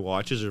heavy hitter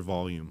watches or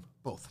volume?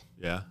 Both.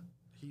 Yeah.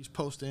 He's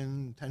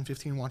posting 10,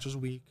 15 watches a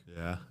week.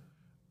 Yeah.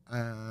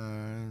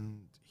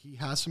 And he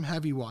has some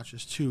heavy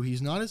watches too. He's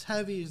not as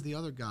heavy as the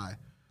other guy,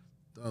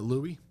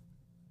 Louis.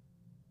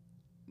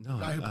 No.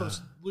 The guy who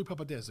posts Louis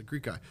Papadez, the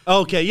Greek guy.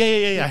 Okay.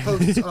 Yeah.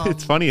 Posts,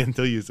 it's funny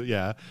until you say,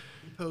 yeah.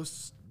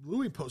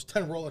 Louis posts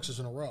 10 Rolexes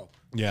in a row.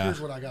 Yeah.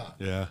 Here's what I got.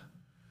 Yeah.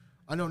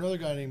 I know another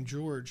guy named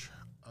George,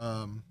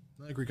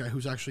 another Greek guy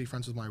who's actually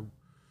friends with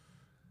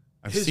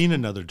I've seen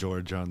another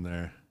George on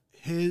there.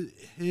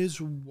 His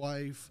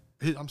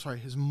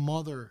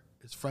mother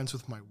is friends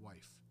with my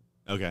wife.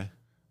 Okay.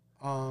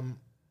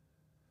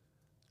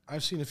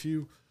 I've seen a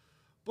few,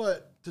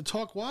 but to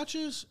talk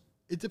watches,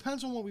 it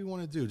depends on what we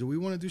want to do. Do we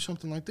want to do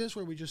something like this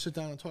where we just sit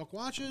down and talk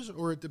watches,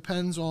 or it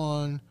depends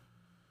on...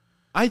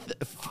 I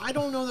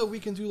don't know that we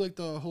can do like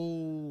the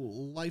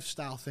whole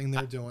lifestyle thing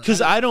they're doing.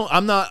 Because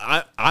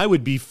I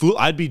would be fool.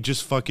 I'd be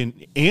just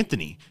fucking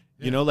Anthony.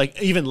 You know,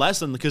 like even less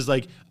than, because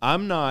like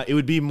I'm not. It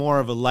would be more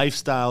of a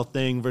lifestyle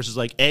thing versus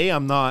like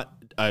I'm not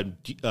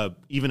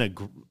even a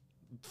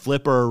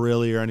flipper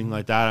really or anything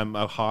like that. I'm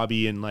a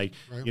hobby and like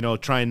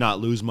try and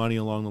not lose money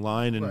along the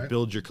line and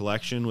build your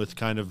collection with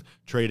kind of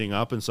trading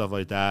up and stuff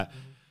like that. Mm-hmm.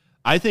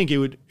 I think it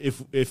would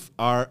if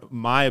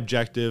my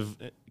objective,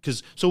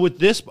 because so with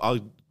this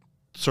I'll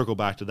circle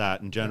back to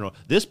that in general.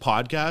 This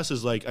podcast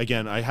is like,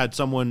 again, I had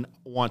someone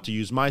want to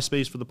use my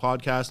space for the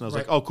podcast and I was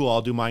like, oh cool,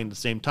 I'll do mine at the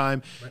same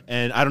time.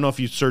 And I don't know if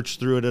you searched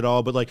through it at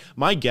all, but like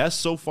my guests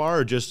so far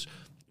are just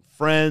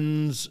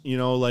friends,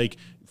 like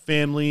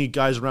family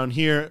guys around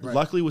here.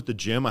 Luckily with the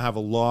gym, I have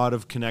a lot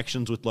of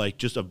connections with like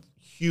just a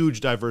huge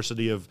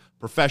diversity of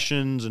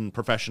professions and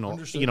professional,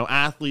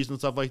 athletes and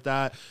stuff like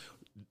that.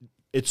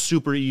 It's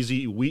super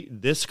easy.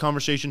 This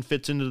conversation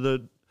fits into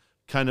the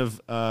kind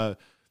of,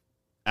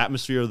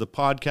 atmosphere of the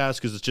podcast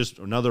because it's just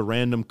another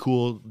random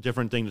cool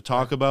different thing to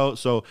talk about.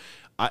 So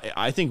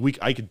I think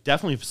I could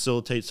definitely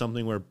facilitate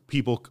something where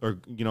people or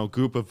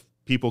group of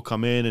people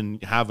come in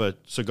and have a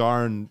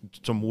cigar and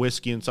some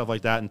whiskey and stuff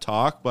like that and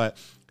talk. But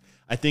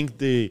I think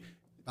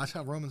that's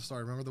how Roman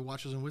started. Remember the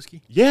watches and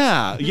whiskey?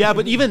 Yeah,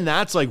 but even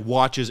that's like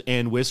watches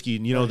and whiskey.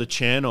 The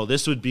channel.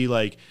 This would be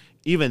like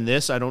even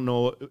this. I don't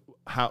know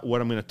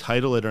what I'm going to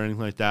title it or anything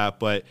like that,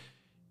 but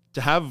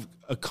to have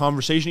a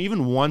conversation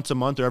even once a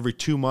month or every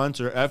 2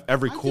 months or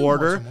every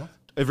quarter,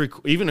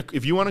 even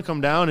if you want to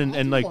come down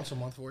and like once a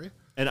month for you,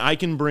 and I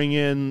can bring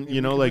in,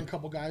 maybe like a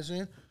couple guys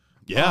in.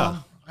 Yeah.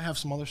 I have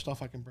some other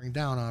stuff I can bring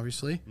down,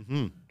 obviously.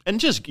 Mm-hmm. And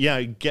just,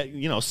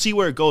 get, see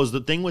where it goes.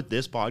 The thing with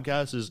this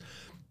podcast is,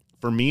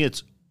 for me,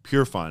 it's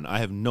pure fun. I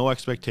have no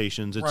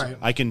expectations. It's right.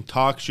 I can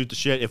talk, shoot the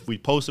shit. If we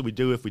post it, we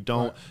do. If we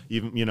don't,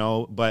 even,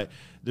 but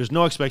there's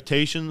no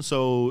expectations.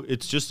 So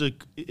it's just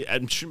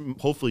I'm sure,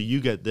 hopefully you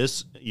get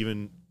this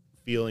even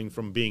feeling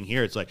from being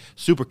here. It's like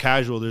super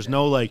casual. There's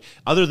no like,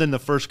 other than the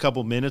first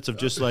couple minutes of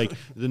just like,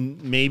 then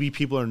maybe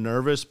people are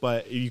nervous,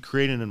 but you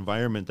create an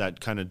environment that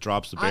kind of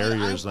drops the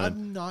barriers.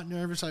 I'm not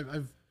nervous.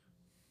 I've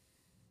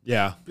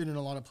been in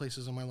a lot of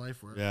places in my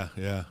life where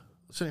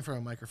sitting in front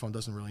of a microphone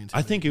doesn't really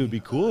intimidate I think it would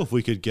be cool if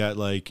we could get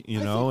like,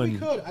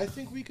 I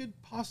think we could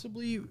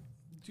possibly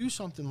do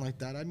something like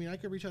that. I mean, I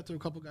could reach out to a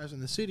couple guys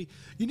in the city.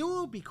 You know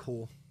what would be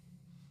cool?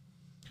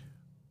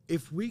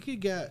 If we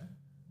could get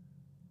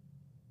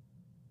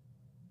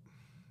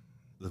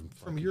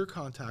from your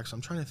contacts, I'm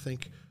trying to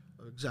think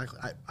exactly.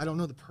 I don't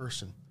know the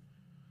person.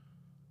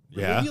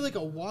 Maybe like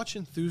a watch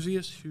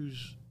enthusiast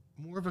who's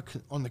more of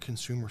on the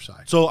consumer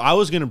side. So I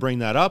was going to bring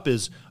that up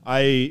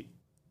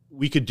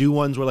we could do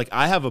ones where like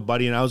I have a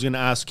buddy and I was going to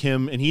ask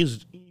him, and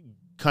he's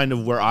kind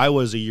of where I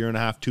was a year and a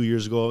half, 2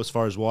 years ago, as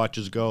far as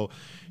watches go,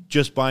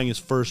 just buying his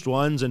first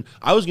ones. And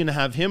I was going to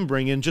have him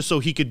bring in just so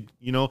he could,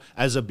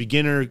 as a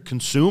beginner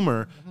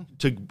consumer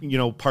to,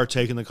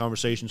 partake in the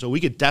conversation. So we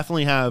could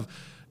definitely have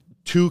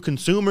two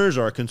consumers,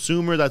 or a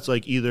consumer that's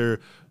like either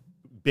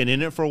been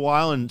in it for a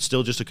while and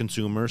still just a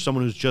consumer,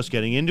 someone who's just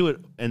getting into it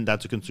and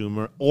that's a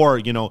consumer,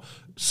 or,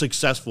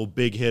 successful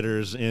big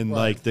hitters in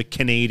like the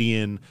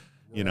Canadian,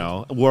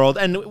 world.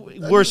 And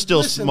we're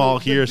still small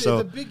here. So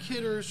the big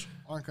hitters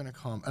aren't going to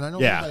come. And I know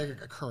like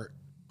a Kurt,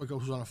 like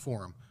who's on a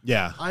forum.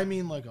 Yeah. I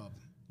mean like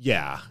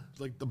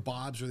like the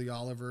Bobs or the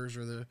Olivers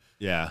or the,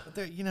 but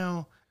they're,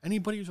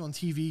 anybody who's on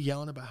TV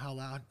yelling about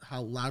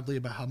how loudly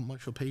about how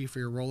much he'll pay you for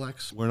your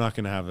Rolex. We're not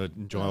going to have an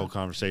enjoyable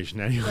conversation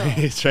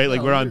anyways, right?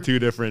 Like we're on two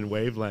different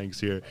wavelengths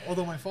here.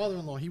 Although my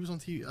father-in-law, he was on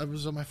TV. I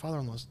was at my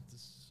father-in-law's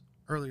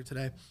earlier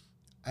today,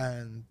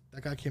 and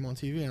that guy came on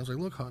TV, and I was like,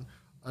 "Look, hon,"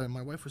 and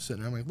my wife was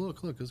sitting there. I'm like,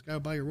 "Look, this guy will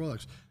buy your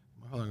Rolex."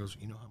 My father goes,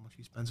 "You know how much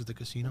he spends at the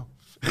casino?"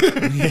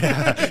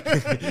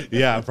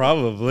 Yeah,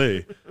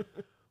 probably.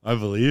 I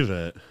believe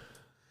it.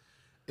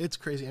 It's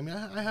crazy. I mean,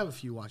 I have a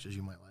few watches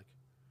you might like.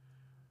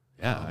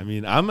 Yeah, I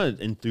mean, I'm an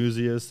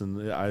enthusiast,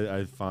 and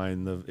I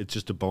find it's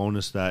just a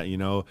bonus that,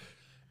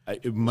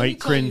 it might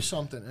cringe. Tell you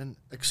something, and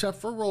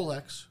except for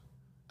Rolex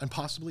and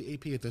possibly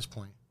AP at this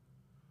point,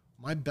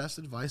 my best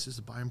advice is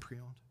to buy them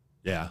pre-owned.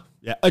 Yeah,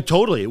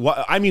 totally.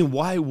 I mean,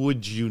 why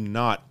would you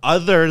not?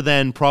 Other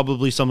than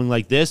probably something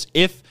like this,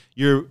 if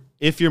your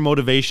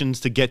motivation's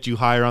to get you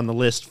higher on the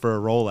list for a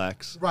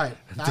Rolex, right?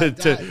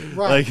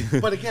 Right.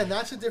 Like, but again,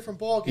 that's a different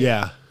ballgame.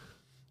 Yeah,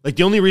 like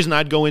the only reason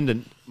I'd go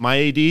into my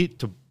AD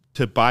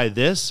to buy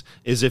this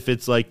is if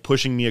it's like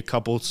pushing me a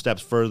couple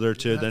steps further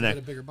to the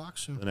next bigger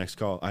box soon. The next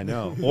call. I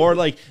know. Or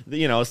like,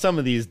 some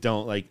of these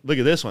don't, like, look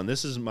at this one.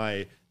 This is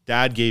my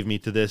dad gave me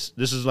to this.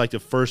 This is like the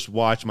first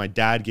watch my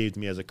dad gave to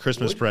me as a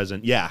Christmas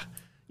present. Yeah.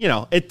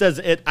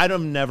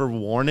 I've never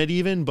worn it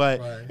even,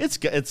 but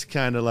it's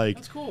kind of like,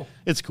 that's cool.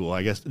 It's cool.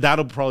 I guess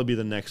that'll probably be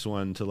the next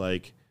one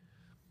to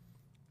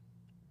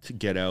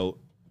get out.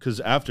 Cause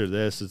after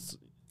this, it's,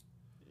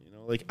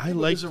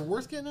 is it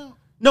worth getting out?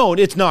 No,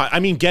 it's not. I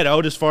mean, get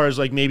out as far as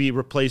like maybe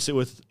replace it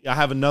with. I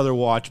have another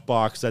watch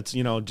box that's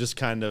just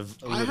kind of.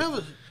 I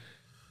have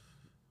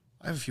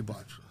a few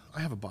boxes. I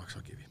have a box.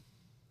 I'll give you.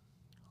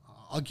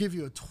 I'll give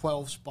you a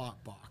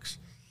 12-spot box.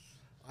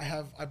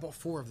 I bought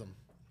 4 of them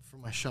for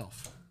my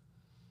shelf,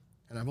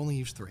 and I've only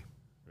used 3.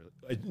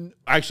 Really?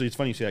 Actually, it's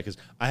funny you say that because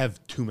I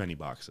have too many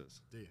boxes.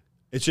 Do you?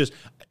 It's just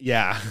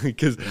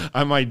because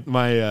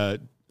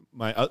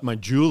my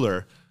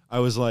jeweler. I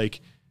was like,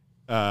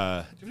 do you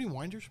have any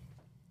winders?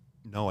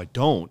 No, I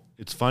don't.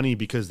 It's funny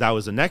because that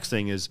was the next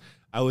thing is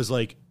I was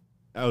like,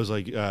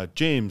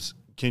 James,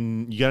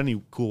 you got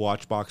any cool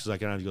watch boxes I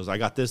can have? He goes, I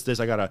got this.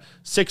 I got a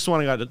 6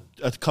 one. I got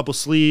a couple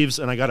sleeves,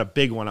 and I got a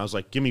big one. I was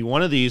like, give me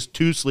one of these,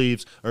 2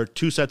 sleeves or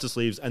 2 sets of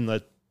sleeves, and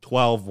the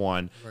 12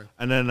 one. Right.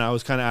 And then I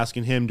was kind of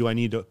asking him,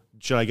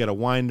 should I get a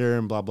winder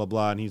and blah, blah,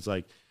 blah. And he's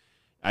like,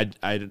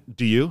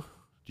 do you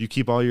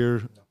keep all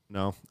your,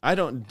 no, I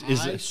don't.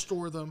 I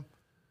store them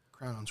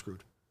crown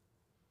unscrewed.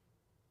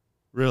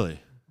 Really?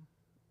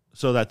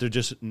 So that they're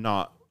just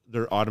not,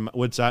 they're automatic.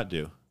 What's that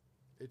do?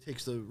 It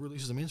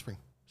releases the mainspring.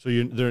 So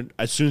they're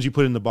as soon as you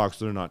put it in the box,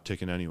 they're not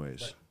ticking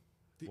anyways.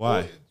 Right.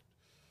 Why?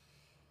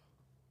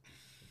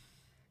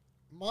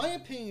 My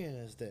opinion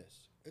is this: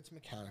 it's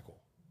mechanical.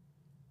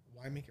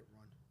 Why make it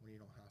run when you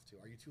don't have to?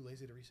 Are you too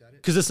lazy to reset it?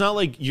 Because it's not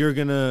like you're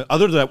gonna.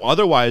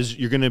 Otherwise,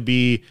 you're gonna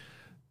be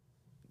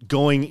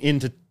going in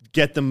to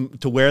get them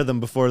to wear them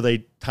before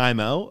they time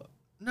out.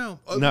 No,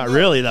 not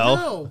really though.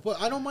 No, but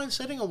I don't mind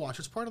setting a watch.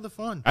 It's part of the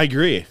fun. I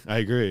agree.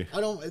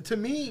 To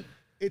me,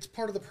 it's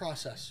part of the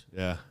process.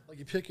 Yeah. Like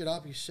you pick it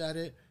up, you set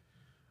it.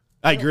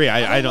 I agree.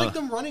 I don't don't like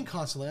them running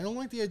constantly. I don't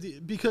like the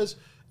idea because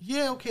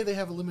okay, they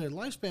have a limited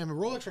lifespan, but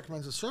Rolex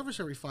recommends a service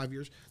every 5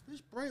 years.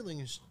 This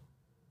Breitling is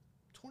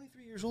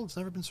 23 years old. It's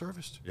never been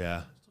serviced. Yeah.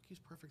 It still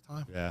keeps perfect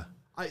time. Yeah.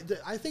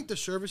 I think the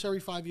service every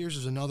 5 years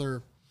is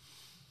another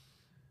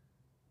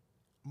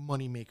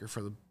money maker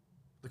for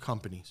the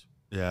companies.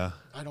 Yeah.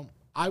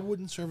 I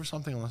wouldn't service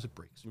something unless it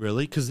breaks.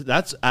 Really? Because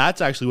that's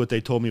actually what they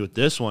told me with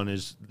this one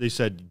is they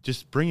said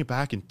just bring it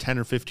back in 10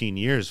 or 15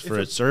 years for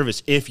its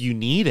service if you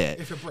need it.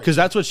 Because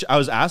that's what I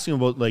was asking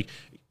about. Like,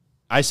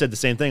 I said the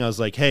same thing. I was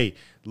like, hey,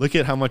 look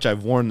at how much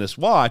I've worn this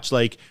watch.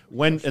 Like,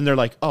 and they're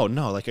like, oh,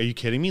 no, like, are you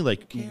kidding me?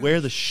 Like,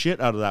 wear the shit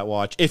out of that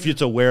watch if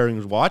it's a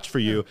wearing watch for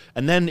you.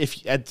 And then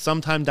if at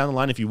some time down the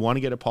line, if you want to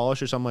get a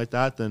polish or something like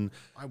that, then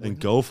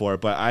go for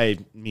it. But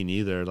me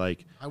neither.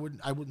 Like, I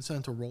wouldn't send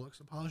it to Rolex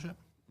to polish it.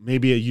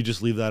 Maybe you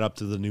just leave that up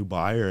to the new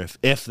buyer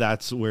if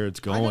that's where it's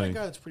going. I got a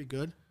guy that's pretty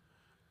good.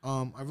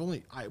 I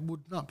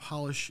would not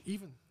polish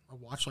even a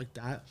watch like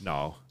that.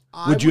 No.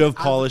 Would you have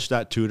polished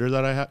that Tudor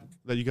that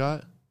you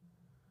got?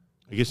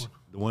 I guess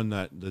the one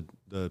that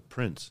the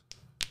Prince.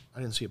 I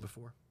didn't see it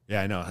before.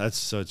 Yeah, I know. That's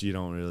so you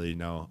don't really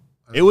know.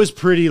 It was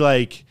pretty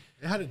like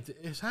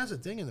it has a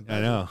ding in the back.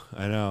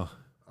 I know.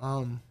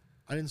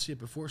 I didn't see it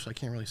before, so I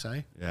can't really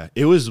say. Yeah,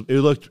 it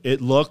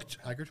looked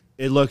haggard.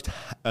 It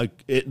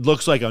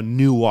looks like a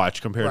new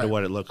watch compared to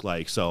what it looked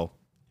like. So,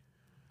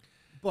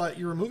 but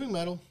you're removing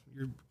metal,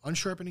 you're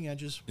unsharpening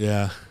edges.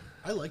 Yeah,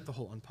 I like the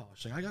whole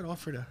unpolished thing. I got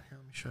offered here.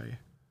 Let me show you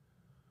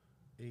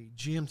a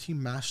GMT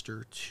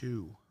Master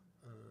 2.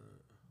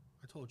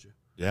 I told you.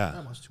 Yeah,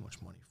 that was too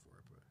much money for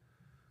it,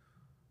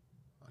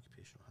 but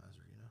occupational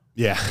hazard, you know.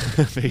 Yeah,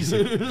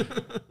 basically.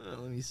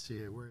 Let me see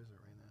it. Where is it?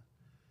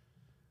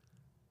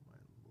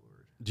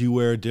 Do you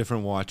wear a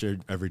different watch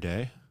every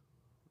day?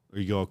 Or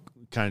you go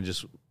kind of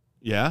just,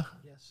 yeah?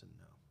 Yes and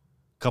no.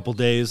 Couple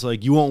days,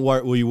 like you won't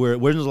wear, when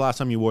was the last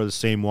time you wore the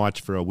same watch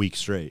for a week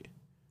straight?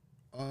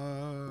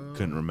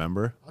 Couldn't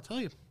remember. I'll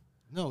tell you.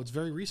 No, it's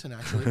very recent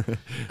actually.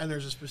 And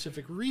there's a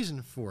specific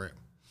reason for it.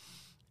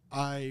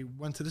 I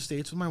went to the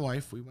States with my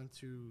wife. We went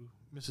to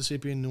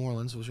Mississippi and New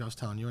Orleans, which I was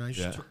telling you, and I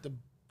just took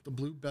the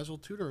blue bezel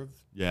Tudor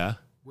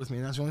with me,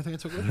 and that's the only thing I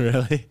took with me.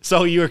 Really?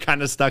 So you were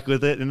kind of stuck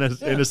with it in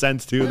a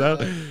sense too,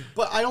 though?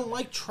 But I don't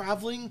like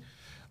traveling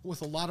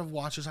with a lot of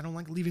watches. I don't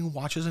like leaving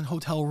watches in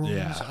hotel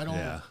rooms. I don't.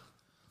 Yeah.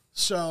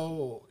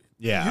 So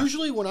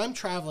usually when I'm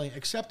traveling,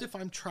 except if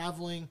I'm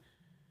traveling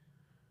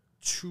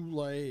to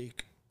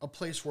like a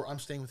place where I'm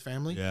staying with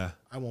family,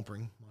 I won't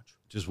bring much.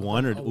 Just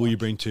one, or will you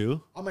bring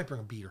two? I might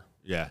bring a beater.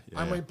 Yeah.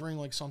 I might bring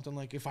like something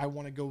like if I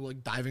want to go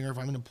like diving or if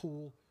I'm in a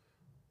pool,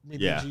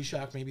 maybe a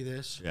G-Shock, maybe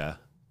this. Yeah.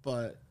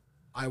 But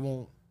I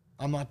won't.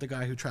 I'm not the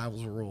guy who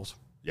travels with rules.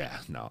 Yeah,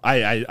 no.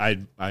 I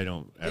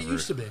don't ever. I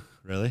used to be.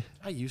 Really?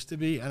 I used to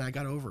be, and I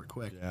got over it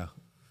quick. Yeah.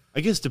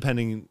 I guess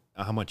depending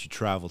on how much you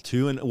travel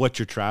to and what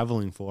you're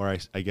traveling for,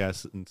 I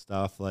guess, and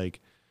stuff, like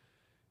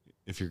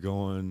if you're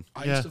going.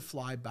 I used to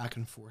fly back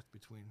and forth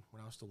between,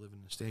 when I was still living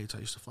in the States, I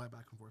used to fly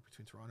back and forth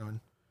between Toronto and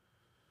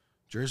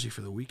Jersey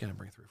for the weekend and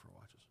bring 3 or 4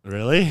 watches.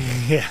 Really?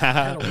 Yeah. I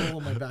had a roll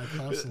in my bag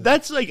constantly.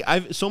 That's like,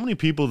 so many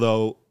people,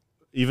 though,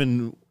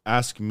 even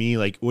ask me,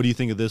 like, what do you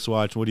think of this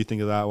watch? What do you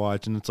think of that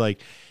watch? And it's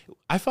like,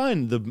 I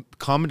find the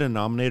common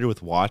denominator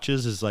with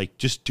watches is like,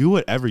 just do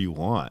whatever you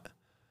want.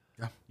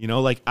 Yeah. You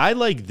know, like, I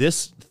like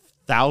this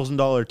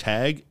 $1,000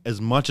 tag as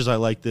much as I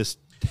like this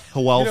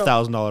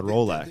 $12,000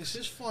 Rolex. This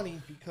is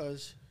funny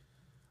because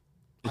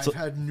I've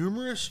had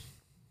numerous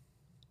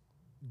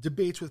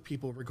debates with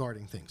people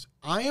regarding things.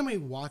 I am a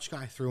watch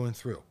guy through and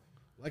through.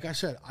 Like I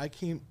said,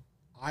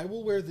 I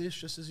will wear this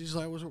just as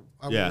easily as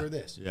I will wear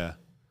this. Yeah.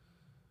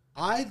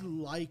 I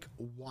like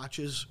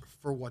watches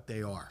for what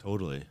they are.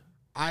 Totally.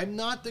 I'm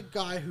not the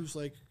guy who's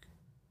like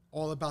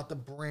all about the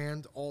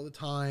brand all the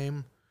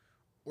time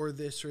or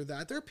this or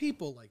that. There are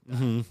people like that.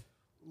 Mm-hmm.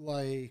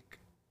 Like,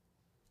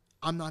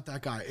 I'm not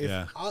that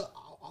guy.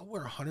 I'll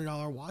wear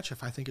 $100 watch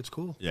if I think it's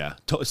cool. Yeah.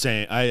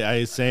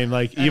 Same. Same.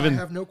 Like, and even. I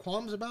have no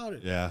qualms about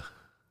it. Yeah.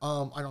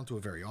 I don't do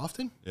it very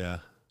often. Yeah.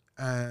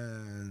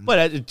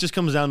 But it just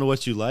comes down to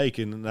what you like,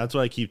 and that's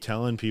what I keep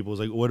telling people. Is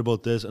like, what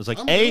about this? And it's like,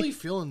 I'm really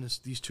feeling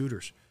these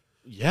Tudors.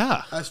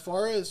 Yeah. As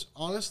far as,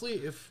 honestly,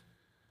 if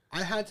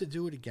I had to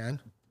do it again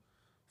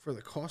for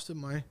the cost of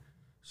my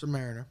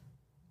Submariner,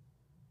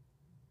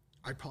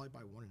 I'd probably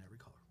buy one in every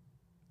color.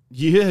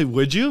 Yeah,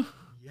 would you?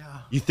 Yeah.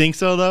 You think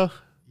so, though?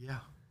 Yeah,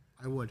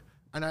 I would.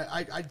 And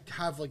I'd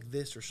have like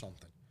this or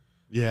something.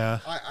 Yeah.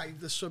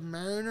 The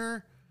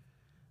Submariner,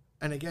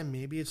 and again,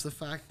 maybe it's the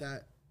fact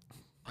that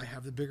I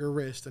have the bigger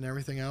wrist and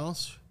everything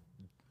else.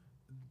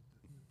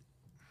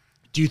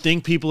 Do you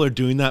think people are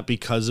doing that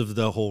because of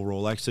the whole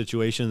Rolex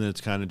situation? That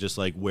it's kind of just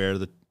like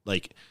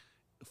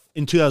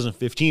in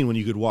 2015 when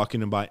you could walk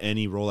in and buy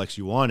any Rolex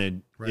you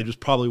wanted, it was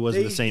probably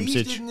wasn't the same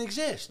situation. These didn't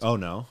exist. Oh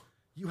no.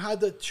 You had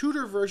the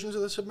Tudor versions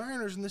of the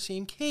Submariners in the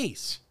same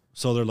case.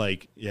 So they're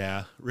like,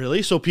 yeah,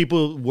 really? So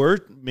people were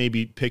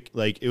maybe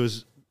it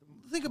was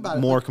think about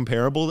more it.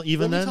 Comparable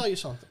even then? Let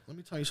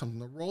me tell you something.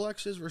 The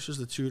Rolexes versus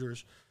the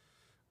Tudors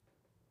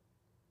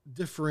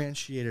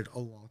differentiated a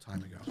long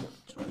time ago.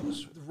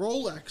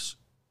 Rolex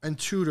and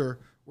Tudor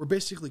were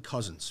basically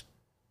cousins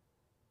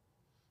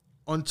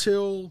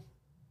until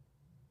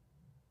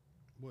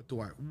what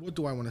do I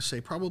want to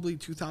say? Probably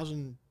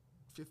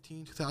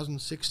 2015,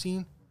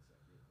 2016.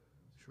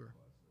 Sure.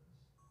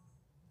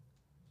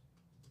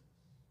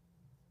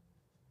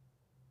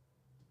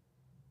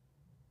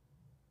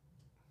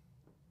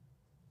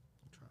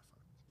 I'll try to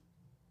find it.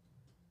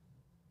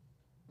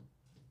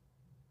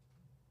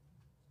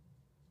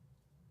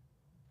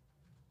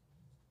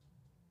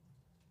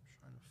 I'm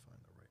trying to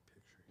find the right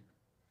picture here.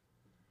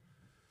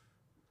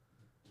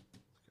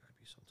 It's got to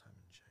be sometime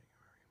in January.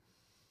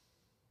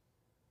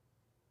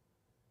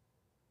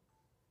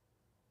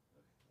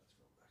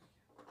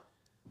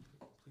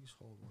 Please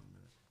hold 1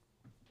 minute.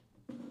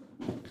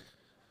 I'm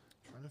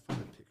trying to find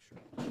a picture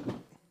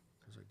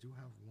because I do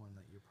have one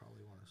that you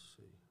probably want to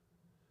see.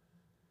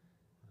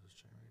 This is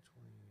January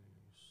 20.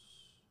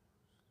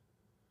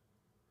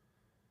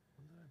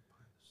 When did I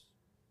buy this?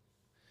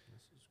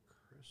 This is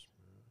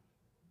Christmas.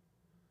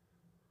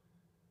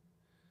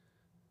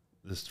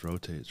 This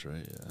rotates,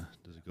 right? Yeah.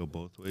 Does it go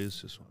both ways?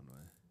 Just one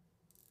way.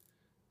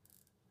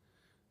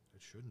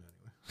 It shouldn't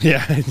anyway.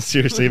 Yeah,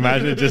 seriously,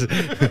 imagine it just. Here,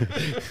 there we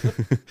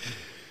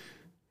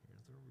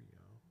go.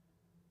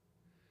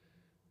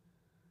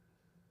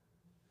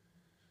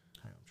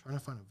 I'm trying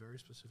to find a very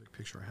specific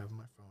picture I have on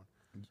my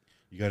phone.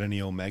 You got any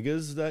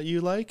Omegas that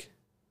you like?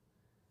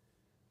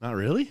 Not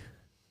really?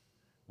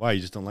 Why?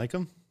 You just don't like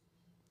them?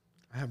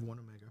 I have one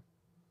Omega.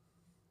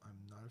 I'm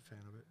not a fan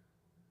of it.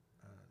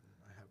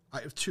 I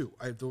have two.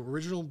 I have the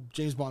original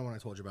James Bond one I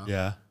told you about.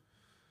 Yeah.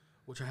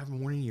 Which I haven't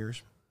worn in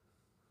years.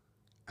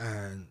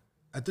 And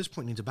at this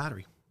point needs a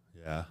battery.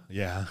 Yeah.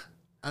 Yeah.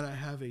 And I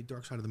have a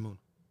Dark Side of the Moon.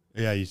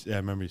 Yeah, I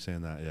remember you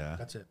saying that. Yeah.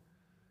 That's it.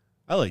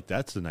 I like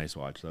that's a nice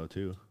watch though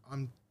too. Let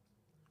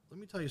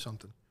me tell you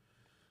something.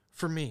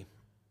 For me,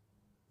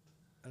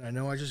 and I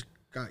know I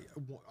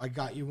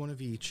got you one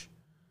of each.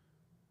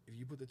 If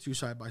you put the two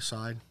side by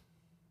side,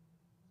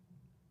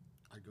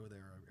 I go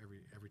there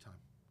every time.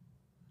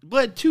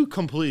 But two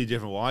completely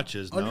different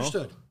watches, no?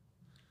 Understood.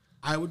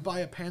 I would buy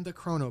a Panda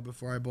Chrono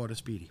before I bought a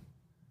Speedy.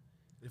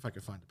 If I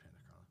could find a Panda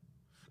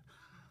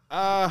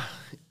Chrono.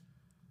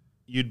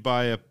 You'd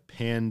buy a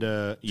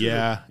Panda.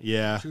 Tudor.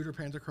 Yeah. Tudor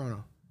Panda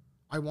Chrono.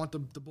 I want the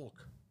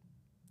bulk.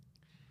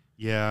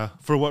 Yeah.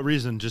 For what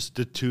reason? Just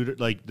the Tudor,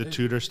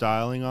 Tudor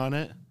styling on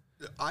it?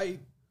 I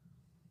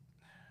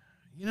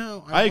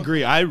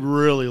agree. I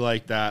really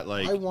like that.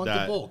 I want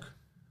the bulk.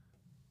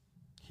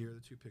 Here are the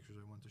two pictures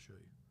I want to show you.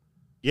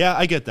 Yeah,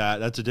 I get that.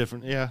 That's a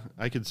different. Yeah,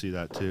 I could see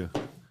that too.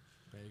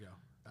 There you go.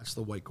 That's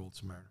the white gold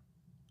Submariner.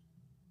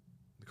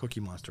 The Cookie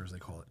Monster, as they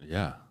call it.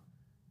 Yeah.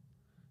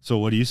 So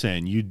what are you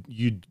saying?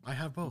 You'd I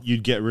have both.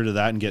 You'd get rid of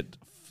that and get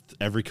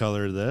every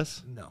color of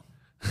this? No,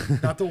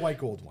 not the white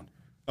gold one.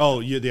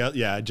 Oh,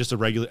 just a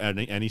regular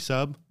any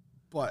sub.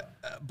 But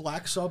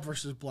black sub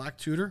versus black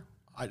Tudor.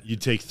 You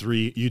take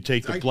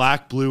the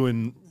black, blue,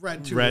 and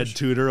red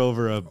Tudor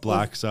over a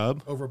black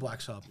sub. Over a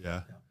black sub.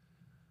 Yeah.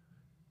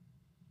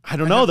 I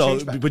don't know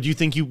though. But do you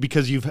think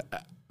because you've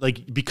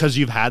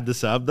had the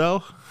sub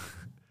though?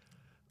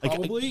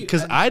 Probably.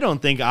 Because I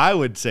don't think I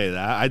would say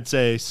that. I'd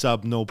say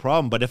sub no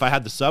problem. But if I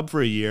had the sub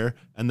for a year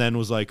and then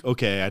was like,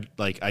 okay,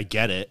 I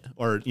get it,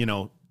 or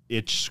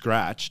itch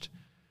scratched,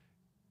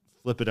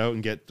 flip it out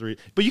and get 3.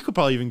 But you could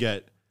probably even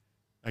get,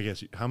 I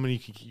guess, how many?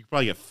 You could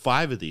probably get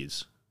 5 of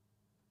these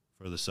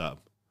for the sub.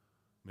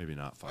 Maybe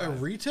not 5. At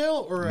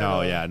retail or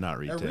no? Not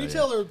retail. At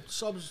retail or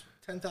subs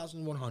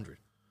 10,100.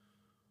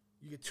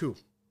 You get 2.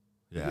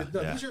 Yeah.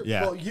 These are,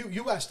 well,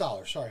 U.S.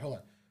 dollars. Sorry, hold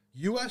on.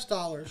 U.S.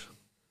 dollars.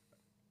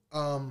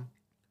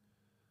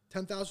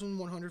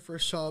 10,100 for a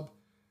sub,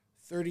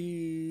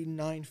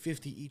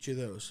 39.50 each of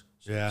those.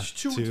 So yeah, it's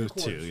 2 and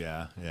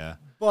 2/4. Yeah.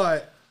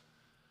 But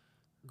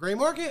gray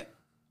market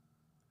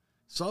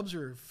subs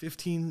are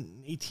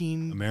 15,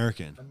 18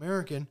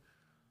 American.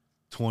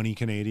 20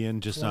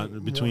 Canadian, just 20,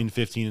 not between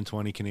 15 and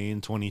 20 Canadian,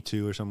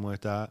 22 or something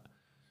like that.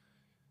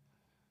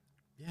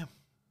 Yeah.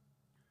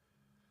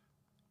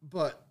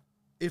 But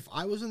if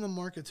I was in the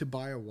market to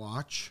buy a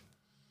watch,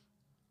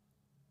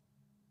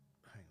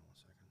 hang on 1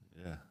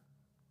 second. Yeah.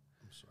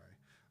 I'm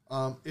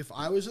sorry. If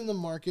I was in the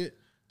market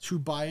to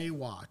buy a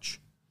watch,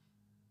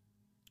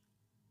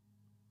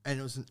 and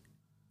it was an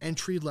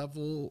entry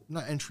level,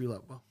 not entry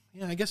level.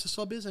 Yeah, I guess a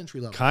sub is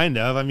entry level. Kind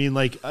of. I mean,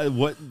 I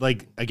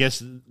guess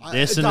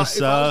this and a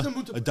sub,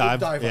 a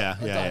dive.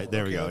 Yeah.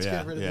 There we go.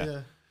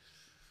 Yeah.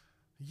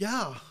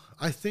 Yeah,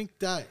 I think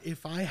that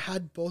if I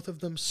had both of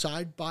them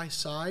side by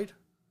side,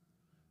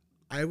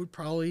 I would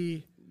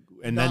probably.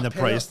 And then the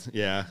price.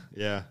 Yeah.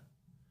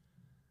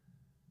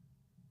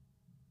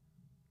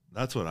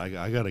 That's what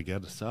I got to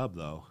get a sub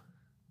though.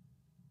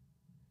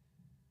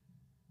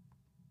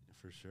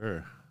 For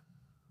sure.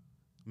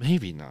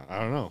 Maybe not. I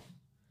don't know.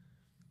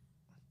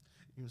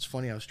 It was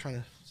funny. I was trying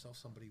to sell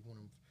somebody one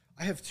of.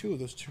 I have 2 of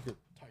those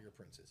Tiger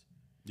Princes.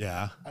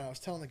 Yeah. And I was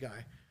telling the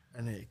guy,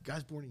 and the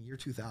guy's born in year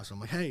 2000. I'm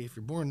like, hey, if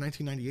you're born in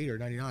 1998 or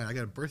 99, I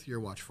got a birth year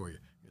watch for you.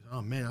 He goes,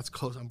 oh man, that's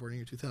close. I'm born in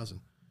year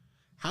 2000.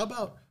 how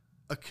about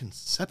a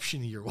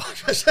conception year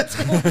watch? I said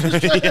to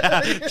him,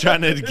 Yeah,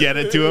 trying to get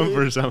it to him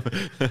for some.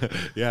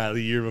 Yeah,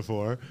 the year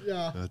before.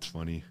 Yeah. That's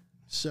funny.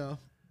 So,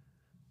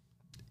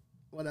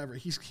 whatever.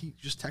 He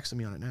just texted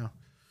me on it now.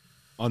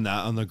 On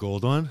the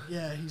gold one?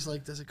 Yeah, he's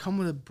like, does it come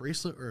with a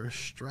bracelet or a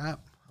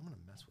strap? I'm going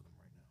to mess with him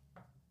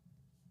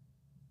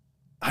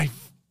right now.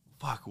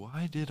 Fuck,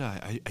 why did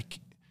I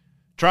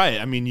try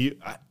it? I mean,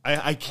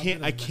 I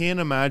can't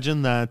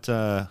imagine that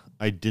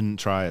I didn't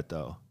try it,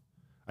 though.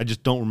 I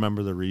just don't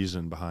remember the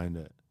reason behind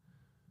it.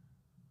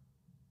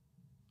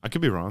 I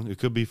could be wrong. It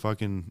could be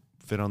fucking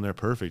fit on there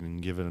perfect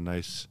and give it a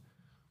nice.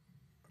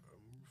 We'll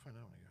find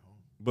out when I get home.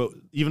 But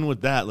even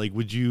with that, like,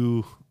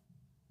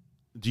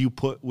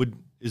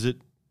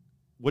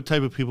 what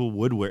type of people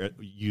would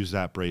use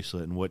that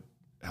bracelet, and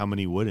how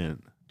many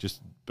wouldn't?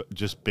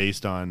 Just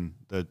based on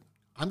the.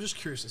 I'm just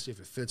curious to see if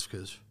it fits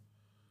because.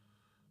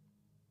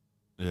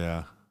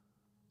 Yeah.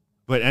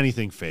 But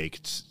anything fake,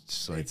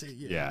 it's like,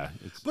 yeah.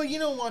 But you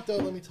know what, though?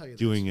 Let me tell you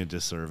doing a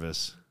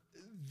disservice.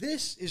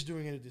 This is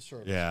doing it a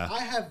disservice. Yeah.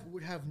 I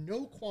would have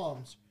no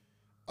qualms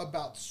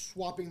about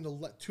swapping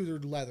the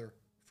tethered leather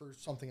for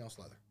something else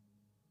leather.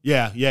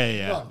 Yeah.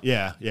 None.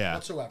 Yeah.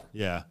 Whatsoever.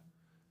 Yeah.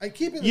 And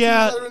keeping the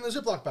tethered leather in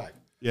the Ziploc bag.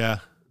 Yeah.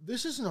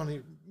 This isn't on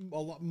the...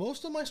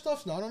 Most of my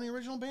stuff's not on the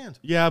original band.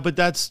 Yeah, but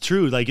that's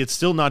true. Like, it's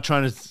still not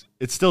trying to...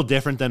 It's still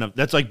different than...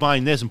 That's like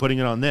buying this and putting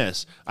it on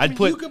this.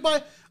 You could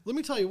buy... Let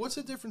me tell you, what's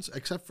the difference,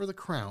 except for the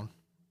crown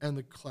and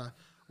the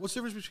what's the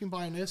difference between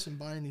buying this and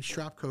buying the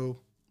Strapco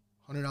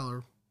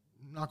 $100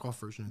 knockoff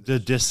version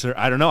of this?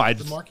 I don't know.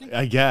 The marking?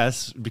 I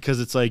guess,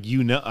 because it's like,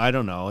 I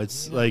don't know.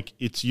 It's like,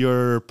 it's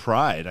your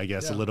pride, I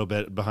guess, a little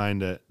bit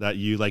behind it that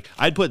you like.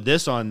 I'd put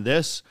this on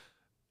this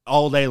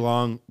all day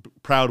long,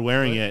 proud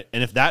wearing it.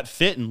 And if that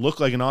fit and looked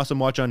like an awesome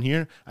watch on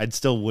here, I'd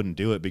still wouldn't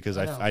do it because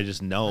I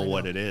just know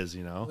what it is,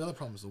 you know? The other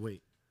problem is the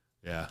weight.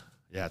 Yeah.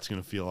 Yeah, it's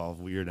going to feel all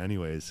weird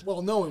anyways.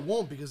 Well, no, it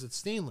won't because it's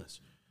stainless.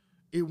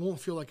 It won't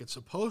feel like it's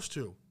supposed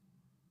to.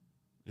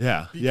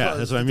 Yeah,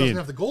 that's what I mean. It doesn't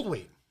have the gold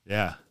weight.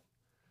 Yeah.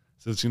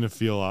 So it's going to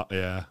feel,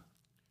 yeah.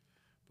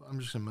 But I'm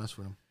just going to mess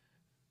with him.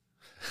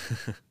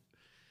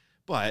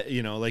 But,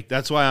 like,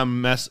 that's why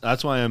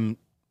I'm...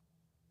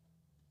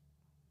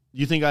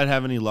 You think I'd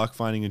have any luck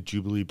finding a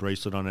Jubilee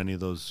bracelet on any of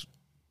those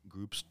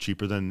groups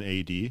cheaper than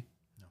AD? No.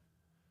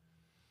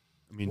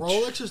 I mean...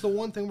 Rolex is the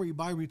one thing where you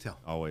buy retail.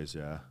 Always,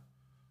 yeah.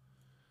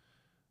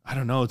 I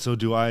don't know. So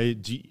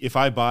if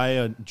I buy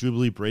a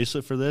Jubilee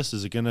bracelet for this,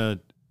 is it going to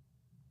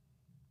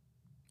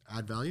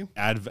add value?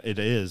 It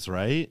is,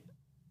 right?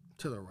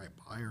 To the right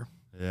buyer.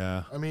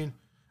 Yeah. I mean,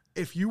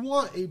 if you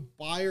want a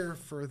buyer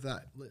for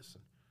that, listen.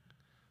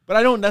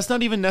 But that's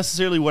not even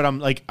necessarily what I'm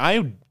like.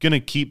 I'm going to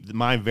keep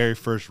my very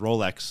first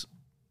Rolex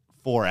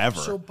forever.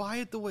 So buy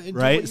it the way,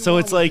 right? So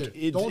it's like,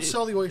 don't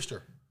sell the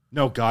oyster.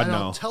 No, God, and no.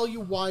 I'll tell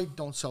you why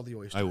don't sell the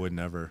oyster. I would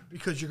never.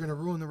 Because you're going to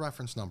ruin the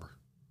reference number.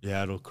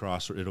 Yeah, it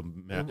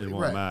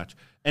won't match.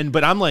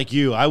 But I'm like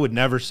you. I would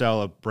never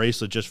sell a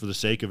bracelet just for the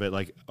sake of it,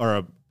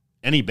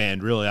 any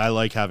band really. I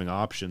like having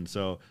options,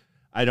 so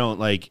I don't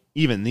like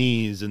even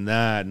these and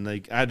that, and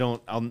like I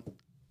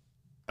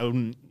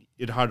wouldn't.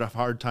 It'd have a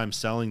hard time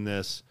selling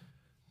this.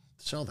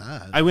 Sell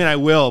that. I mean, I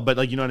will, but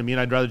like, you know what I mean.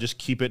 I'd rather just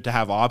keep it to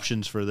have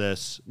options for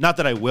this. Not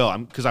that I will,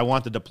 because I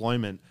want the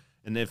deployment.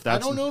 And if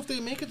that's, I don't know if they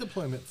make a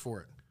deployment for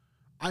it.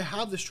 I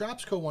have the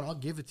Strapsco one. I'll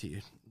give it to you.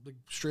 Like,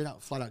 straight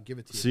out, flat out, give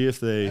it to you. See if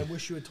they. I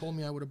wish you had told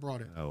me I would have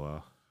brought it. Oh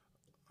well.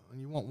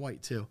 And you want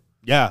white too?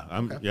 Yeah,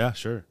 Yeah,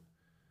 sure.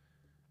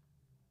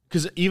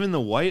 Because even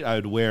the white I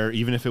would wear,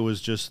 even if it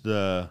was just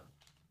the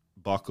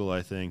buckle,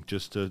 I think,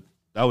 that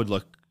would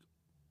look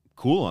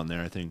cool on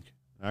there. I think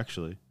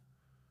actually.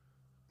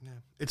 Yeah,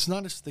 it's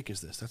not as thick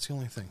as this. That's the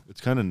only thing. It's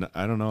kind of.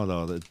 I don't know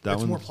though. That it's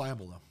one, more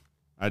pliable though.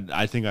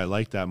 I think I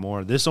like that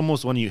more. This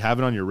almost, when you have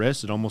it on your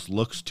wrist, it almost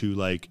looks too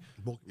like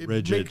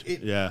rigid.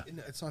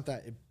 It's not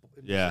that.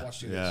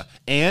 Yeah.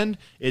 And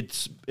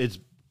it's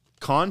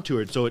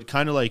contoured, so it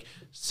kind of like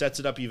sets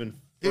it up even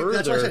further.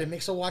 That's what I said. It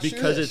makes a watch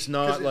because it's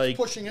not like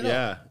pushing it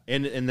up.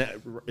 And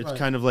that it's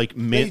kind of like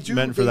meant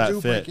for that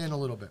fit. Break in a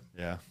little bit.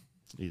 Yeah.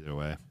 Either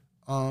way.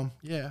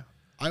 Yeah.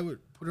 I would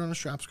put it on a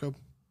Strapsco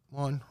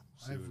one.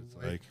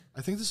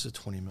 I think this is a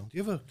 20 mil. Do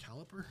you have a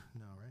caliper?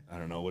 No, right? I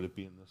don't know. Would it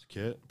be in this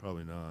kit?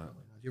 Probably not.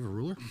 Do you have a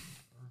ruler?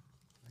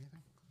 Or anything?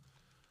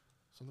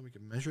 Something we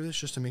can measure this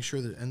just to make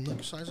sure the end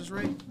look size is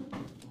right?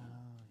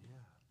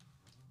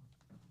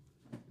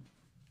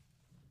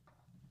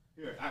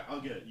 Here,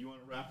 I'll get it. You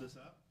want to wrap this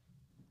up?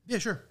 Yeah,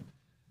 sure.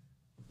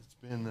 It's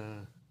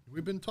been...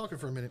 We've been talking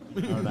for a minute.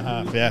 Hour and a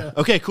half, yeah.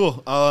 Okay,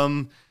 cool.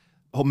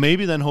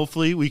 Maybe then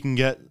hopefully we can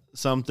get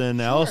something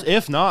else.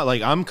 If not,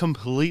 like, I'm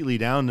completely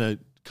down to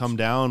come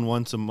down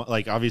once a month.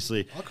 Like,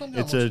 obviously,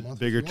 it's a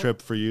bigger trip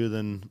for you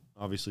than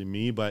obviously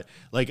me. But,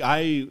 like,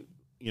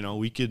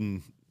 we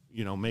can,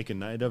 make a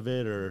night of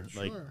it or,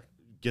 like,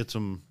 get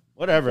some...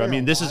 Whatever. I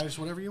mean, this is...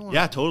 Whatever you want.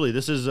 Yeah, totally.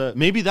 This is...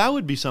 maybe that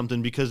would be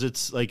something because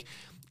it's, like...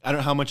 I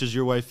don't know how much is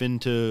your wife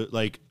into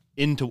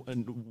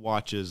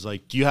watches.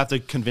 Like, do you have to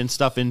convince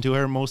stuff into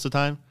her most of the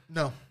time?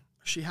 No.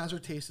 She has her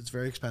taste. It's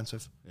very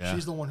expensive. Yeah.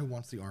 She's the one who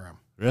wants the RM.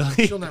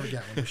 Really? She'll never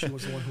get one. But she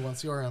was the one who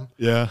wants the RM.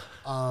 Yeah.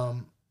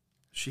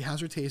 She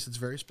has her taste. It's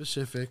very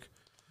specific.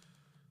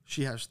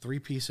 She has 3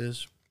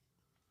 pieces.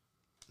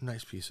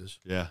 Nice pieces.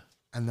 Yeah.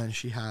 And then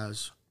she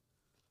has,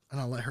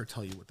 and I'll let her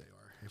tell you what they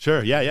are.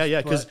 Sure.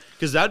 Yeah.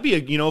 Because that'd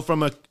be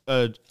from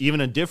a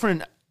even a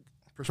different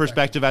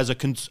perspective as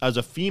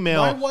a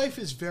female. My wife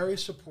is very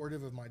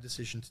supportive of my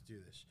decision to do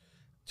this,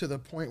 to the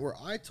point where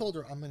I told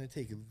her I'm going to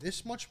take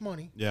this much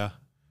money. Yeah.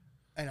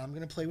 And I'm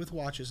going to play with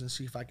watches and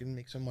see if I can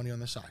make some money on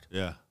the side.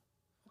 Yeah.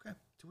 Okay.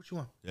 Do what you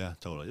want. Yeah,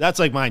 totally. That's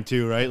like mine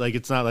too, right? Like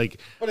it's not like.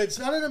 But it's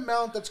not an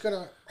amount that's going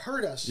to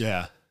hurt us.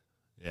 Yeah.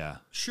 Yeah.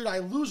 Should I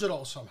lose it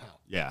all somehow?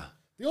 Yeah.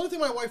 The only thing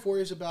my wife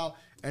worries about,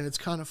 and it's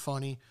kind of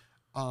funny,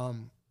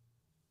 and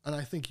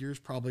I think yours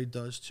probably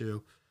does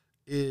too,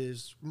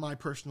 is my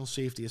personal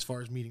safety as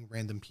far as meeting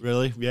random people.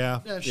 Really? Yeah.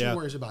 Yeah, she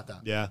worries about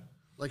that. Yeah.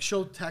 Like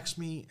she'll text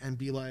me and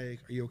be like,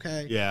 "Are you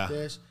okay?" Yeah.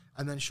 This,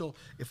 and then she'll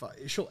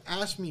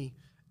ask me.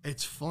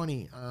 It's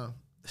funny. God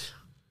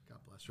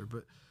bless her,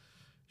 but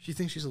she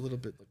thinks she's a little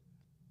bit like,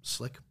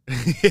 slick.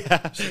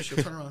 Yeah. So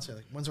she'll turn around and say,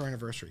 like, "When's our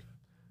anniversary?"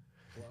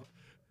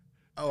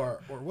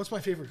 Or what's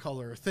my favorite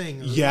color or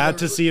thing? Or yeah, whatever.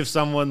 to see if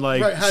someone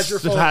like has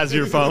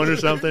your phone or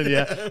something.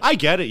 Yeah, I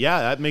get it.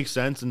 Yeah, that makes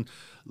sense. And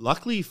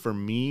luckily for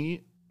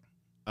me,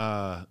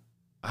 I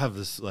have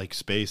this like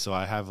space, so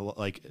I have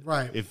like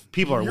if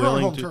people are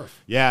willing to,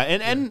 turf. Yeah,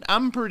 and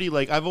I'm pretty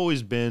like I've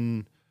always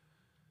been.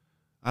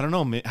 I don't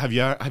know. Have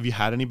you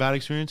had any bad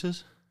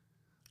experiences?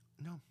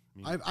 No,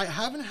 I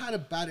haven't had a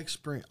bad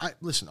experience.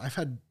 Listen, I've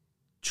had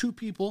 2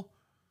 people.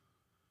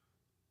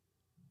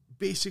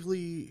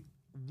 Basically,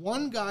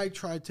 one guy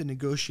tried to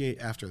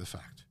negotiate after the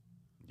fact.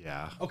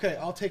 Yeah. Okay,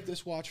 I'll take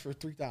this watch for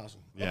 $3,000.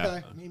 Yeah.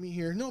 Okay, meet me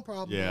here. No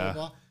problem. Yeah. Blah,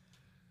 blah, blah.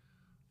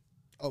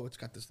 Oh, it's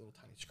got this little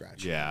tiny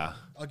scratch. Yeah.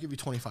 I'll give you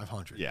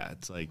 $2,500. Yeah,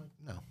 it's like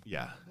no.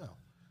 Yeah. No.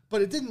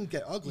 But it didn't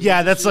get ugly.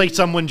 Yeah, that's like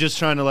someone just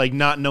trying to like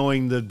not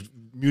knowing the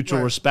mutual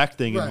respect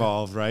thing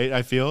involved, right?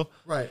 I feel.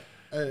 Right.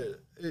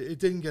 It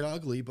didn't get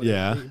ugly, but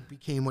it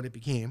became what it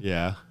became.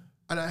 Yeah.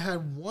 And I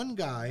had one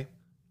guy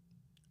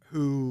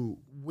who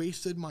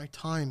wasted my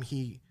time.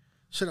 He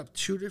set up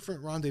 2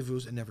 different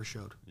rendezvous and never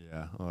showed.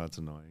 Yeah. Oh, that's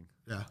annoying.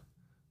 Yeah.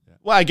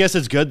 Well, I guess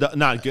it's good.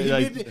 Not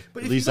good.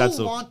 But if you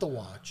don't want the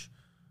watch,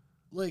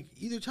 like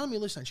either tell me,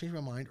 listen, I changed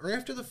my mind, or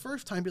after the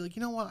first time, be like,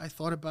 you know what, I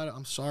thought about it.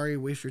 I'm sorry,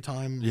 waste your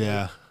time.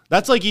 Yeah.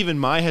 That's like even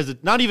my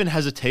not even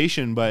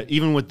hesitation, but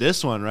even with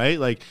this one, right?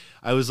 Like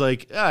I was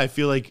like, yeah, I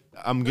feel like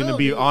I'm gonna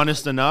be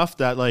honest enough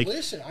that like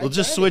we'll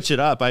just switch it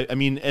up. I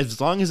mean,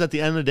 as long as at the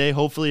end of the day,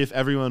 hopefully, if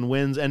everyone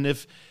wins, and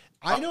if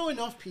I know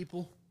enough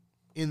people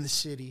in the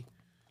city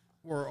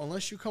where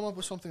unless you come up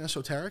with something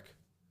esoteric,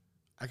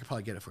 I could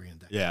probably get it for you in a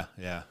day.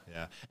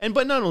 Yeah. And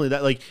but not only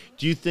that, like,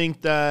 do you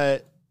think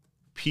that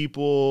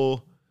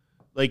people,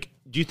 like,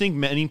 do you think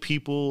many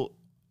people,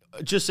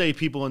 just say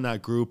people in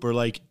that group, or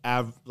like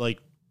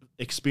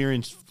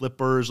experienced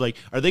flippers, like,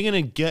 are they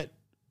gonna get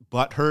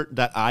butthurt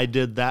that I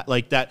did that,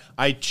 like that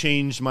I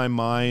changed my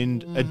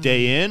mind a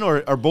day in,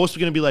 or are both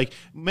gonna be like,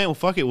 man, well,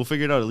 fuck it, we'll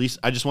figure it out. At least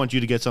I just want you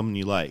to get something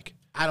you like.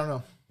 I don't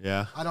know.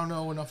 Yeah. I don't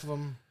know enough of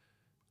them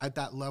at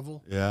that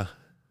level. Yeah.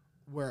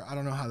 Where I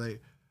don't know how they.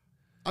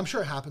 I'm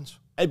sure it happens.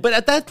 But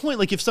at that point,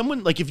 like if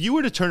someone, like if you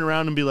were to turn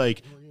around and be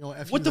like,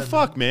 what the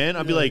fuck, man?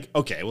 I'd be like,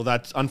 okay, well,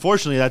 that's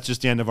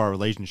just the end of our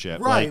relationship.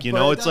 Right,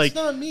 like, it's like,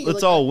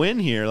 let's all win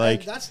here.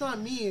 Like, that's not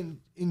me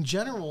in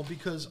general,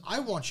 because I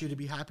want you to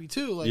be happy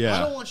too. Like, I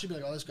don't want you to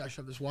be like, oh, this guy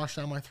shoved this watch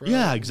down my throat.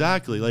 Yeah,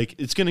 exactly. Like,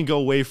 it's going to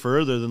go way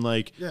further than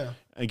like,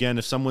 again,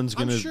 if someone's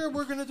going to. I'm sure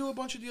we're going to do a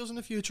bunch of deals in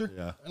the future.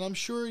 Yeah. And I'm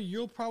sure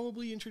you'll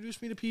probably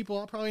introduce me to people.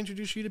 I'll probably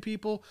introduce you to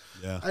people.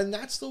 Yeah. And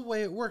that's the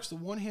way it works. The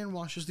one hand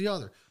washes the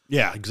other.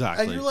 Yeah,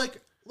 exactly. And you're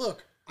like,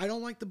 look, I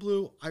don't like the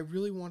blue. I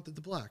really wanted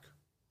the black.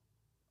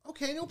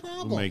 Okay, no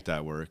problem. We'll make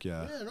that work,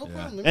 yeah. Yeah, no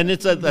problem. And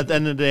it's at the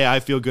end of the day, I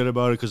feel good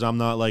about it because I'm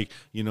not like,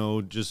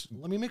 just...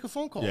 Let me make a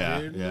phone call. Yeah,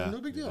 No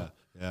big deal.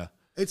 Yeah.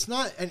 It's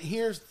not, and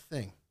here's the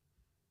thing.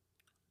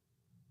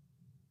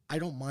 I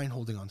don't mind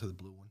holding on to the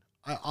blue one.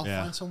 I'll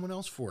find someone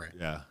else for it.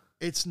 Yeah.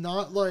 It's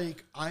not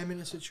like I'm in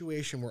a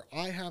situation where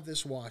I have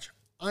this watch.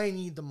 I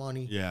need the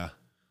money. Yeah.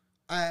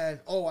 And,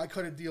 I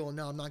cut a deal, and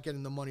now I'm not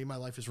getting the money. My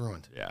life is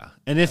ruined. Yeah.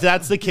 And if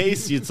that's the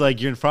case, it's like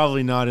you're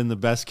probably not in the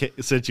best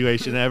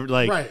situation ever.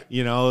 Like,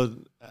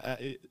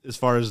 as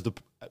far as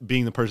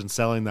being the person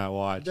selling that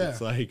watch,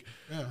 it's like,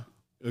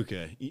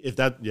 okay. If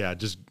that,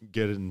 just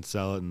get it and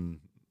sell it and,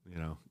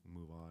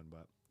 move on.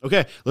 But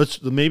okay,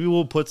 maybe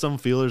we'll put some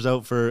feelers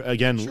out for,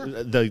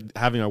 again,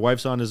 having our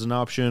wives on as an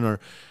option, or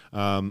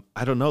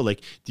I don't know.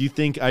 Like, do you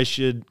think I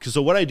should,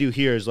 so what I do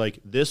here is like,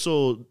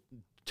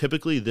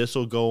 typically this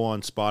will go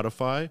on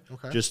Spotify,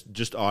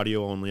 just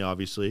audio only,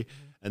 obviously.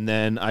 And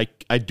then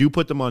I do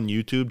put them on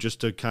YouTube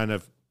just to kind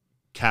of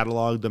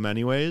catalog them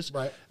anyways.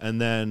 Right. And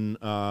then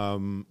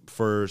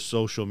for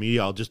social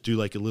media, I'll just do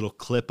like a little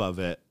clip of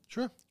it.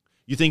 Sure.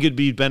 You think it'd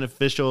be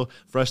beneficial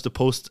for us to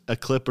post a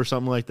clip or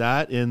something like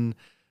that in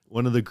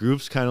one of the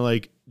groups, kind of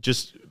like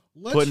just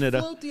putting it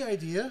up? Let's float the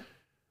idea.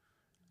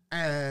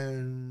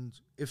 And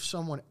if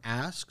someone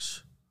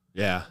asks,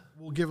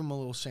 we'll give them a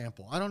little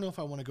sample. I don't know if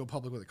I want to go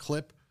public with a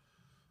clip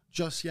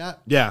just yet.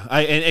 Yeah,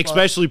 and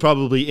especially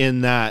probably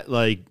in that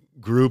like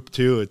group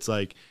too. It's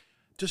like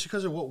just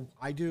because of what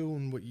I do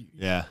and what you.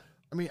 Yeah.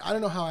 I mean, I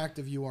don't know how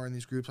active you are in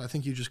these groups. I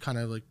think you just kind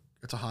of like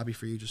it's a hobby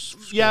for you.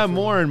 Just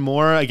more and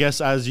more, I guess,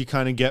 as you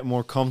kind of get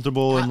more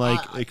comfortable and like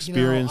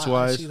experience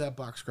wise. I see that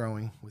box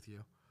growing with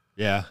you.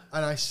 Yeah.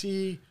 And I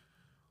see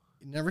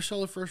you never sell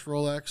the first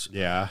Rolex.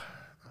 Yeah.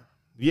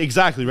 Yeah,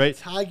 exactly, right?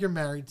 Tag you're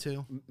married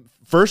to.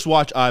 First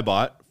watch I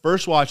bought.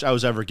 First watch I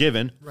was ever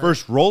given. Right.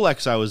 First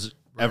Rolex I was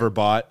ever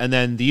bought. And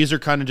then these are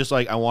kind of just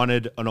like I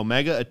wanted an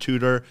Omega, a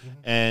Tudor,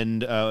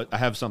 and I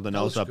have something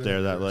else up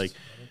there that like.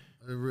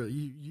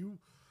 Really,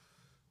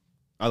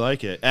 I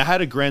like it. I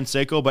had a Grand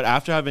Seiko, but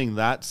after having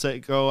that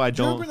Seiko, I don't.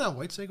 Do you remember that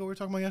white Seiko we were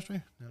talking about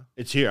yesterday? No.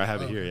 It's here. I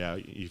have it here. Yeah,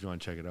 if you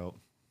want to check it out.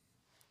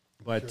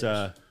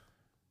 But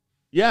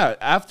yeah,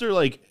 after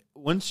like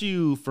once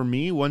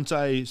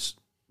I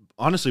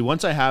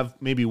have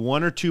maybe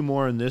one or two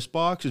more in this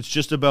box, it's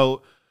just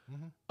about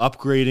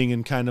upgrading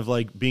and kind of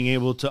like being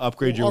able to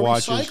upgrade your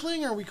watches. Are we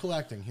cycling or are we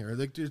collecting here?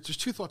 Like, there's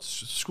two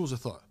schools of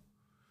thought.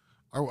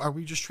 Are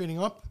we just trading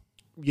up?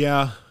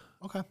 Yeah.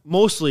 Okay.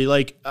 Mostly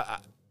like.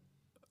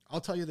 I'll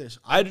tell you this.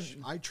 I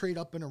trade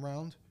up and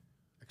around,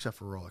 except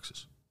for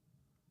Rolexes.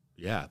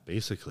 Yeah,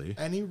 basically.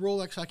 Any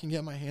Rolex I can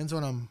get my hands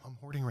on, I'm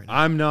hoarding right now.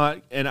 I'm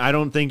not, and I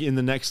don't think in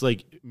the next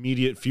like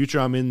immediate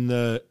future I'm in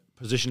the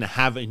position to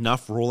have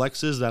enough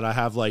Rolexes that I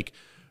have like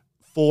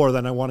 4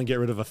 that I want to get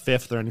rid of a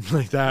 5th or anything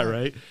like that,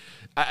 right?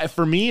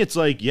 For me, it's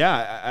like,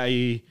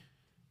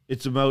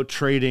 it's about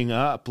trading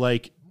up.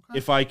 Like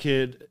if I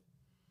could.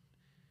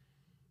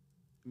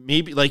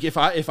 Maybe like if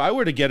I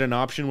were to get an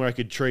option where I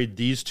could trade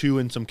these two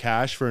in some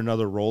cash for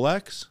another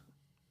Rolex,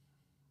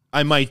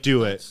 I might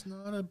do it.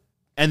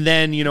 And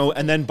then,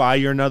 and then buy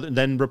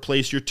then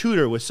replace your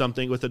Tudor with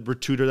something with a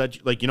Tudor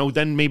that like,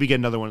 then maybe get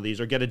another one of these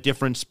or get a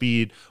different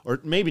speed or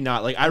maybe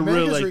not. Like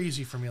are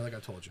easy for me, like I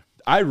told you.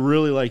 I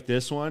really like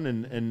this one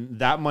and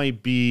that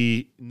might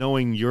be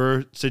knowing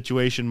your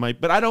situation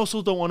but I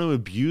also don't want to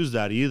abuse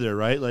that either,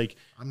 right? Like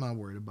I'm not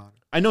worried about it.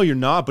 I know you're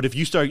not, but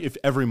if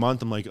every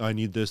month I'm like, I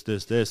need this,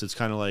 it's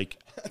kind of like,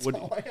 that's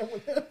how I am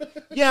with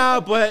it.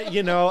 Yeah, but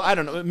I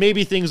don't know.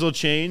 Maybe things will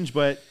change,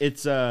 but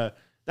it's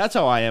that's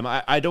how I am.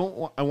 I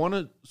want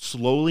to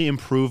slowly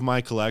improve my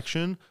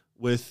collection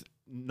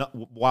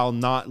while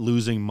not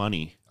losing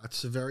money.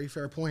 That's a very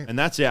fair point. And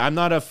that's it. I'm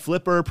not a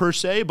flipper per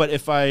se, but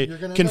if I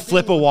can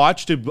flip a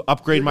watch to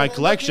upgrade my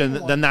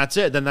collection, then that's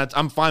it.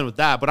 I'm fine with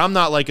that. But I'm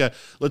not like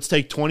let's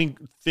take 20,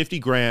 50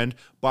 grand,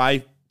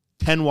 buy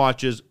 10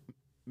 watches,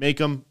 make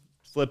them,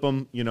 flip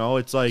them,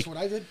 it's like. That's what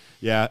I did.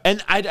 Yeah.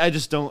 And I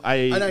just don't.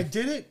 And I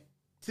did it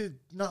to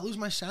not lose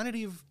my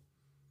sanity of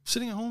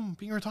sitting at home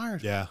being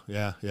retired. Yeah.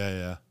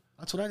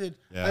 That's what I did.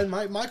 Yeah. And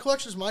my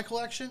collection is my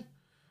collection.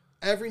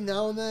 Every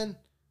now and then,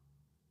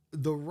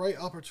 the right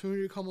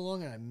opportunity to come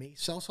along and I may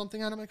sell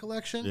something out of my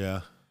collection.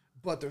 Yeah.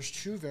 But there's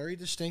two very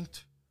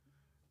distinct,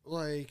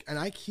 like, and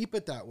I keep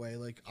it that way.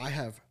 Like, I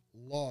have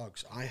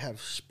logs, I have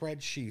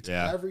spreadsheets,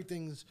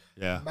 everything's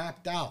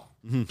mapped out.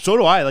 Mm-hmm. So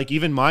do I. Like,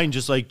 even mine,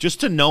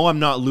 just to know I'm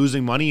not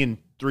losing money in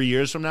 3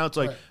 years from now. It's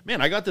like,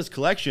 man, I got this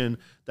collection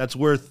that's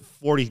worth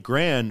 40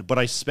 grand, but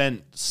I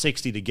spent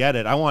 60 to get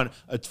it. I want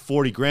a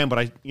 40 grand, but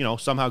I,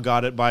 somehow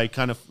got it by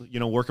kind of,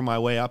 working my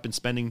way up and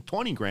spending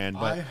 20 grand.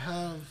 But I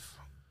have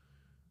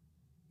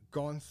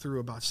gone through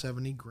about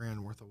 70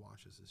 grand worth of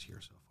watches this year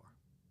so far.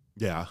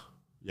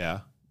 Yeah.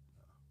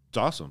 It's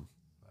awesome.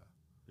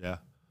 Yeah.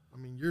 I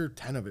mean, you're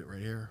 10 of it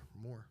right here,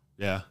 more.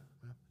 Yeah.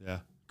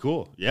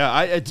 Cool.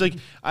 Yeah, it's like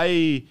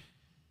I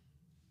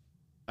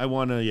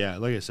want to,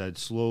 like I said,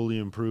 slowly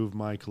improve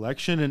my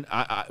collection. And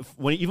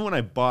even when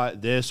I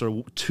bought this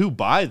or to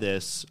buy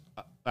this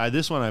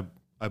one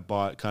I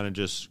bought kind of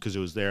just because it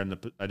was there and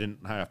I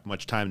didn't have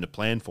much time to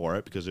plan for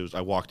it because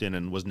I walked in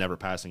and was never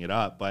passing it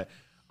up. But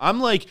I'm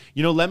like,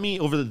 let me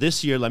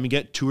this year, let me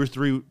get 2 or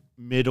 3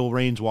 middle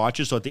range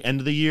watches. So at the end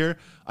of the year,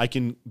 I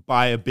can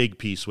buy a big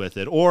piece with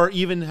it, or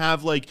even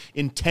have like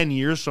in 10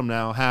 years from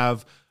now,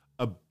 have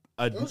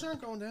those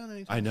aren't going down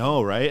anytime. I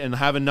know, right? And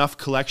have enough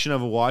collection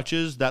of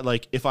watches that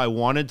like, if I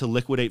wanted to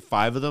liquidate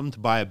 5 of them to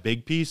buy a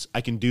big piece,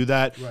 I can do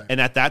that. Right.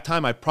 And at that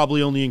time, I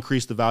probably only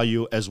increase the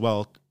value as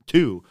well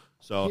too.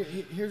 So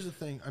here's the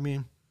thing. I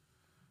mean,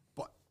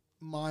 but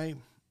my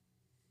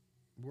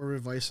word of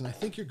advice, and I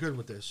think you're good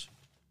with this,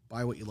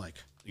 buy what you like.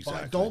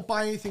 Exactly. Don't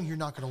buy anything you're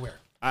not going to wear.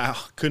 I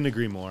couldn't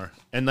agree more.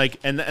 And like,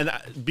 and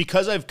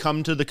because I've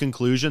come to the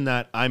conclusion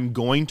that I'm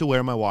going to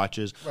wear my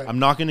watches, I'm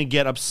not going to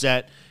get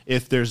upset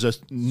if there's a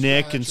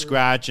nick and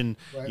scratch. And,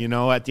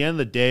 at the end of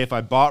the day, if I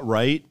bought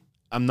right,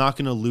 I'm not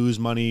going to lose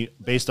money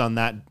based on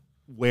that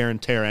wear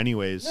and tear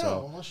anyways.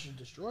 No, unless you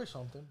destroy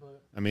something.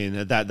 But I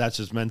mean, that's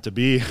just meant to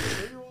be. Do you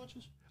wear your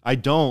watches? I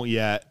don't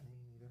yet.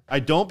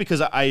 I don't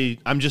because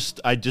I'm just,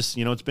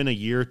 it's been a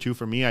year or two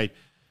for me. I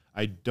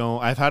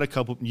don't. I've had a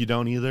couple. You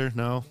don't either?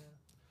 No?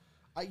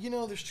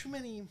 There's too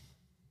many.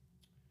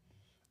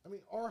 I mean,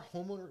 our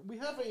homeowner, we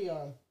have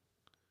a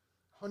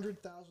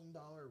 $100,000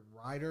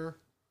 rider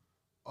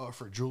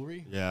for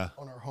jewelry. Yeah.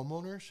 On our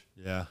homeowners.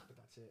 Yeah. But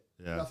that's it.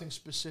 Yeah. Nothing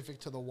specific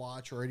to the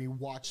watch or any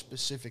watch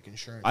specific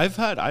insurance.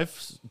 I've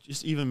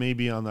just even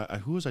maybe on that.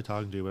 Who was I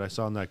talking to? But I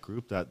saw in that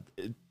group that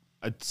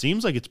it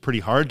seems like it's pretty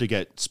hard to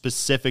get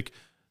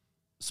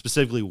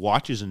specifically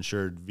watches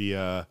insured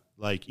via,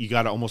 like, you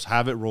got to almost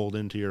have it rolled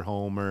into your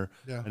home or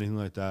anything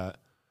like that.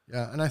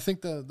 Yeah, and I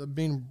think the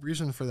main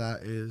reason for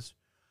that is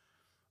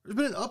there's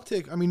been an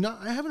uptick. I mean,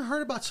 I haven't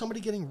heard about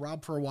somebody getting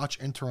robbed for a watch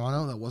in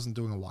Toronto that wasn't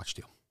doing a watch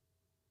deal.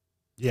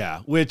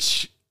 Yeah,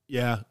 which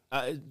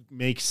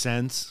makes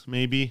sense.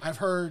 Maybe I've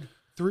heard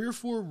 3 or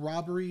 4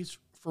 robberies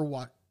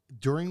for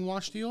during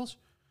watch deals,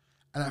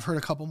 and I've heard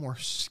a couple more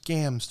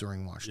scams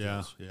during watch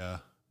deals. Yeah.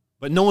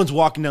 But no one's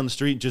walking down the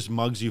street and just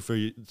mugs you for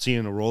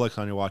seeing a Rolex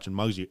on your watch and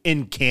mugs you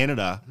in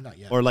Canada. Not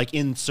yet. Or like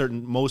in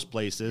most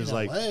places. In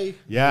like LA,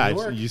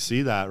 yeah, you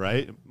see that,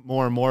 right?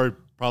 More and more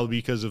probably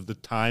because of the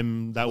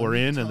time that we're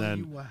in. And then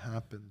you what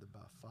happened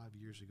about 5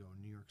 years ago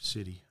in New York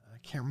City. I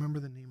can't remember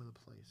the name of the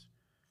place.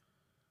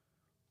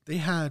 They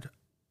had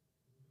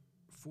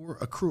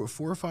a crew of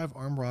 4 or 5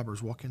 armed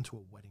robbers walk into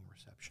a wedding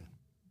reception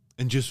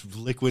and just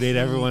liquidate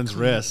everyone's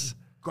wrists.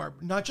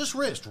 Not just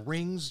wrist,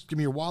 rings. Give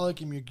me your wallet.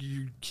 Give me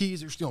your keys.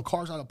 They're stealing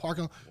cars out of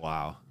parking.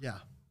 Wow. Yeah.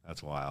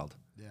 That's wild.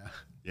 Yeah.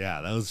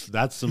 Yeah,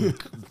 that's some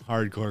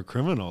hardcore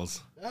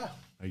criminals. Yeah.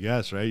 I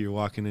guess, right? You're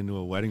walking into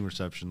a wedding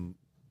reception,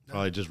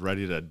 probably just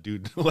ready to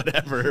do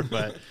whatever,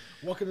 but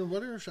walking to a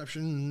wedding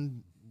reception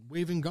and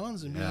waving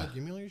guns and be like,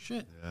 give me all your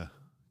shit. Yeah.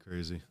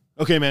 Crazy.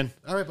 Okay, man.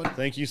 All right, buddy.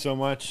 Thank you so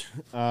much.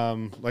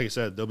 Like I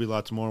said, there'll be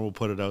lots more. We'll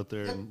put it out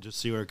there and just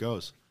see where it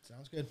goes.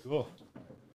 Sounds good. Cool.